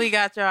mean- Definitely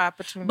got your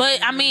opportunity. But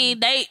I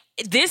mean,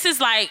 this is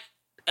like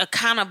a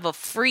kind of a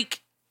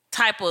freak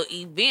type of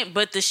event,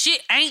 but the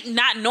shit ain't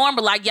not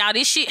normal. Like y'all,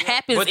 this shit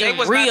happens But they in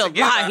was not real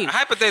together. life.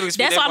 Hypothetically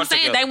speaking, That's they what I'm weren't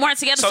saying. together. They weren't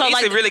together. So So, Issa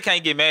like, really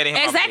can't get mad at him.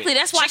 off Exactly, of that.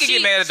 that's why she can she-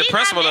 get mad at the She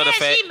principle not of the mad.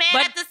 fact. She mad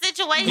But- at the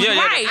situation. Yeah,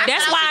 yeah, right. I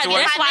That's know why. the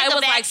situation. That's why it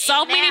was like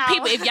so many now.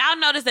 people. If y'all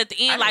noticed at the I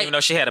end, didn't like even know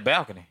she had a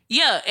balcony.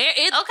 yeah,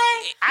 it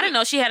Okay. I didn't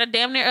know she had a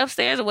damn near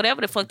upstairs or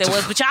whatever the fuck that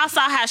was. But y'all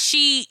saw how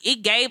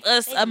it gave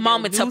us a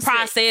moment to lose it.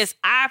 process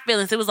our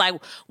feelings. It was like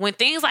when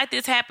things like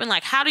this happen,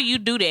 like how do you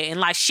do that? And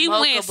like she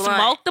Smoke went a blunt.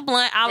 smoked the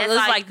blunt. I That's was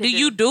all you like, could do do.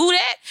 you do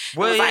that?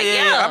 Well, I was like,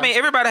 yeah. I mean,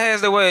 everybody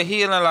has their way of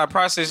healing, like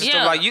process and Yeah.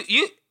 stuff. Like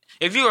you,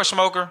 if you're a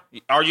smoker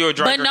or you're a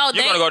drinker, But no,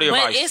 you're gonna go to your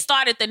but vice. it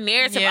started the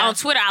narrative Yeah. on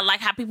Twitter. I like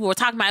how people were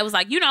talking about it. It was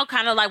like,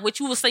 kind of like what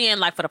you were saying,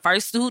 like for the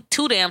first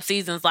two damn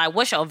seasons, like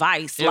what's your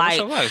vice? Yeah, like what's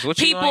your vice? What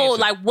you gonna people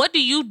answer? like what do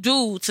you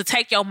do to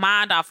take your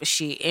mind off of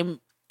shit?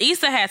 And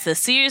Issa had to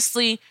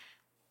seriously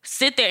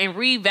sit there and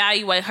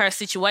reevaluate her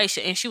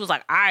situation. And she was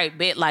like, all right,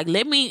 bet, like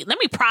let me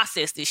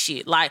process this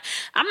shit. Like,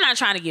 I'm not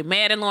trying to get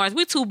mad at Lawrence.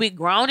 We two big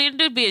grown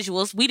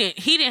individuals. We didn't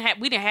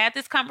have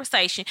this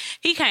conversation.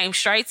 He came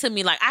straight to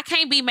me like, I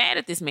can't be mad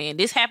at this man.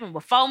 This happened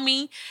before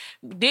me.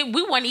 We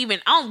weren't even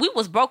on. We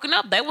was broken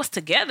up. They was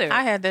together.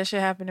 I had that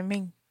shit happen to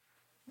me.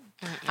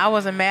 I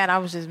wasn't mad. I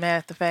was just mad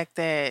at the fact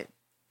that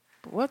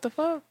what the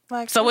fuck?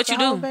 Like, So what the you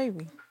whole do?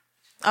 baby?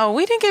 Oh,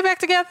 we didn't get back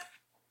together.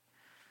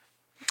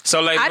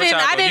 So like,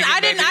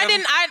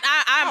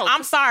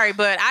 I'm sorry,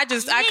 but I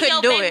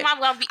couldn't do it.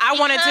 I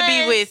wanted to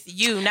be with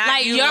you, not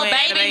Like, you. your and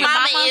the baby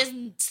Mama mama? is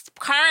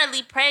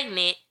currently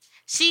pregnant.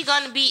 She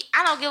gonna be.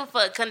 I don't give a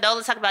fuck.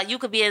 Condola talk about you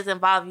could be as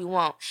involved you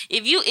want.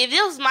 If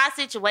it was my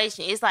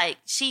situation, it's like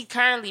she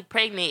currently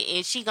pregnant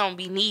and she gonna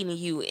be needing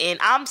you, and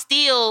I'm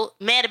still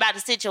mad about the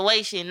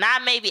situation.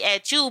 Not maybe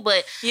at you,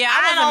 but Yeah,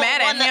 I wasn't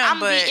mad at him, I'm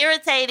gonna but be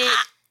irritated.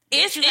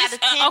 It's you gotta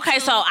tend okay.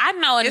 to. So I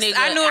know a nigga.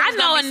 I knew it was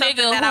know a gonna be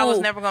something nigga that who I was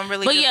never gonna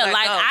really. But just yeah, let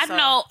like go, I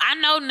so.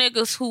 know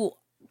niggas who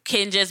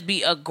can just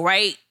be a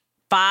great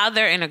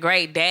father and a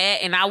great dad,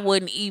 and I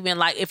wouldn't even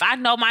like if I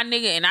know my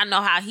nigga and I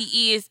know how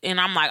he is,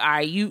 and I'm like, all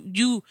right,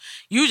 you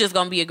just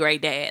gonna be a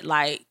great dad,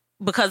 like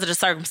because of the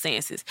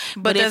circumstances.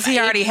 But does if- he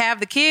already have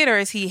the kid, or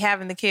is he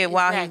having the kid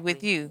while he's Exactly.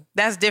 with you?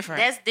 That's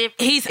different. That's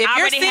different. He's If you're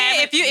already seeing-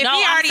 having. if he no,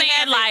 I'm already saying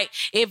has it- like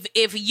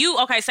if you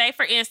say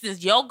for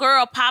instance your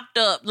girl popped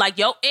up like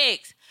your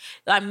ex.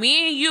 Like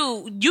me and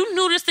you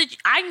knew this.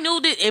 I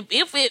knew that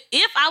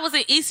if I was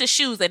in Issa's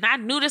shoes and I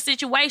knew the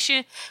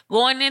situation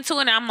going into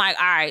it, and I'm like,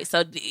 all right,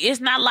 so it's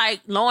not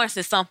like Lawrence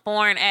is some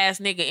foreign ass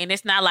nigga, and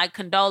it's not like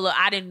Condola.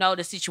 I didn't know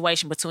the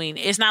situation between.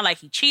 It's not like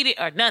he cheated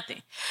or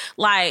nothing.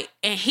 Like,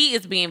 and he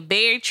is being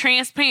very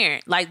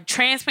transparent, like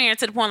transparent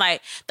to the point.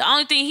 Like the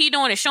only thing he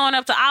doing is showing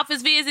up to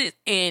office visits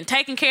and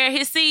taking care of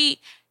his seed.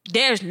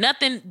 There's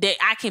nothing that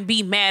I can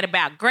be mad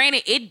about.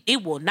 Granted,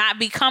 it will not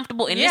be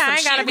comfortable, and Yeah, I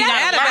ain't gotta be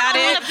mad about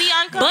it. Wanna be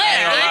uncomfortable. But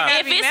Yeah,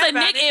 if be it's mad a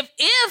about nigga,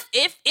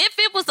 if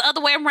it was the other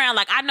way around,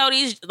 like I know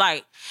these,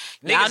 like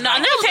y'all know, not.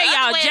 let me tell The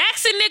y'all, other way-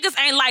 Jackson niggas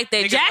ain't like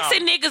that. Niggas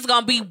Jackson don't. niggas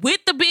gonna be with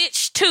the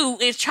bitch too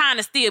and trying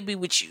to still be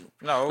with you.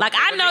 No, like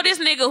I know this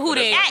nigga who But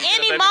that. that's At Yeah,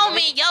 any baby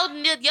moment,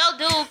 your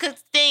dude could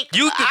think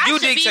You I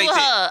should be dictate with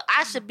that. her.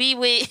 I should be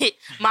with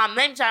my.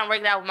 Let me try and work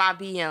it out with my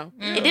BM,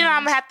 and then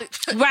I'm gonna have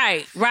to.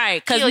 Right.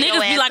 Because Kill your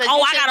niggas be ass, like, 'cause oh,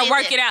 you I should gotta be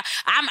work there. it out.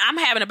 I'm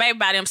having a baby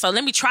by them, so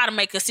let me try to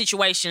make a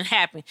situation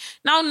happen.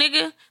 No,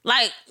 nigga,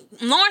 like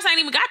Lawrence ain't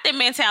even got that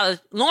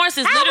mentality. Lawrence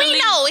is How literally. we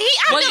know? I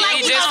Well, feel you like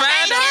he's just gonna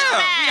found change his out.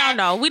 mind. We don't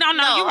know. We don't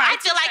know. No, You're right.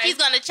 I feel like he's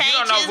gonna change We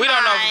don't know. his We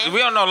don't mind. know. We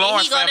don't know and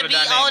Lawrence he gonna family be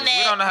on dynamics. that.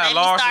 We don't know how let me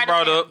Lawrence start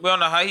brought a up. We don't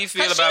know how he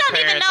feel Cause she about don't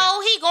even parenting.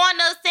 know he going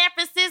to San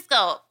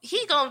Francisco.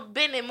 He gonna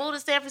been and move to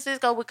San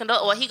Francisco with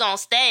Condola, or he gonna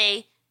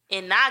stay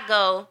and not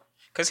go.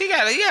 Cause he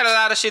got a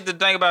lot of shit to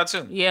think about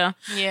too. Yeah.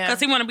 Yeah. Because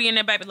he want to be in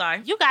that baby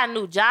life. You got a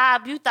new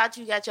job. You thought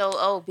you got your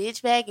old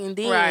bitch back, and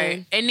then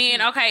Right. And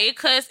then, okay,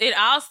 it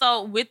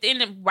also,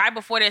 right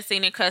before that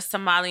scene, it cussed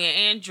Tamale and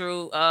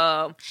Andrew.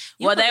 Well,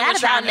 they were forgot trying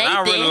about to. And I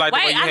don't really Nathan. like the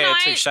way Wait, you I know had I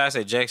took ain't- shots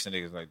at Jackson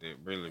niggas like that.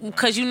 Really, man.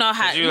 Because you know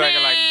how. 'Cause you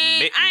acting like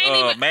I ain't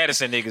even.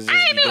 Madison niggas. I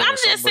ain't even, I'm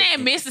just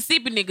saying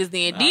Mississippi niggas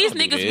then. I These don't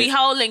do niggas that. be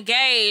whole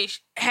engaged,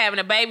 having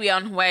a baby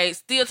on the way,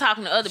 still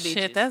talking to other bitches.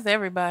 Shit, that's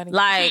everybody.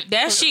 Like,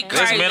 that shit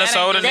That's crazy.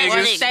 Minnesota That ain't niggas.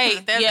 one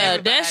State. That's Yeah,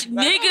 everybody. that's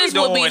Like, niggas we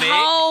would be doing it?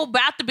 whole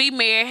about to be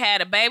married,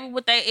 had a baby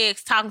with their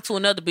ex, talking to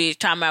another bitch,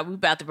 talking about we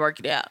about to work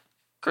it out.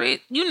 Chris,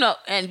 you know,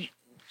 and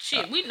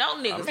shit, we know I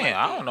niggas mean, like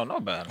I that. don't know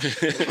nobody.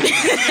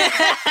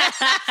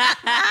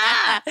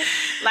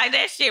 Like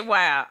that shit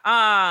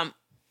wild.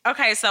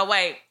 Okay, so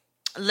wait.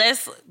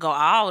 Let's go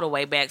all the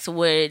way back to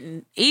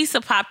when Issa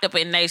popped up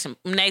in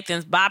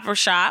Nathan's barber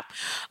shop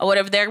or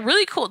whatever. They're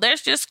really cool. They're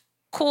just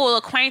cool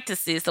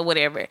acquaintances or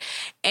whatever.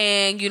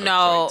 And you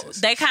know,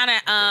 Acquaintances. they kind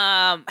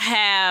of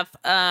have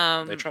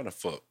They trying to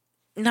fuck.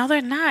 no,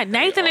 they're not.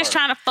 Nathan is are.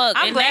 trying to fuck.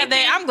 I'm and glad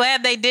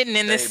Nathan- they didn't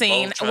in this They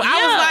scene. both I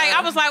trying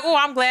to- was like, oh,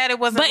 I'm glad it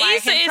wasn't But like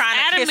Issa him is trying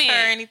to kiss adamant.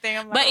 her or anything.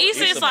 I'm like, But oh,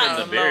 Issa Issa is like-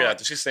 putting the barrier out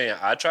there. She's saying,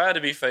 I tried to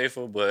be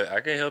faithful, but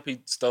I can't help he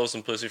stole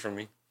some pussy from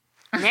me.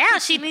 now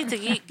she needs to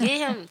get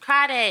him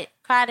cry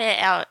that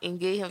out and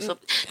get him some.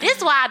 This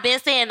is why I've been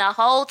saying the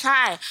whole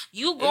time.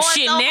 You going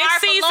Shit, so next hard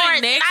for season,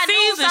 Lawrence. next and I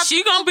knew season, she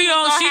something gonna be spooky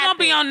was on. She gonna gonna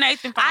be happen. on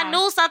Nathan. I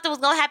knew something was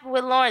gonna happen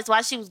with Lawrence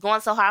while she was going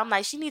so hard. I'm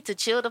like, she needs to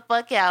chill the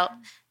fuck out.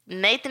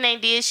 Nathan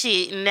ain't did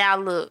shit, and now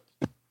look,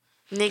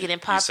 nigga done You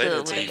popped say up that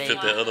with till you a fit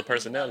baby. that other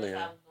personality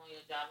in.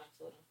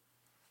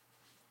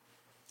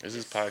 Is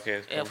this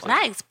podcast? Yeah,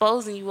 Not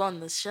exposing you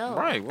on the show.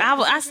 Right.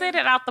 I said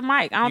it out the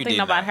mic. I don't You think did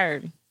nobody not.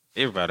 heard.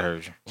 Everybody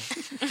heard you.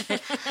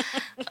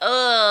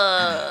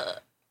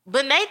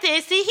 But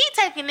Nathan, see, he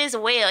taking this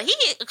well. He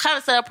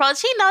comes to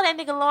approach. He know that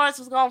nigga Lawrence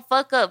was gonna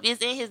fuck up.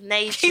 It's in his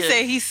nature. he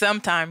said he's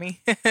sometimey.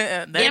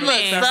 man,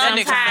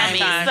 sometimey.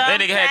 That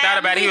nigga had thought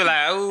about it. He was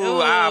like, ooh,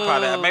 I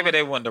apologize. Maybe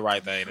they wasn't the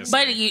right thing to say.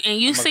 But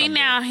you see come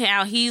now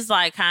how he's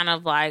like kind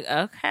of like,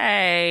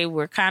 okay,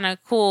 we're kind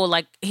of cool.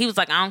 Like he was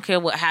like, I don't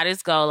care how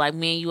this go. Like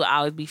me and you will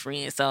always be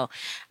friends. So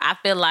I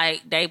feel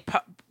like they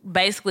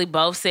basically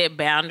both set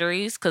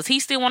boundaries because he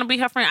still want to be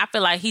her friend. I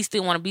feel like he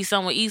still want to be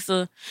someone with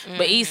Issa,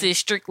 but Issa is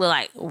strictly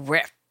like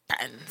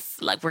friends.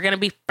 Like we're gonna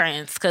be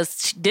friends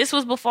because this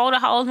was before the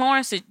whole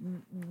Lawrence.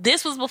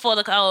 This was before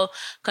the whole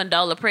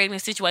Condola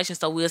pregnant situation.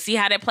 So we'll see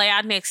how that play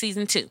out next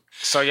season too.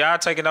 So y'all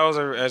taking those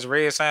as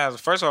red signs.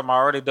 First of all, I'm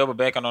already double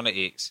backing on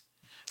the X.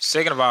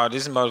 Second of all,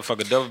 this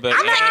motherfucker double back.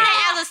 I'm taking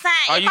that as a sign.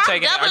 Are If you I'm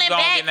taking it? Are you doubling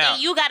gonna back get out?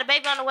 and you got a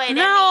baby on the way,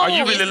 No. that Are means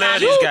you really it's love not-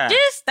 this guy?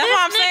 That's what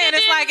I'm nigga saying.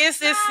 It's didn't- like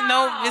it's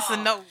no. It's a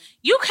no.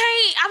 You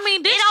can't. I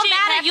mean, this It don't shit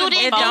matter. You happened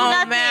didn't do before. don't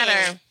nothing.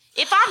 matter.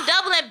 If I'm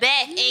doubling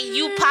back and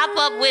you pop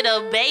up with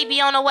a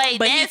baby on the way,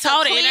 But he that's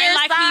told a it. It clear ain't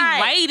like sign.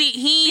 he waited.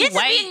 He This is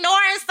waited.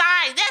 ignoring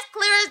signs. That's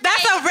clear as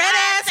That's day. a red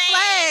ass Sign.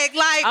 flag.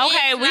 Like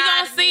Okay, we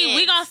not gonna see. it.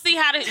 We gonna see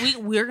how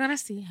we're gonna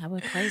see how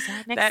it plays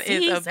out next that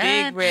season. is a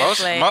big red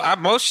flag.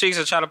 Most chicks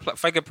are trying to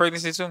fake a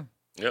pregnancy too.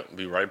 Yep,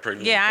 be right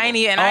pregnant. Yeah, I ain't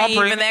even. Oh, I I'm ain't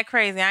even pregnant. that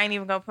crazy. I ain't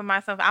even gonna put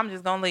myself. I'm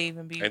just gonna leave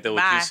and be. Ain't that what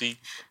bye. QC?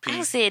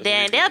 I said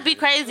that. That'd be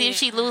crazy if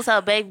she lose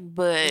her baby,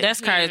 but That's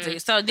crazy.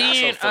 So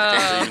then, So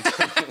at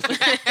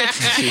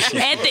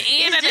the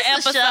end of the just a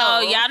episode, show.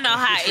 y'all know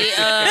how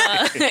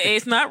it.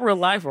 It's not real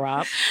life,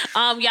 Rob.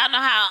 Y'all know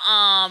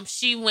how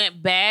she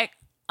went back.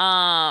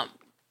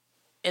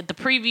 At the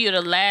preview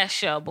of the last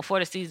show before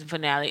the season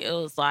finale, it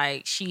was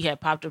like she had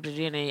popped up to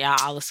dinner and y'all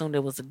all assumed it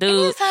was a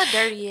dude. it's her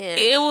dirty ass.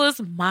 It was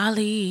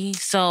Molly.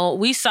 So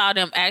we saw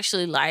them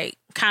actually like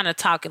kind of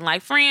talking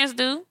like friends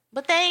do.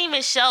 But they ain't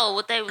even show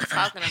what they was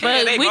talking about.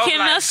 But we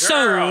can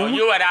assume.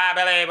 You and I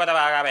believe what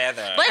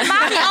But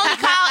Molly only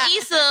called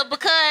Issa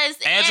because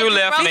Andrew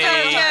left broke me.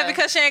 up with Yeah, her.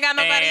 because she ain't got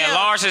nobody And else.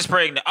 Lawrence is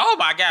pregnant. Oh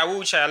my God,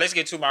 woo child. Let's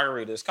get 2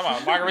 margaritas. Come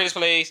on, margaritas,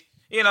 please.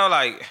 You know,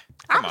 like.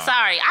 I'm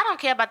sorry. I don't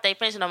care about their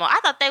friendship no more. I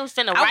thought they was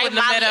finna I write wouldn't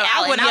have Molly met up- I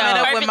out. wouldn't and have met I was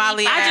up with perfectly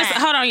Molly I Yeah. just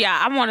hold on, y'all.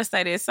 I want to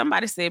say this.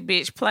 Somebody said,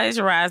 "Bitch,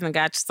 plagiarizing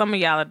got some of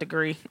y'all a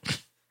degree."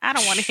 I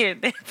don't want to hear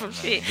that from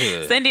shit.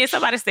 Yeah. So then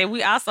somebody said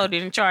we also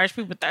didn't charge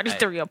people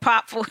 $33 a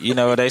pop for You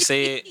know what they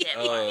said? Yeah,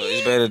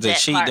 It's better to that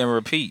cheat part. than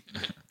repeat.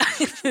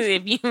 if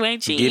you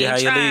ain't cheating. Get it how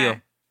you trying.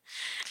 live.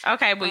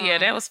 Okay, but yeah,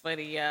 that was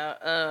funny,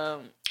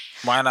 y'all.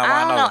 Why not? I Why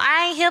don't know. not?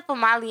 I ain't here for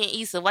Molly and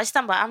Issa. What she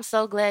talking about? I'm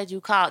so glad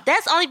you called.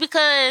 That's only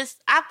because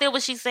I feel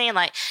what she's saying.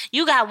 Like,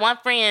 you got one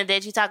friend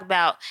that you talk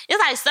about. It's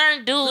like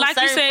certain dudes, Like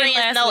you certain said friends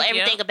last know week,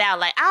 everything about.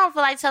 Like, I don't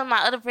feel like telling my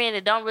other friend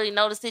that don't really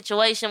know the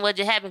situation, what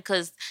just happened,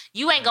 because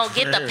you ain't gonna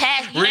get the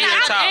past. You Real ain't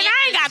talk. gonna And I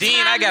ain't got Then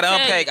time I gotta to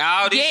tell unpack you.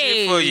 all this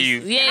shit for you.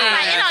 Yeah.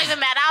 Like, it don't even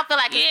matter. I don't feel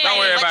like it's Yeah. Don't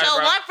worry but about it, your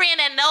bro. one friend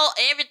that know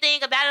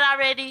everything about it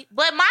already.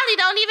 But Molly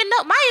don't even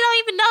know. Molly don't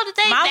even know that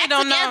they Molly back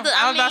don't know. together.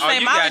 I was about to say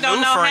you Molly got don't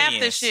new know half the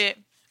friends. shit.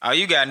 Oh,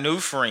 you got new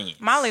friends.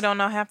 Molly don't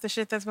know half the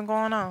shit that's been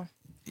going on.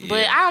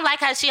 But I don't like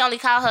how she only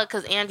called her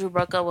because Andrew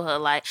broke up with her.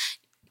 Like,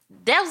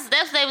 that's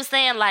what they was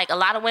saying. Like, a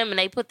lot of women,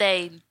 they put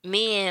their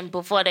men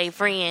before they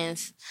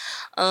friends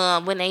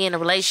when they in a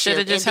relationship.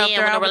 Shoulda just and helped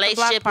then her when the out with the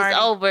block relationship is party.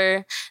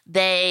 over,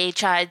 they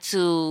try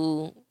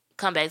to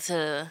come back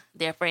to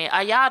their friend.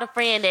 Are y'all the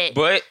friend that...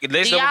 But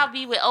let's do go. y'all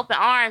be with open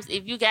arms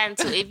if you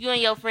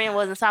and your friend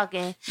wasn't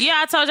talking? Yeah,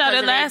 I told y'all that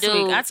Cousin last that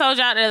week. dude. I told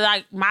y'all that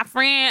like my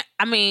friend,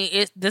 I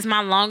mean, this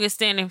my longest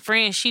standing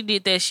friend. She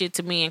did that shit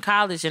to me in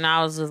college, and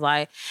I was just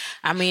like,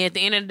 I mean, at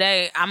the end of the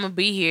day, I'm gonna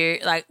be here.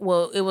 Like,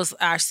 well, it was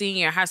our senior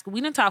year in high school.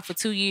 We didn't talk for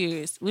 2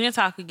 years. We didn't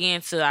talk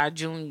again to our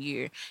junior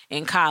year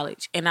in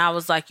college. And I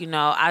was like,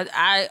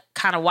 I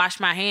kind of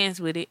washed my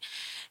hands with it.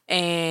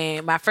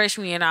 And my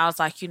freshman year, and I was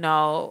like,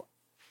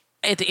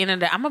 at the end of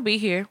the day, I'm gonna be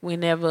here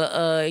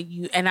whenever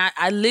you and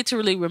I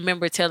literally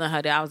remember telling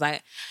her that I was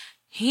like,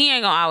 he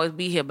ain't gonna always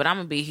be here, but I'm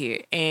gonna be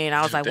here. And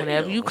I was like,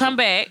 whenever you come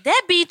back.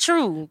 That be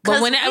true. But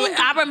 'Cause when we-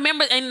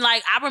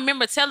 I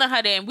remember telling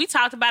her that, and we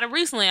talked about it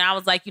recently, and I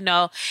was like,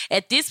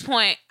 at this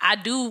point, I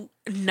do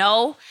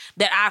know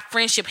that our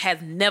friendship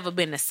has never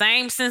been the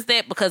same since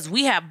that, because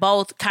we have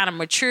both kind of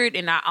matured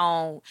in our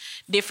own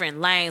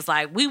different lanes.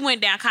 Like, we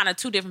went down kind of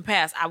 2 different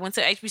paths. I went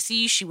to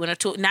HBCU, she went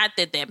to, not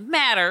that that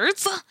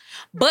matters,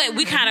 but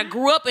we kind of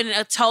grew up in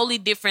a totally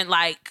different,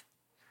 like,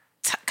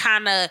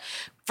 kind of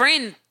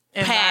friend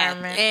path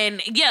Environment.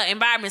 and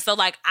environment. So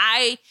like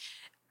I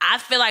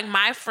feel like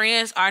my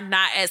friends are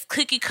not as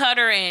cookie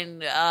cutter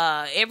and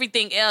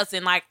everything else,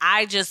 and like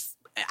I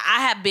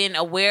have been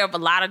aware of a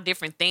lot of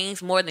different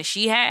things more than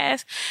she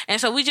has,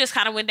 and so we just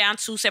kind of went down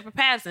 2 separate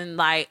paths, and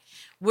like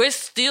we're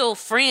still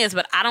friends,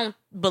 but I don't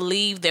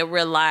believe that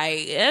we're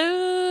like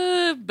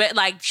but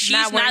like she's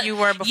Not where you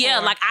were before. Yeah,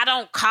 like I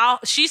don't call,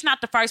 she's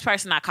not the first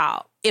person I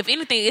call. If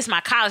anything, it's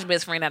my college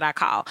best friend that I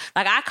call.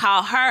 Like I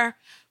call her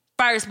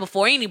first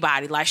before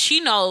anybody. Like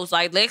she knows,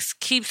 like let's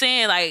keep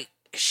saying, like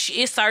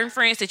it's certain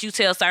friends that you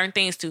tell certain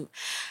things to.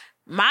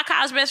 My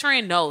college best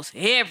friend knows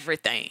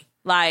everything.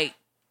 Like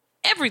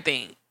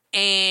everything.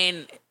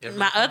 And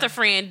my other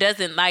friend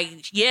doesn't.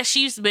 Like, yes,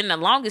 she's been the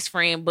longest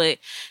friend, but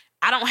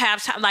I don't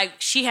have time. Like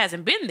she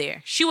hasn't been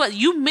there.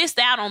 You missed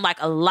out on like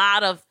a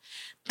lot of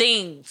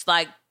things.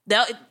 Like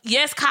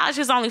yes, college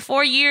is only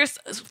 4 years,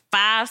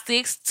 5,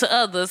 6 to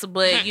others,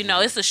 but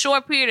it's a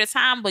short period of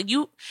time. But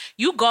you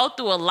go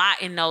through a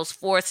lot in those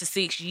 4 to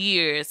 6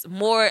 years.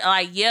 More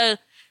like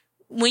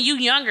when you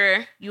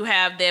younger, you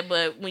have that,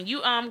 but when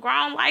you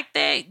grown like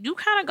that, you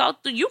kind of go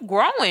through. You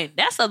growing.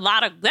 That's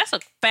a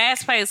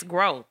fast paced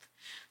growth.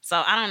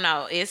 So I don't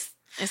know. It's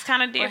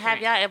kind of Or different. have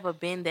y'all ever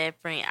been that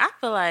friend? I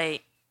feel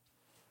like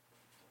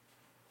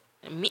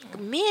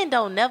men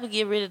don't never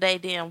get rid of their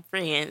damn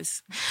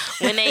friends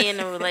when they in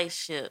a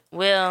relationship.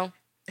 Well,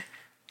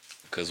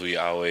 because we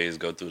always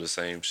go through the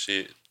same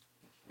shit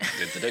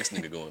that the next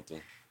nigga going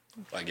through.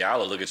 Like, y'all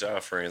will look at y'all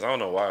friends. I don't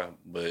know why,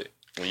 but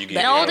when you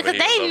get No, over because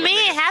heels they over men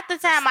niggas- half the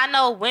time. I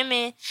know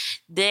women,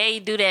 they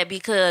do that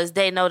because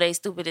they know they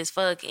stupid as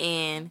fuck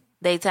and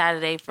they tired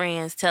of their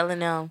friends telling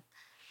them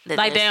that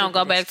Like they they're don't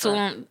go stupid back as to fuck.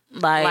 him.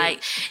 Like,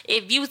 Like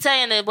if you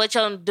telling them what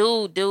your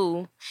dude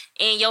do,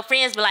 and your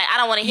friends be like, I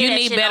don't want to hear You that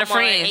need shit better no more,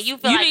 friends. and you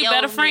feel You like need your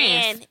better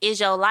friends. man is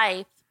your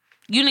life.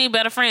 you need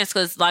better friends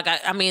because, like,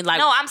 I mean, like,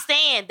 No, I'm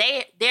saying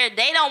they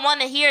don't want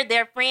to hear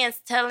their friends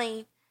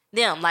telling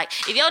them. Like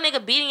if your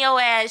nigga beating your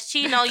ass,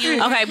 cheating on you,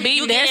 okay,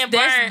 you getting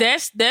burned.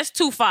 that's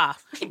too far.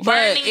 But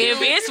Burning if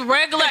you. it's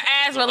regular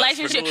ass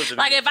relationship, Entrepreneurs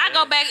like if I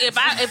go back, if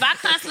I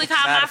constantly call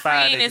my 9 to 5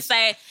 friend and niggas.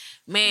 say,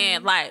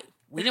 man, like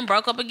we done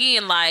broke up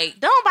again, like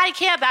Don't nobody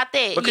care about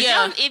that.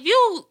 Because If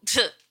you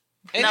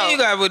And no. then you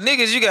got with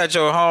niggas, you got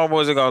your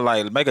homeboys that gonna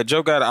like make a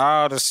joke out of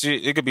all the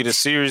shit. It could be the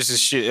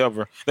seriousest shit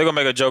ever. They gonna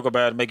make a joke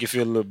about it, make you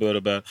feel a little bit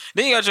about it.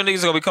 Then you got your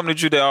niggas gonna be coming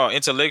to you that all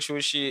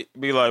intellectual shit.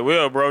 Be like,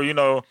 well, bro, you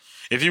know,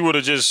 if you would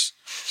have just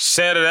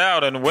sat it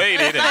out and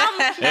waited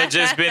and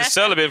just been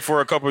celibate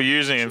for a couple of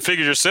years and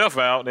figured yourself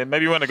out, then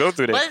maybe you want to go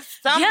through that. But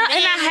some yeah, men,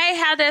 and I hate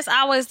how that's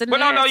always the But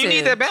no, narrative. you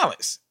need that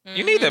balance.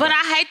 You need that But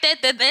balance. I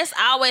hate that that's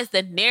always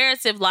the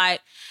narrative.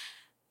 Like,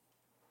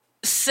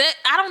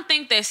 I don't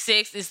think that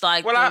sex is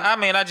like. Well, I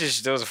mean, that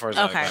was the first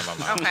thing Okay. that came to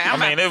my mind. Okay, I I'm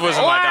mean, it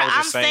wasn't or like I was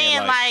I'm just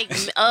saying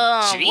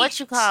like what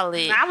you call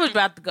it, I was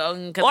about to go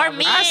because or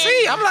men I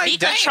see. I'm like, be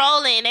damn.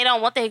 controlling and they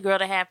don't want their girl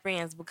to have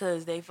friends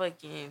because they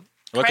fucking.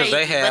 Well, because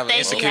they crazy, have but they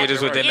insecurities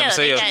be within having-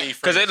 yeah, themselves. they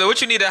got- Because what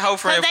you need that whole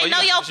friend Because for? they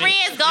know You- your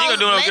friends you go gonna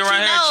do let you get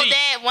around here and know cheat.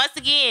 that once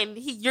again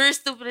you're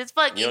stupid as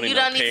fuck. You You don't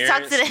don't, need need no to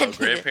talk to parents, that no nigga.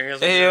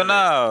 grandparents. Hell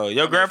no.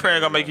 Your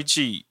grandparent gonna make you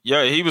cheat.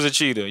 Yeah, he was a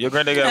cheater. Your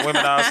granddad got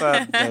women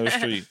outside on the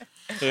street.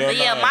 Hell But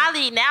yeah, no.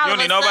 Molly, now You all don't of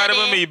need a nobody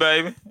sudden, but me,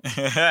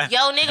 baby.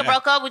 yo nigga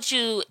broke up with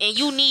you and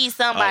you need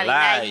somebody. Now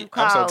Alright. you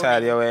call. I'm so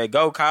tired of your ass.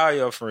 Go call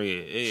your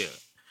friend. Yeah.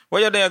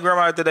 Where your damn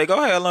grandma today?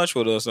 Go have lunch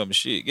with her or some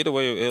shit. Get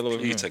away with hell away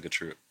from You here. take a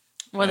trip.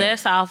 Well,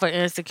 that's all for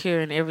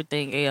insecure and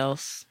everything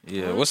else.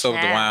 Yeah, what's up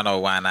with the wine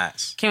or why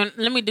nots? Let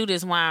me do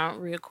this wine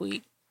real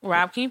quick.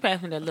 Rob, can you pass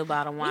me that little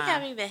bottle of We wine?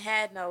 haven't even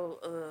had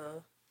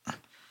no.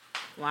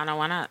 Why not?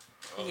 Why not?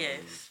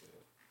 Yes.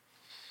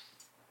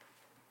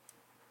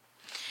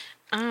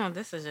 Oh,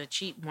 this is a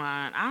cheap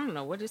wine. I don't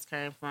know where this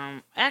came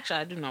from. Actually,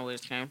 I do know where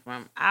this came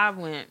from. I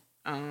went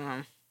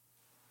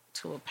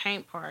to a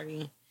paint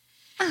party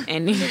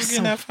and needed Getting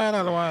some, that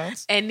 $5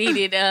 wines. and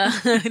needed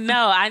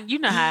no, you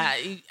know how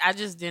I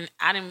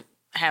didn't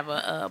have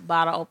a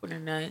bottle opener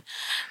none,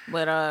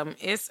 but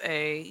it's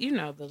a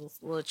the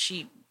little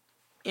cheap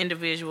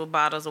individual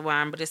bottles of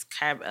wine, but it's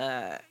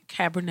Cabernet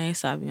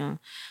Sauvignon.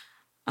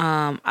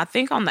 I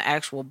think on the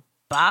actual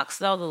box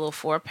though, the little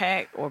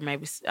 4-pack, or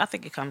maybe I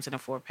think it comes in a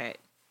 4-pack.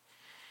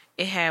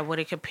 It had what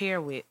it could pair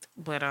with,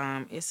 but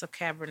it's a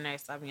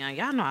Cabernet Sauvignon.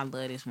 Y'all know I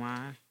love this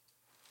wine,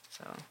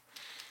 so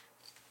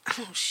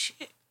oh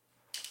shit.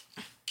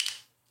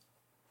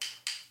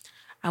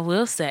 I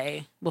will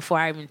say before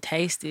I even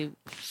taste it,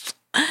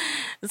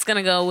 it's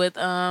gonna go with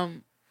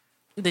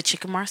the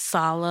chicken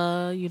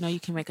marsala. You know, you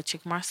can make a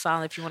chicken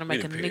marsala if you want to We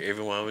make a need to nick. pair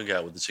everyone we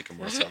got with the chicken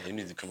marsala. You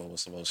need to come up with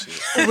some more shit.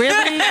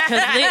 Really?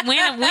 Because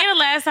when the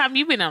last time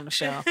you been on the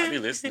show? I be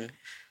listening.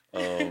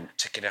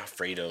 Chicken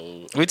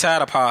Alfredo. We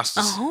tired of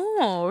pastas.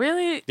 Oh,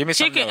 really? Give me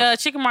something chicken. else.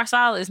 Chicken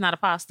marsala is not a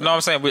pasta. No, I'm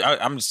saying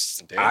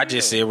I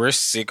just said we're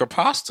sick of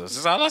pastas.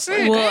 That's all I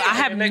said. Well, I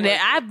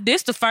have.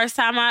 This the first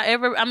time I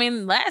ever. I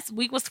mean, last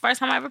week was the first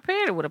time I ever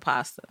paired it with a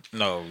pasta.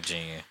 No,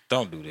 Jen,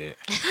 don't do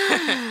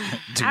that.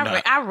 Do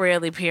not. I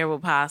rarely pair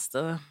with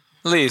pasta.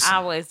 Listen, I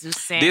always do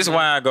salmon. this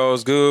wine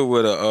goes good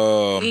with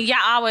a. Y'all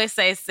always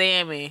say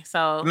salmon,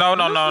 so No.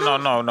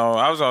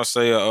 I was gonna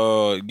say,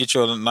 get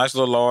you a nice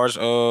little large,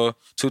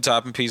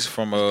 2-topping pizza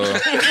from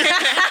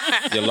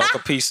your local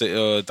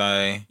pizza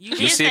thing. You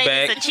did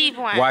say it's a cheap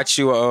one. watch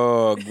you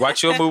a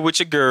movie with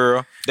your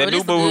girl. That Oh, new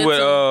this movie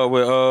good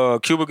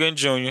with Cuba Gooding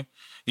Jr.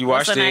 You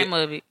what's watched the it? name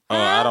of it?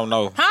 I don't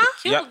know. Huh?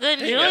 Cuba Good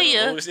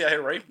Junior. We see out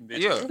here raping bitches.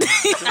 Yeah.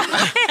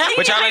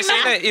 But y'all ain't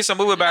seen that? It's a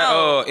movie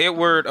about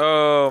Edward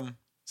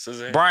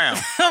Suzanne. Brown.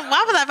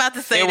 Why was I about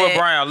to say Edward that?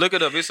 Brown. Look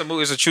it up. It's a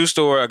movie. It's a true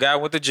story. A guy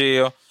went to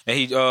jail and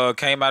he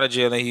came out of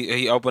jail and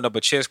he opened up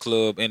a chess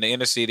club in the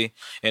inner city.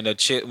 And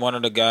one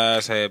of the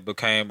guys had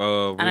became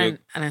I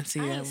didn't see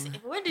that one.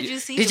 Where did you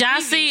see? Did the y'all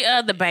preview?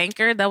 see The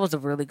Banker? That was a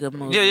really good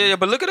movie. Yeah.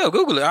 But look it up.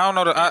 Google it. I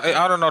don't know.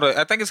 I don't know.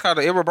 I think it's called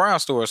the Edward Brown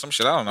story or some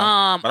shit. I don't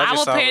know. But I just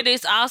will saw pair it.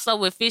 this also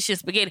with fish and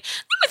spaghetti.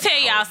 Let me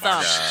tell y'all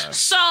something. gosh.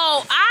 So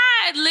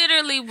I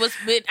literally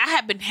I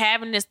have been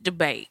having this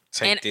debate.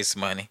 Take this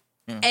money.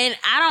 And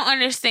I don't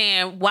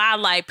understand why,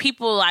 like,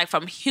 people like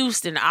from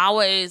Houston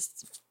always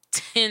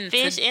tend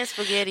Fish to. and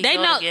spaghetti They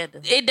go know together.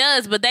 it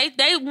does, but they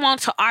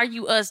want to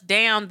argue us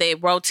down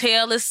that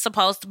Rotel is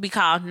supposed to be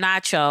called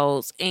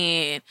nachos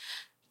and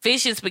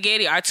fish and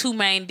spaghetti are two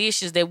main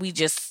dishes that we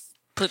just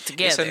put It's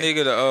together. a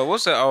nigga.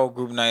 What's that old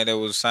group name that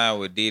was signed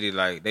with Diddy?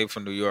 Like they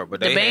from New York, but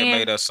The they had band?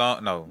 made a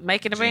song. No,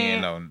 Making a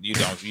Jen, band? No, you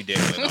don't. You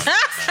definitely don't.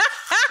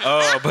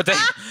 But they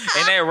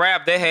in that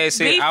rap they had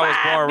said I was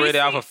B5, born ready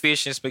B6. off of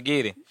fish and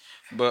spaghetti.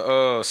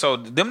 But so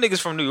them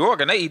niggas from New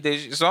York and they eat that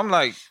shit. So I'm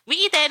like, We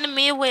eat that in the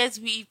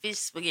Midwest. We eat fish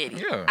spaghetti.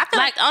 Yeah. I feel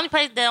like the only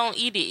place that don't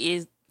eat it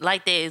is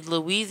like that is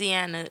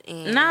Louisiana.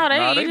 And, No, they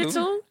Nah, eat they it do.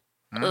 too.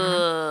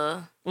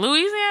 uh,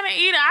 Louisiana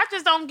eat it. I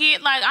just don't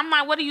get like. I'm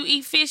like, what do you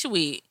eat fish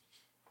with?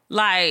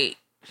 Like,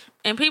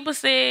 and people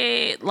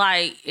said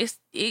like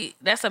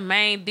that's a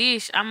main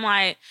dish. I'm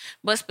like,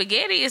 but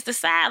spaghetti is the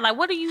side. Like,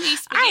 what do you eat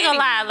spaghetti? I ain't gonna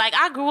lie. with? Like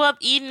I grew up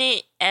eating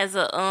it as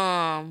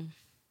a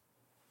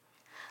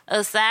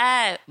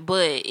side,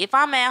 but if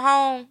I'm at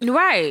home,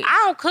 Right.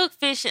 I don't cook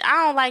fish.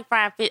 I don't like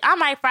fried fish. I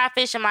might fry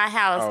fish in my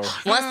house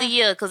Oh. once a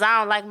year because I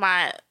don't like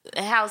my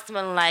house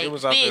smelling like It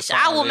was out there fish.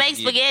 somewhere I will that make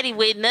you get. spaghetti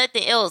with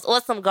nothing else or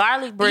some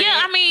garlic bread.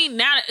 Yeah, I mean,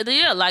 now,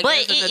 yeah, like, But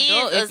as an it is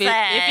adult, a if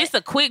side. it's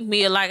a quick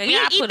meal, like, we yeah,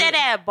 I eat put that it,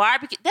 at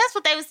barbecue. That's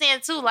what they were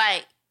saying too.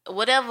 Like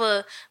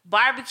whatever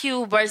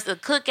barbecue versus a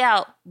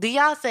cookout. Do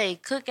y'all say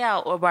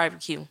cookout or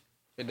barbecue?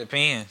 it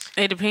depends.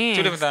 it depends.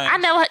 Two different things. I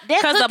know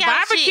that 'Cause the cookout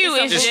barbecue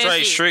shit is It's some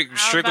straight, shit.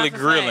 strictly about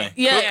to grilling. say.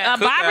 Yeah, Yeah, a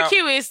cookout,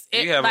 barbecue is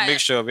you have a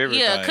mixture of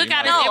everything. Yeah, You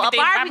cookout know. is No, a everything.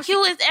 barbecue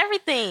is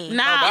everything.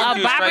 Nah, barbecue a is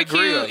straight barbecue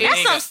grill. is You That's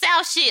ain't some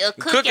got- South shit. A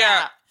Cookout.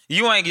 cookout.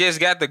 You ain't just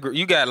got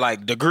you got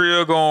like the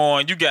grill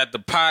going. You got the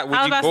pot where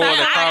I was you about to boil say,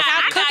 the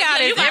coffee. cookout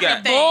is you got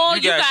everything. bowl,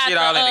 You got shit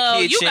all in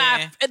the You got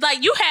kitchen.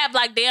 like you have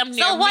like damn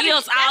near So what?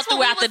 meals all That's what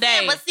we throughout was the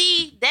saying, day. but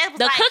see, that was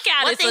The like,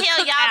 cookout what is the a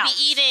hell y'all cookout.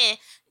 be eating?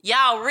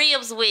 Y'all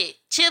ribs with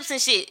chips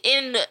and shit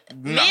in the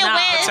No,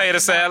 Midwest. potato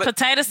salad.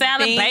 Potato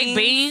salad, Beans. baked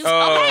beans,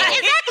 Okay,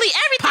 exactly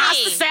everything.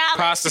 pasta salad.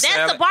 Pasta That's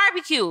salad. the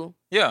barbecue.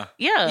 Yeah.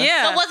 Yeah,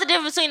 Yeah. So what's the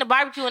difference between the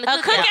barbecue and the A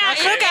cookout? cookout,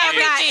 Cookout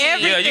got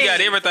everything. Yeah, you got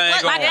everything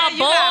What, going. like a you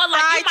bowl. got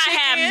Like you fried might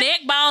have chicken. neck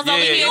bones Yeah,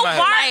 over yeah, here. you might have-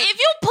 Like, If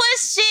you put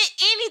shit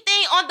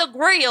anything on the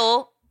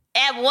grill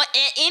at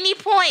any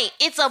point,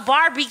 it's a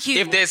barbecue.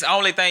 If that's the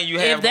only thing you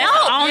have if that's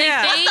going the on. only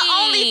Yeah. thing, That's the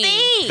only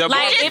thing. The Like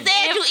barbecue. you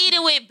said, you eat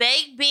it with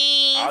baked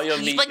beans, All your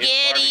meat is barbecue.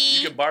 You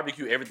spaghetti. can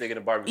barbecue everything in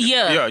a barbecue.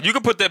 Yeah. Yeah, you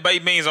can put that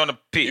baked beans on the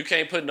pit. You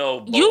can't put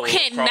no You boiled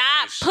cannot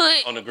crawfish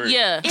put on the grill.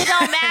 Yeah. It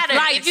don't matter.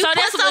 Like if you so put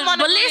that's something what, on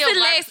the but grill,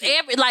 listen, Lex,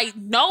 barbecue. like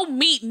no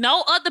meat,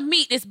 no other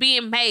meat is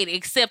being made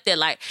except that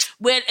like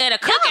with at a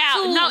cookout.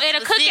 too No, at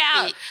a specific.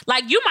 cookout,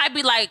 like you might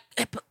be like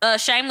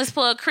shameless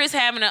plug. Chris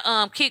having a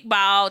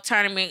kickball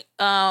tournament,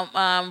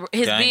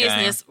 his Gang,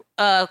 business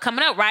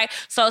coming up, right?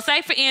 So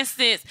say for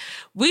instance,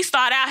 we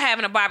start out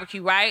having a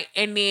barbecue, right,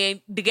 and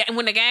then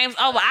when the game's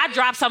over, I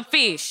drop some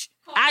fish.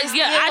 I It's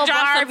drop still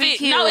some fish.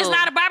 barbecue. No, it's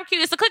not a barbecue.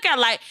 It's a cookout.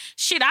 Like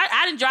shit,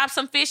 I didn't drop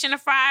some fish in the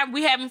fryer.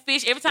 We having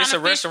fish every time. It's a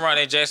the fish- restaurant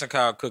in Jackson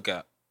called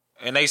Cookout.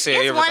 And they said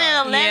It's everything. one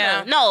in Atlanta.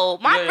 Yeah. No,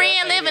 my Yeah, friend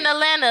yeah, live in yeah.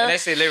 Atlanta. And they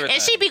sell everything.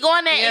 And she be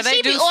going there Yeah, and they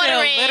she be do sell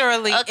ordering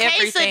literally a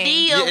everything.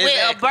 quesadilla Yeah, with a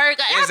exactly.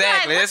 burger. I'm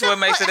Exactly. Like, That's what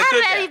makes it a How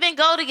did that cookout. even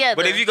go together?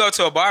 But if you go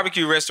to a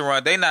barbecue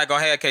restaurant, they not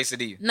gonna have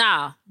quesadilla.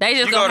 Nah, they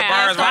just You go gonna to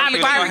have Burns Barbecue,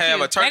 they gonna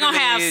have a turkey They gonna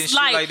have leg and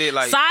shit like that,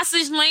 like-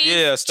 sausage links,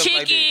 Yeah, stuff like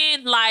that.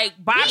 chicken, like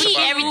we barbecue, eat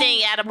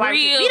everything out of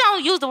barbecue. grill. We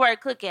don't use the word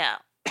cookout.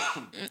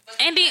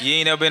 And then You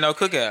ain't never been no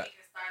cookout.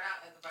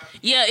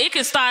 yeah, it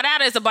can start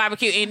out as a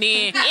barbecue, and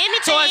then Anything,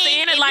 towards the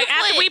end, if like you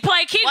after put we play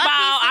one piece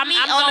kickball, of I'm meat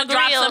gonna on the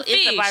drop grill, some it's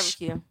a fish.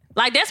 barbecue.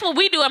 Like that's what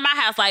we do in my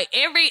house. Like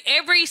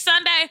every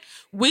Sunday,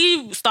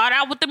 we start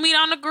out with the meat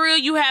on the grill.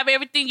 You have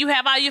everything. You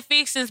have all your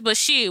fixings. But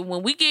shit,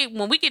 when we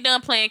get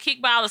done playing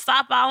kickball or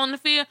softball on the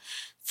field,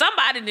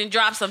 somebody then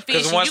drop some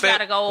fish. Because And you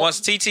gotta go. once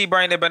TT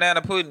bring that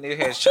banana pudding, it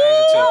has changed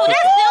into a Ooh, that's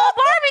cookout. still a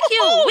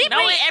barbecue. We No,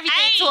 bring it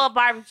everything ain't. to a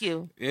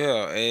barbecue.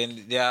 Yeah,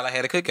 and y'all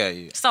had a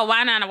cookout. Yeah. So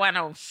why not? Why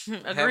no?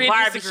 Agree or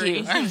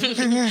Barbecue.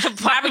 disagree?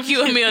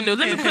 Barbecue and mildew.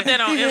 Let me put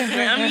that on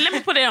Instagram. I mean, let me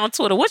put it on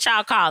Twitter. What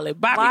y'all call it?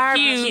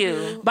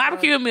 Barbecue.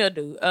 Barbecue and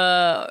mildew.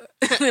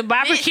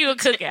 Barbecue and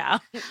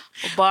cookout.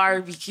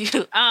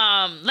 Barbecue.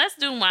 Let's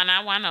do why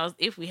not? Why not?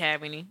 If we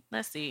have any.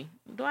 Let's see.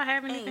 Do I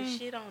have anything? Ain't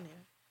shit on there.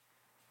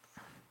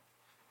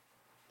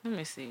 Let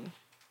me see.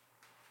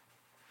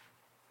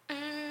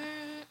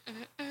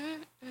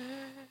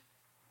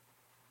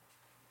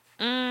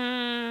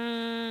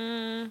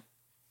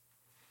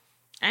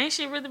 Ain't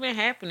shit really been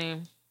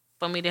happening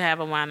for me to have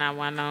a why not,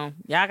 why no.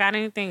 Y'all got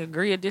anything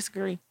agree or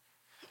disagree?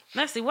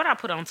 Let's see what I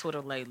put on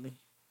Twitter lately.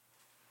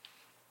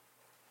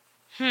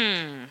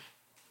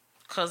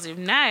 Cause if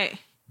not,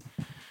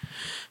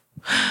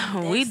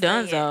 we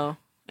done so.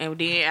 And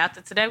then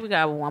after today, we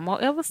got one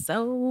more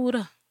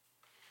episode.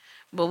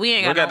 But we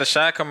ain't We got, got no- the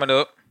shot coming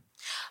up.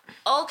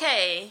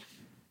 Okay.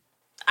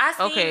 I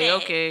seen that.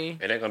 Okay.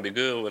 It ain't gonna be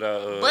good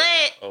without.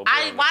 But old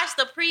I boy. watched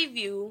the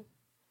preview.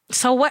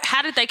 So what?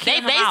 How did they kill They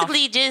him off?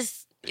 basically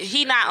just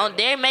he not on.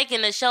 They're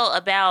making a show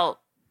about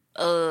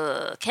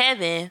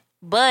Kevin,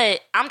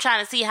 but I'm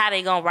trying to see how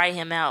they gonna write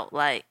him out.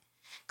 Like,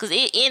 cause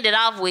it ended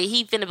off with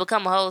he finna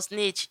become a whole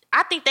snitch.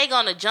 I think they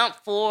gonna jump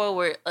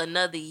forward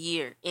another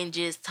year and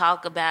just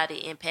talk about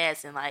it in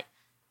passing. Like,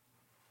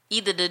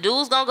 either the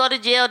dude's gonna go to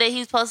jail that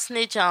he's supposed to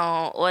snitch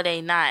on, or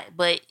they not.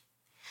 But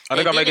Are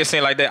they And gonna make then it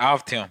seem like that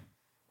off him?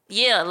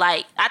 yeah,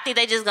 like I think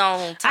they just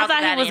gonna talk I thought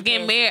about he was it in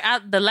getting passing.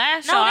 married. The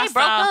last show No, I they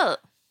broke saw, up.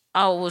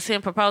 oh, was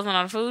him proposing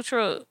on a food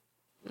truck.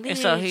 And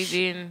so he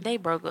didn't. They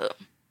broke up.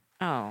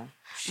 Oh.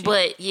 Shit.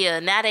 But yeah,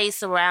 now they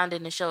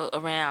surrounding the show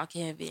around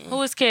Kevin.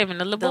 Who is Kevin?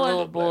 The little the boy?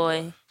 little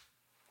boy?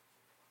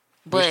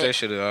 Wish they But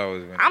should have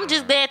always been. I'm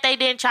just glad they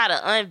didn't try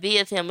to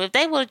unveil him. If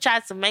they would have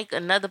tried to make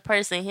another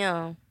person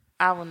him,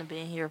 I wouldn't have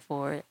been here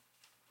for it.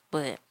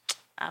 But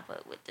I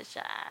fuck with the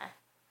Shy.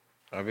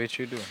 I bet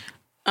you do.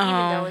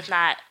 Even though it's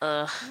not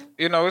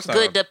It's not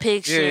good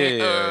depiction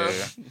yeah.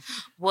 of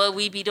what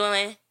we be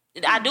doing.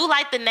 I do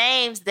like the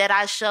names that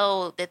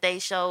they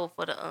showed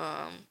for the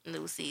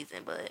new season,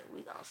 but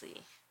we gonna see.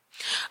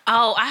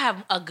 Oh, I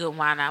have a good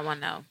one I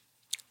want to know.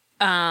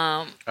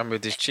 I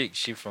met this chick.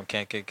 She from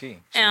KKK.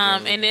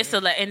 And it's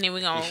and then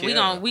we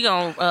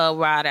gonna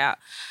ride out.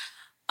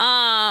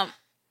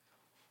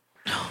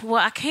 Well,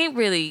 I can't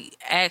really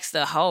ask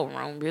the whole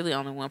room. Really,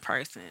 only one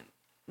person.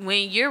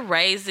 When you're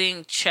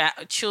raising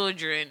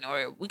children,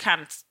 or we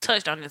kind of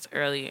touched on this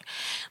earlier,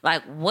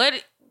 like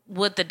what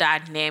would the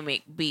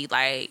dynamic be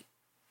like?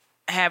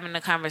 Having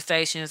the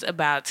conversations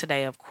about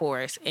today, of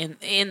course, in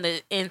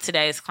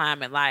today's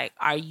climate, like,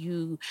 are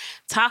you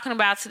talking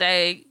about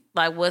today,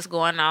 like what's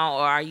going on,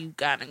 or are you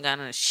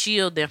gonna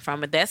shield them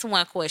from it? That's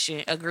one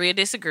question. Agree or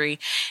disagree,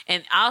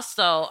 and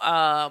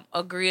also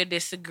agree or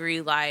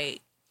disagree,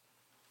 like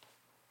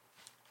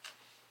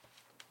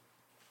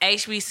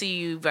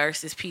HBCU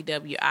versus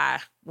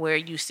PWI. Where are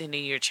you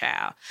sending your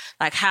child?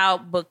 Like how?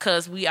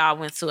 Because we all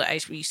went to a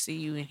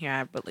HBCU in here,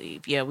 I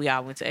believe. Yeah, we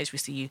all went to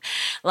HBCU.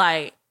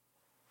 Like.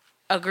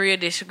 Agree or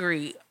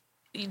disagree?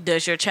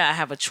 Does your child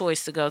have a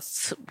choice to go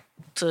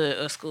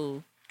to a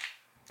school?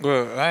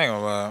 Well, I ain't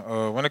gonna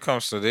lie. When it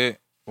comes to that,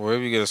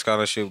 wherever you get a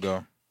scholarship,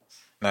 go.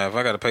 Now, if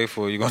I got to pay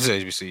for it, you're going to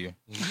HBCU.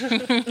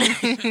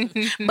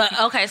 But,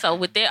 okay, so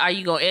with that, are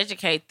you going to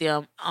educate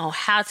them on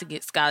how to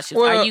get scholarships?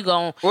 Are you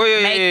going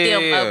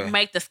to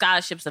make the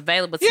scholarships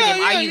available to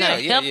them? Are you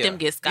going to help them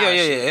get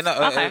scholarships? Yeah. And,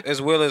 okay.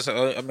 As well as,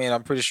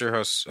 I'm pretty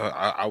sure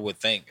I would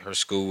think her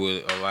school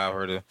would allow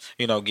her to,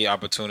 get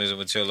opportunities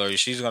and tell her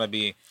she's going to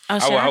be, I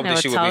would hope that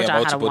she would be in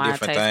multiple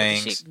different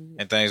things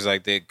and things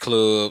like that,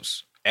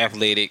 clubs,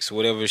 athletics,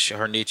 whatever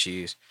her niche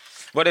is.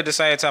 But at the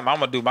same time, I'm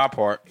gonna do my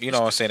part. You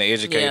know what I'm saying, to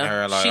educate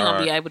her. Like, she's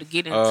gonna be able to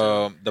get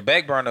into the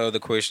back burner of the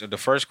question. The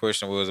first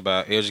question was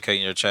about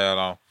educating your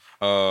child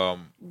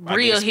on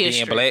real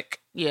history, being black.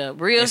 Yeah,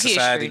 real in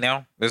society history.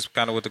 Now that's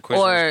kind of what the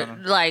question or was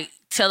kind of. Like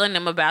telling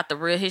them about the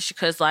real history,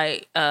 because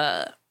like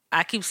I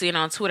keep seeing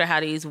on Twitter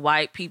how these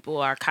white people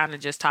are kind of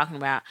just talking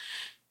about.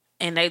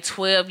 In they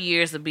 12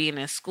 years of being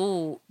in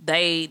school,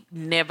 they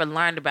never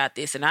learned about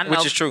this, and I know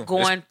which is true,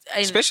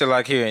 especially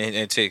like here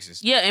in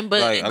Texas. Yeah,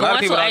 but like, a lot of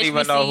people don't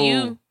even know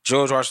who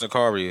George Washington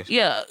Carver is.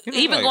 Yeah,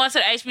 even going to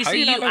the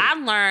HBCU, I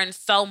learned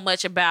so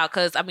much about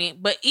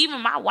but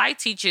even my white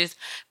teachers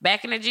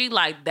back in the G,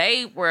 like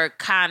they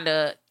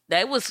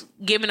was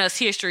giving us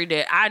history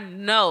that I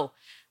know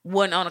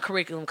wasn't on the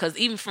curriculum. Because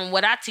even from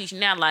what I teach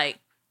now, like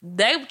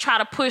they try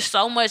to push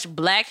so much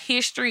Black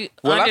history.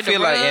 Well, under I feel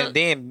the rug. like,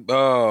 and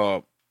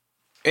then.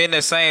 In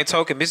the same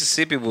token,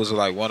 Mississippi was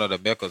like one of the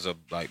meccas of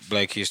like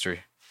Black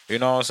history. You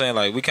know what I'm saying?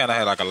 Like we kind of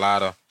had like a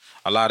lot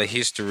of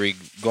history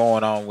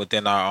going on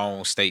within our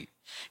own state.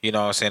 You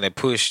know what I'm saying? They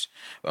pushed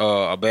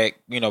back,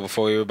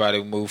 before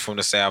everybody moved from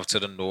the South to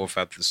the North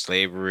after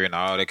slavery and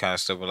all that kind of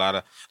stuff. A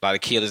lot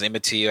of killings.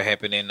 Emmett Till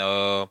happened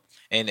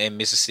in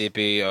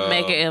Mississippi.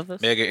 Medgar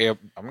Evers. I'm getting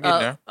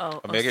there.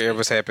 Medgar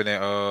Evers happened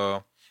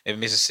in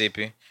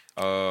Mississippi.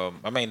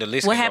 The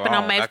list. What happened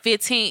on May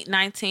 15th,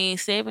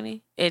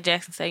 1970 at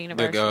Jackson State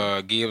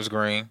University? Gibbs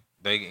Green.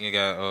 They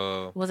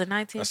got was it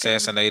 19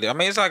 assassinated?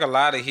 It's like a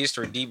lot of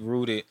history deep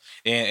rooted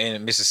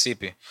in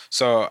Mississippi.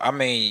 So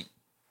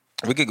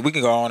we could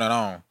go on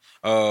and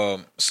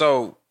on.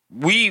 So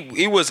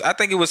I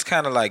think it was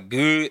kind of like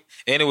good,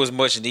 and it was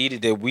much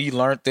needed that we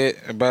learned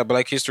that about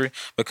Black history,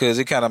 because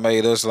it kind of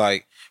made us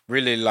like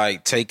really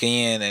like take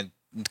in and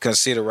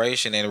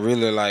consideration and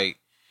really like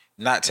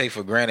not take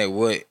for granted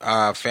what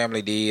our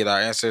family did, our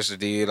ancestors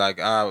did,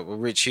 like our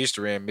rich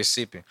history in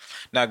Mississippi.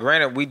 Now,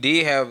 granted, we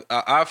did have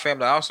our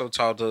family also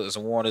taught us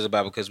and warned us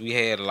about, because we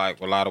had like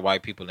a lot of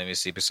white people in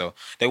Mississippi, so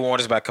they warned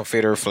us about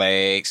Confederate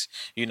flags.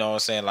 You know what I'm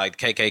saying, like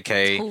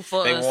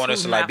KKK. They warned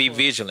us to like be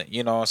vigilant.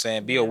 You know what I'm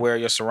saying, be aware of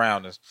your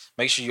surroundings.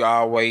 Make sure you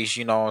always,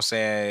 you know what I'm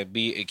saying,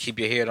 keep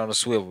your head on the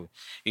swivel.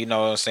 You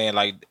know what I'm saying,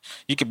 like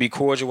you could be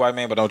cordial white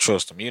man, but don't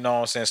trust them. You know what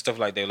I'm saying, stuff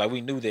like that. Like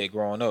we knew that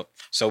growing up,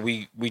 so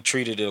we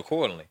treated it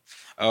accordingly.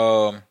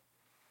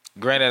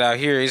 Granted, out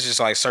here it's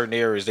just like certain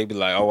areas they be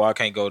like, oh, I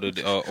can't go to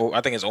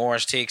I think it's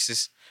Orange,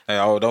 Texas. Like,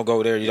 oh, don't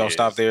go there. You don't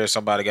stop there.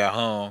 Somebody got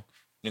hung.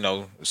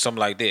 Something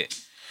like that.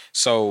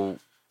 So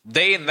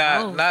they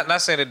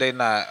not saying that they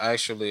not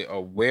actually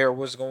aware of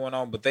what's going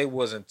on, but they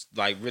wasn't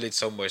like really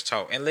so much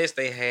taught, unless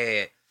they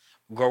had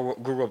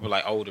grew up with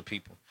like older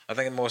people. I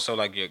think more so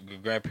like your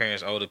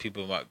grandparents, older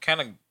people might kind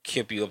of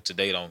keep you up to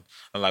date on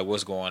like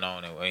what's going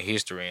on in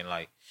history and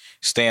like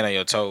staying on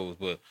your toes.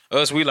 But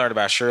us, we learned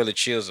about Shirley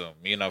Chisholm,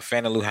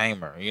 Fannie Lou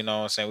Hamer, you know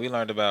what I'm saying? We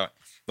learned about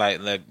Like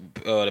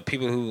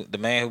the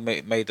man who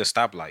made the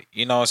stoplight.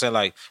 You know what I'm saying?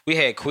 Like we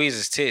had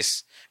quizzes,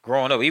 tests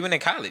growing up, even in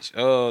college.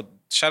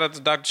 Shout out to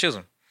Dr.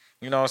 Chisholm.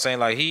 You know what I'm saying?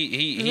 Like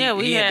he had.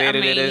 I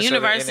mean,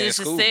 university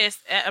school. success.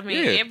 I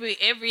mean,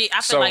 every. I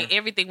feel like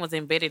everything was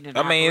embedded in.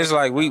 I mean, it's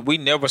like we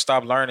never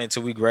stopped learning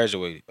until we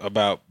graduated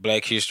about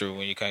Black history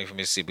when you came from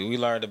Mississippi. We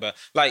learned about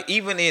like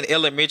even in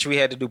elementary, we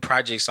had to do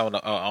projects on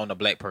the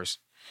Black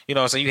person. You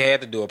know, so you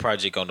had to do a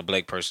project on the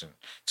Black person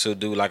to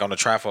do like on the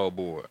trifold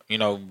board. You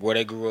know where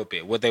they grew up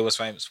at, what they was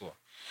famous for,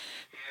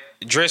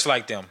 dress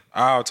like them,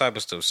 all type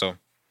of stuff. So,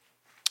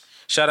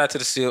 shout out to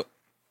the SIP.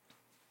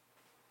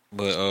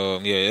 But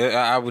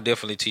I would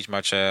definitely teach my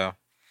child.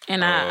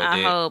 And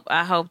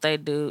I hope they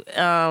do.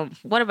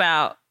 What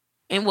about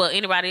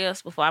anybody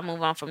else before I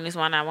move on from this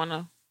one? I want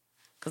to,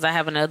 because I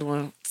have another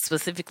one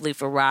specifically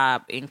for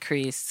Rob and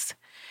Chris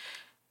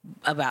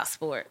about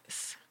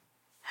sports.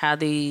 How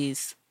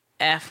these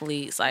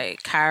athletes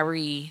like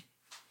Kyrie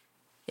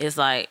is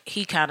like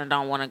he kind of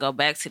don't want to go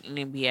back to the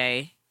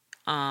NBA,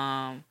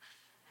 and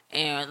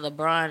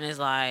LeBron is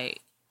like,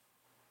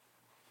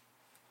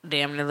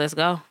 damn it, let's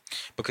go.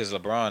 Because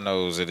LeBron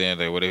knows at the end of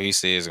the day, whatever he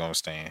says is going to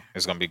stand.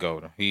 It's going to be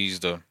golden. He's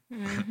the...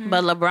 Mm-hmm.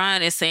 But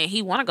LeBron is saying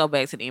he want to go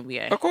back to the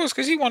NBA. Of course,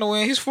 because he want to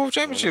win his fourth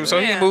championship. So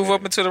he move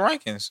up into the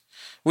rankings,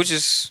 which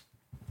is...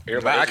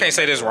 I can't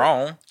say that's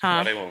wrong,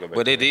 Why they won't go back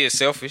but it is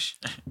selfish.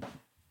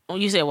 Oh,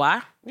 you said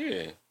why?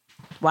 Yeah.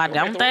 Why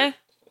don't they?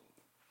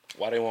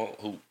 Why they won't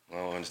hoop? I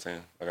don't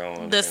understand. Like I don't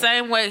understand. The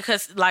same way,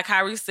 because like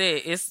Kyrie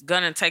said, it's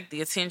gonna take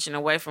the attention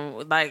away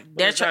from like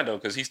they're trying though,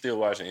 because he's still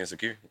watching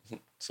Insecure.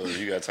 So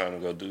you got time to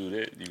go do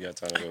that. You got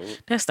time to go hoop.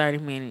 That's 30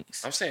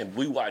 minutes. I'm saying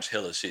we watch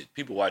hella shit.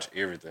 People watch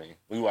everything.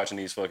 We watching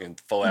these fucking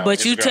 4 hours.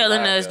 But you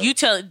telling us,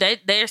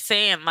 they're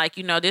saying like,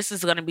 you know, this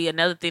is gonna be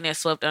another thing that's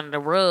swept under the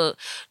rug.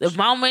 The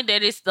moment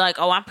that it's like,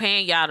 oh, I'm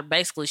paying y'all to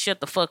basically shut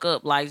the fuck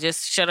up, like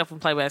just shut up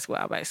and play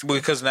basketball, basically.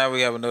 Because now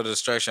we have another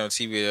distraction on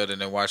TV other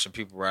than watching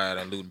people riot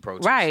and looting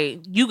protests. Right.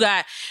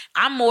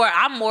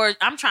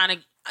 I'm trying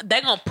to.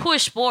 They're gonna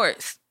push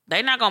sports.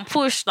 They're not gonna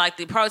push like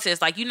the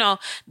protests. Like, you know,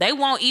 they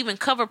won't even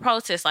cover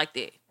protests like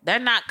that. They're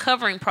not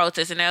covering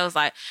protests, and it was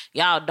like,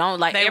 y'all don't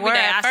like. They every were day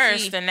at I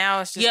first, see, and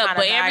now it's just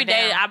but every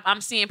day down. I'm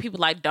seeing people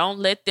like, don't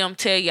let them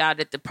tell y'all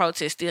that the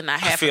protest still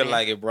not happening. I feel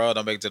like if bro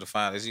don't make it to the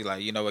finals, he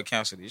like, you know what,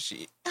 cancel this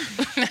shit.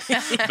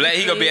 Black,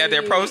 he gonna be out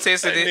there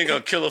protesting it. He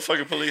gonna kill a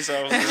fucking police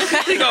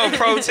officer. He gonna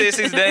protest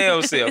his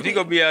damn self. He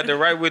gonna be out there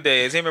right with that.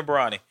 It's him and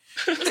Bronny.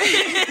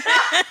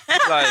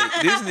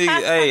 Like this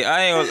nigga, hey,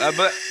 I ain't.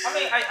 But I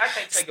mean, I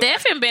can't take.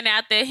 Stephen been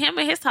out there, him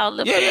and his whole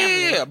little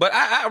family. Yeah. But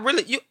I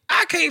really,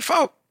 I can't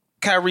fault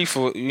Kyrie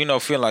for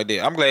feeling like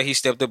that. I'm glad he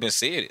stepped up and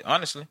said it,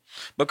 honestly,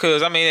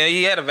 because I mean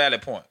he had a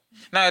valid point.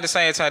 Now at the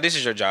same time, this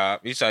is your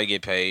job. You try to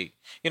get paid.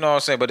 You know what I'm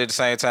saying? But at the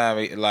same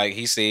time, like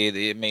he said,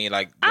 it mean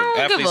like the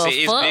athlete said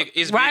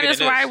it's right bigger is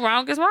than right, us.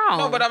 Wrong is wrong.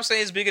 No, but I'm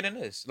saying it's bigger than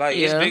us. Like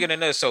it's bigger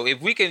than us. So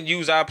if we can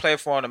use our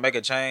platform to make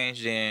a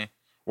change, then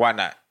why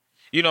not?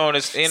 You know,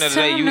 at the end of the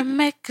day,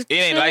 it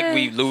ain't like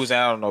we lose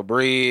out on no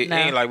bread. No. It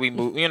ain't like we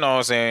move. You know what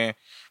I'm saying?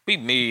 We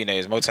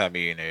millionaires,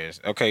 multi-millionaires.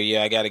 Okay,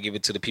 yeah, I got to give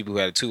it to the people who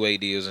had 2A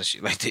deals and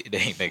shit like that. They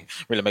ain't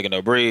really making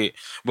no bread.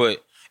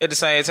 But at the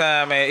same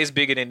time, man, it's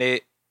bigger than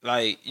that.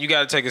 Like, you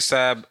got to take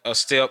a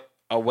step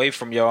away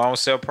from your own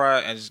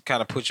self-pride and just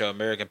kind of put your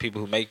American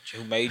people who made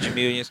you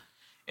millions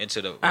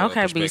into the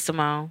okay, B.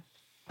 Simone.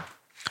 I'm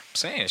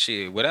saying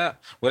shit. Without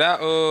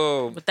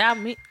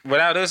me,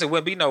 without us, it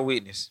wouldn't be no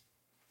witness.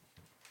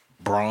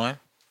 Braun.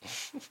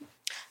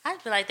 I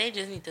feel like they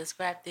just need to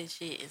scrap this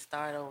shit and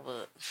start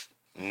over.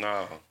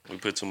 No, we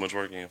put too much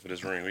work in for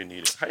this ring. We need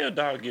it. How your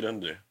dog get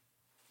under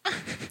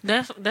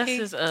there?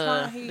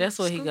 That's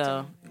where he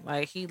go.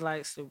 Like he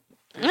likes to.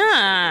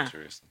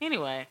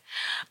 Anyway,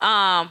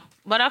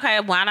 but okay.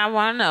 Why I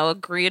want to know?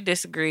 Agree or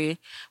disagree?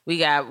 We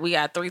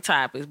got 3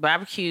 topics: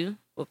 barbecue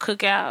or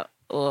cookout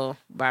or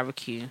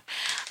barbecue.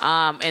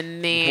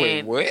 And then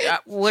wait,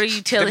 what? What are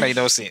you telling? That made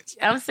no sense.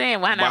 I'm saying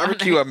why not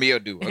barbecue or meal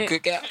do a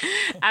cookout?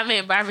 I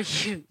mean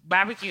barbecue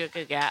or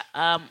cookout.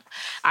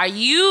 Are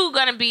you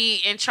gonna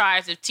be in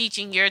charge of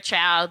teaching your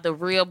child the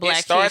real Black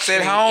history? It starts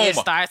at home. It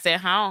starts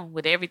at home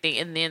with everything.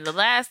 And then the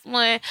last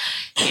one,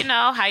 you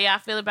know how y'all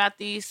feel about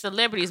these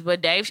celebrities,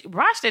 but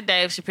watch the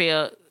Dave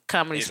Chappelle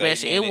comedy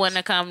special. It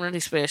wasn't a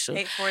comedy special.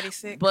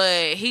 8:46.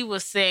 But he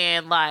was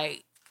saying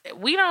like,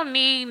 we don't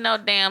need no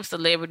damn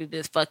celebrity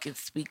to fucking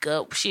speak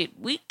up. Shit,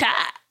 we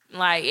tired.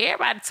 Like,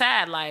 everybody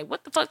tired. Like,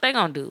 what the fuck they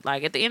gonna do?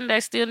 Like, at the end of the day,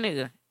 still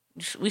nigga.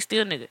 We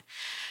still nigga.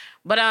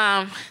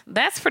 But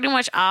that's pretty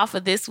much all for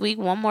this week.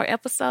 One more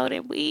episode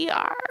and we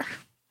are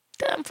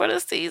done for the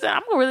season.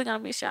 I'm really gonna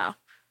miss y'all.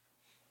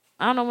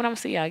 I don't know when I'm gonna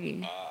see y'all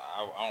again.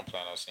 I don't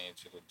plan on seeing you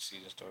till the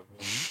season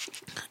starts.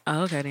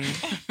 Oh, okay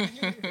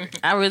then.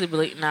 I really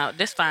believe. No,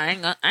 that's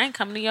fine. I ain't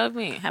coming to your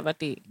event. How about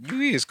that?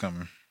 You is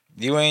coming.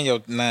 You ain't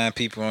your 9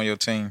 people on your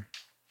team.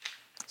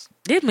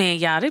 This man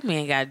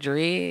got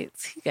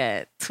dreads. He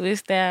got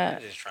twisted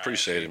out.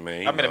 Appreciate it,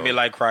 man. I'm in a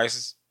midlife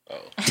crisis.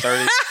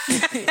 30.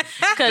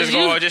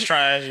 Just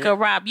trying. Cause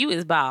Rob, you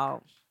is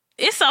bald.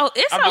 It's so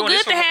I'm doing good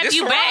this to for- have this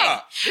you for back.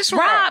 Rob. This for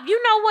Rob,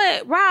 you know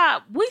what?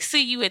 Rob, we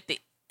see you at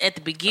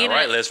the beginning. All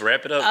right, let's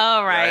wrap it up.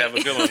 All right. Y'all have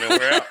a good one, and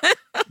we're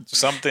out.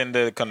 Something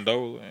to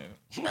condole.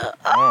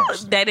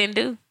 That didn't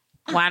do.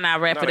 Why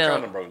not wrap Not it a up?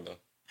 condom broke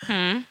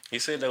though. He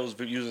said that was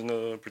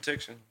using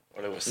protection,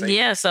 or that was safe.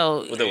 Yeah,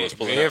 so What that was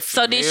pulling Yeah, out.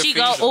 so did she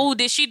go? Oh,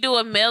 did she do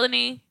a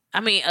Melanie? I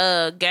mean,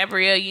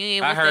 Gabrielle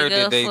Union. I heard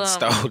that they from,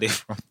 stole it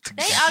from the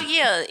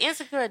They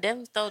Insecure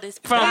definitely stole this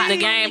from the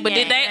game. game.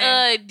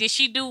 But did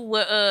she do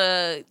what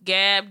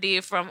Gab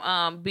did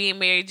from Being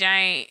Mary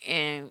Jane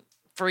and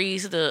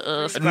freeze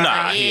the sperm?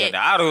 Nah, Yeah.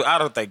 I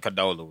don't think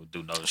Condola would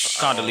do no.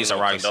 Condoleezza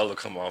Rice. Condola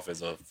come off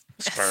as a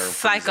sperm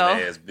Psycho.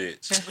 ass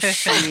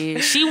bitch.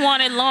 Yeah, she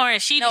wanted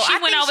Lawrence. She I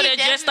went think over she there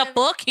just to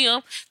definitely- fuck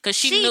him because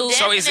she She knew.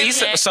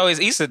 definitely- So is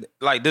Issa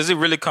like? Does it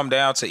really come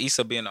down to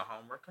Issa being a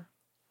homewrecker?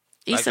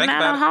 Issa think not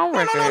about a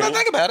it. homewrecker. No,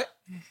 think about it.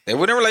 They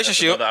were in a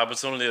relationship. The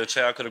opportunity a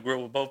child could have grew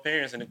up with both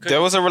parents, and it couldn't.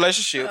 There was a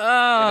relationship.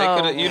 And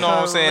they coulda- you know what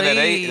I'm saying? That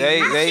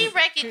How they she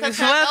reckon because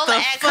What the Condola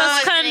asked Because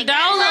her husband to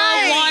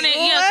Condola get wanted,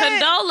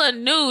 What? Condola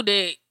knew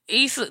that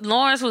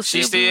Lawrence was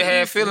she still still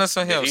had feelings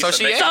for him. Yeah, So Issa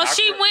she make So Awkward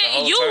she the went.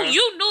 whole You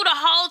time. knew the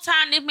whole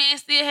time this man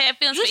still had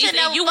feelings You for should Issa.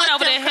 never And you went fucked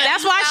over there. him. had-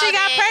 That's why she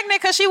got that.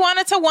 pregnant, because she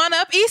wanted to one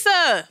up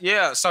Issa.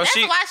 yeah. So That's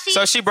she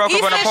why she broke up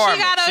Issa, an she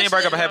apartment. got a- She didn't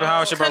break up a happy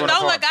home. She broke up an Condola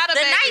apartment. got a The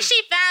baby. night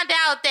she found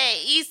out that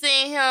Issa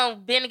and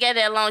him been together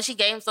that long, she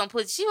gave him some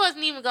pussy. She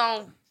wasn't even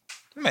going.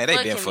 Man, they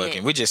been fucking fucking.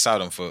 it. We just saw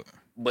them fuck.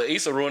 But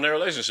Issa ruined their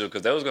relationship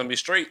because that was gonna be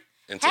straight.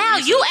 Until How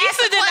Issa, you asked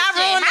Issa the did not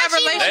question. ruin How that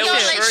she ruined relationship. your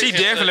They was She straight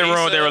definitely until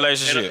ruined their Issa-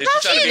 relationship. And No, she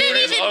tried to she be didn't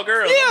friends with even- all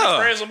girls. Yeah. Be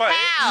friends with my ex.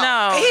 How?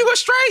 No. He was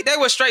straight. They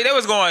was straight. They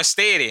was going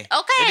steady.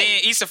 Okay. And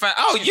then Issa found,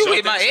 oh, She you jumped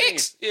with my in the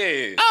ex? scene.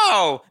 Yeah.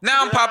 Oh,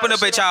 now I'm Yeah, popping up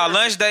shit at y'all on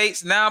lunch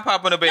dates. Now I'm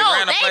popping up at No,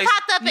 random they places.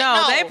 popped up.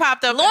 No, they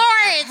popped up.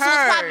 Lawrence was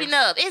hers. popping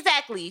up.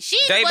 Exactly. She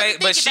They wasn't made-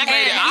 but thinking she about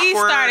made it that. He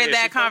awkward. started Yeah, she that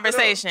fucked it up.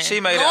 conversation. She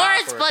made it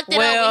Lawrence awkward. fucked it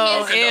Well, up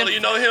with his. if- Condola, you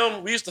know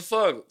him? We used to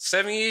fuck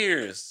 7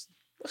 years.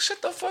 Shut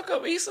the fuck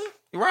up, Issa.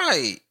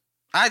 Right.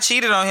 I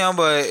cheated on him,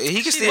 but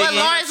he can still But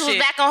get Lawrence was shit.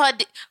 back on her.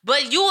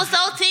 But you was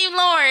so team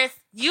Lawrence.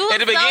 You was at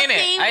the so beginning.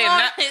 team I am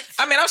not. Lawrence.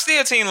 I mean, I'm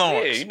still Team Yeah,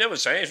 Lawrence. you never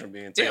changed from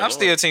being. Yeah, I'm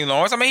still Team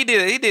Lawrence. I mean, he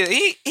only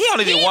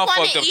did He one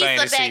wanted fucked up Issa thing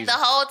this back season. the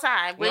whole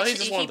time. Well, Which he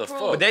just he wanted to proved.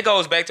 fuck. But that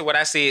goes back to what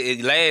I said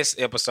in last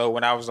episode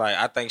when I was like,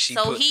 I think she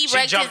So he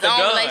wrecked jumped his the own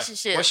gun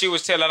relationship. when she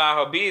was telling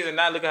all her business. And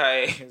now look at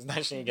her ass.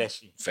 Now she ain't got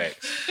shit.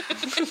 Facts.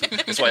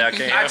 That's why y'all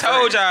can't. I have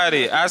told friends. y'all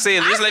that. I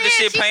said, just let the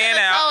said shit she pan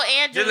should've out. told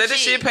Andrew Just let the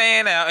shit. shit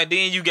pan out, and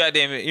then you got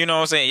them. You know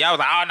what I'm saying? Y'all was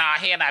like, oh no,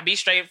 hell nah, be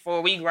straight for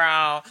we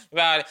ground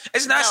about it.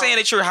 It's not No. saying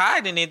that you're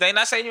hiding anything.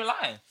 Not saying you're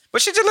lying.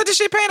 But she just let the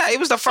shit pan out. It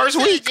was the first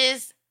She week.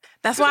 just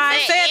That's why I Man,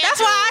 said. That's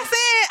Andrew- why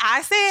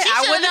I said. She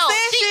I should wouldn't have know.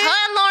 said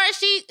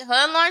shit. Her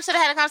and Lawrence should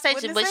have had a conversation,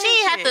 Wouldn't but have she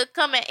said ain't have shit. to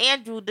come at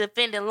Andrew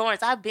defending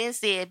Lawrence. I've been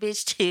said,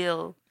 bitch,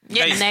 chill.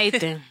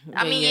 Nathan.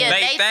 I mean, yeah,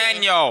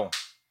 Nathaniel.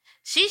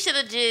 She should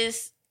have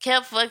just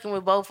kept fucking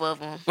with both of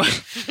them. What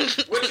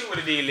you would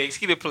have did, Lex?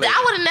 Keep it playing.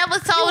 I would have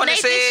never told wouldn't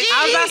Nathan have said shit.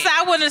 I was about to say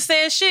I wouldn't have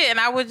said shit, and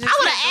I would just. I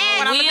would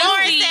have asked We'll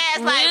Lawrence see- ass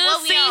like, we'll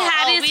what we see on?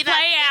 how Oh, this we not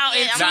play out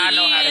together. in Now I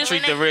know how to years.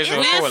 treat the original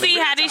We'll recording. see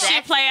how this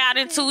shit play out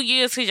in 2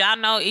 years because y'all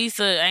know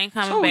Issa ain't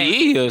coming 2 back.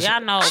 years.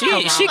 Y'all know. She-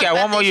 come she on. got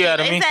one more year out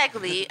of me.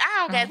 Exactly.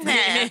 I don't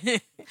got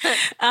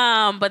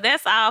time. But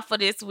that's all for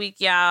this week,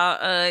 y'all.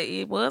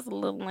 It was a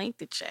little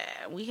lengthy,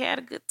 chat. We had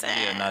a good time.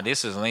 Yeah, now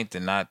this is lengthy,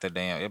 not the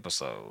damn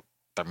episode.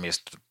 I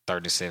missed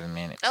 37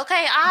 minutes.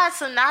 Okay, our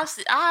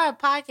synopsis, our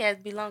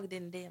podcast be longer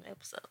than the damn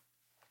episode.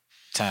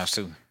 Times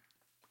 2.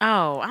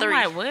 Oh, I'm 3.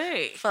 like,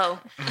 wait. 4.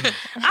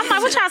 I'm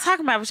like, what y'all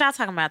talking about? What y'all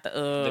talking about?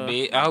 The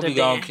bid. I hope the you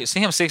gonna bid.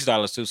 send him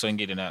 $6 too, so he can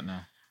get it out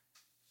now.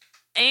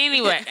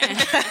 Anyway,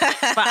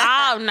 for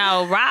all,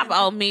 no, Rob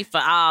owed me for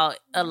all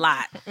a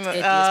lot at this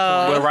point.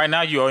 Well, right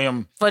now you owe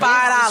him. For $5.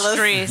 this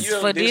stress, You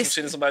for ever did some this.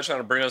 shit and somebody trying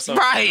to bring up something?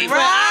 Right.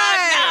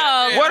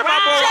 No, What about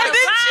Rob, boy? Didn't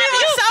you?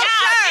 Rob, So y'all,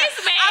 sure.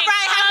 this man All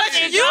right, how much?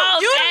 comes and You goes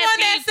the as one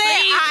that he said. All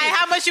right, pleases.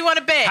 how much you want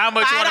to bet? How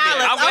much you wanna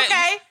bet? I'm $5. bet-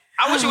 Okay.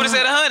 I wish you would have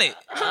said 100.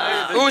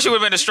 I wish you would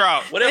have been the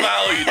straw. Whatever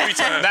I owe you 3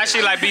 times. Now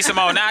she like beat some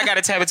more. Now I got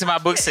to tap into my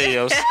book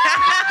sales. $100.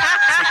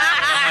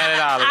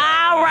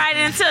 All right,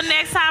 until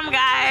next time,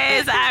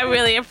 guys. I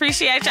really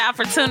appreciate y'all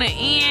for tuning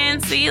in.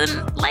 See you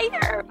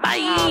later.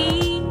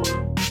 Bye.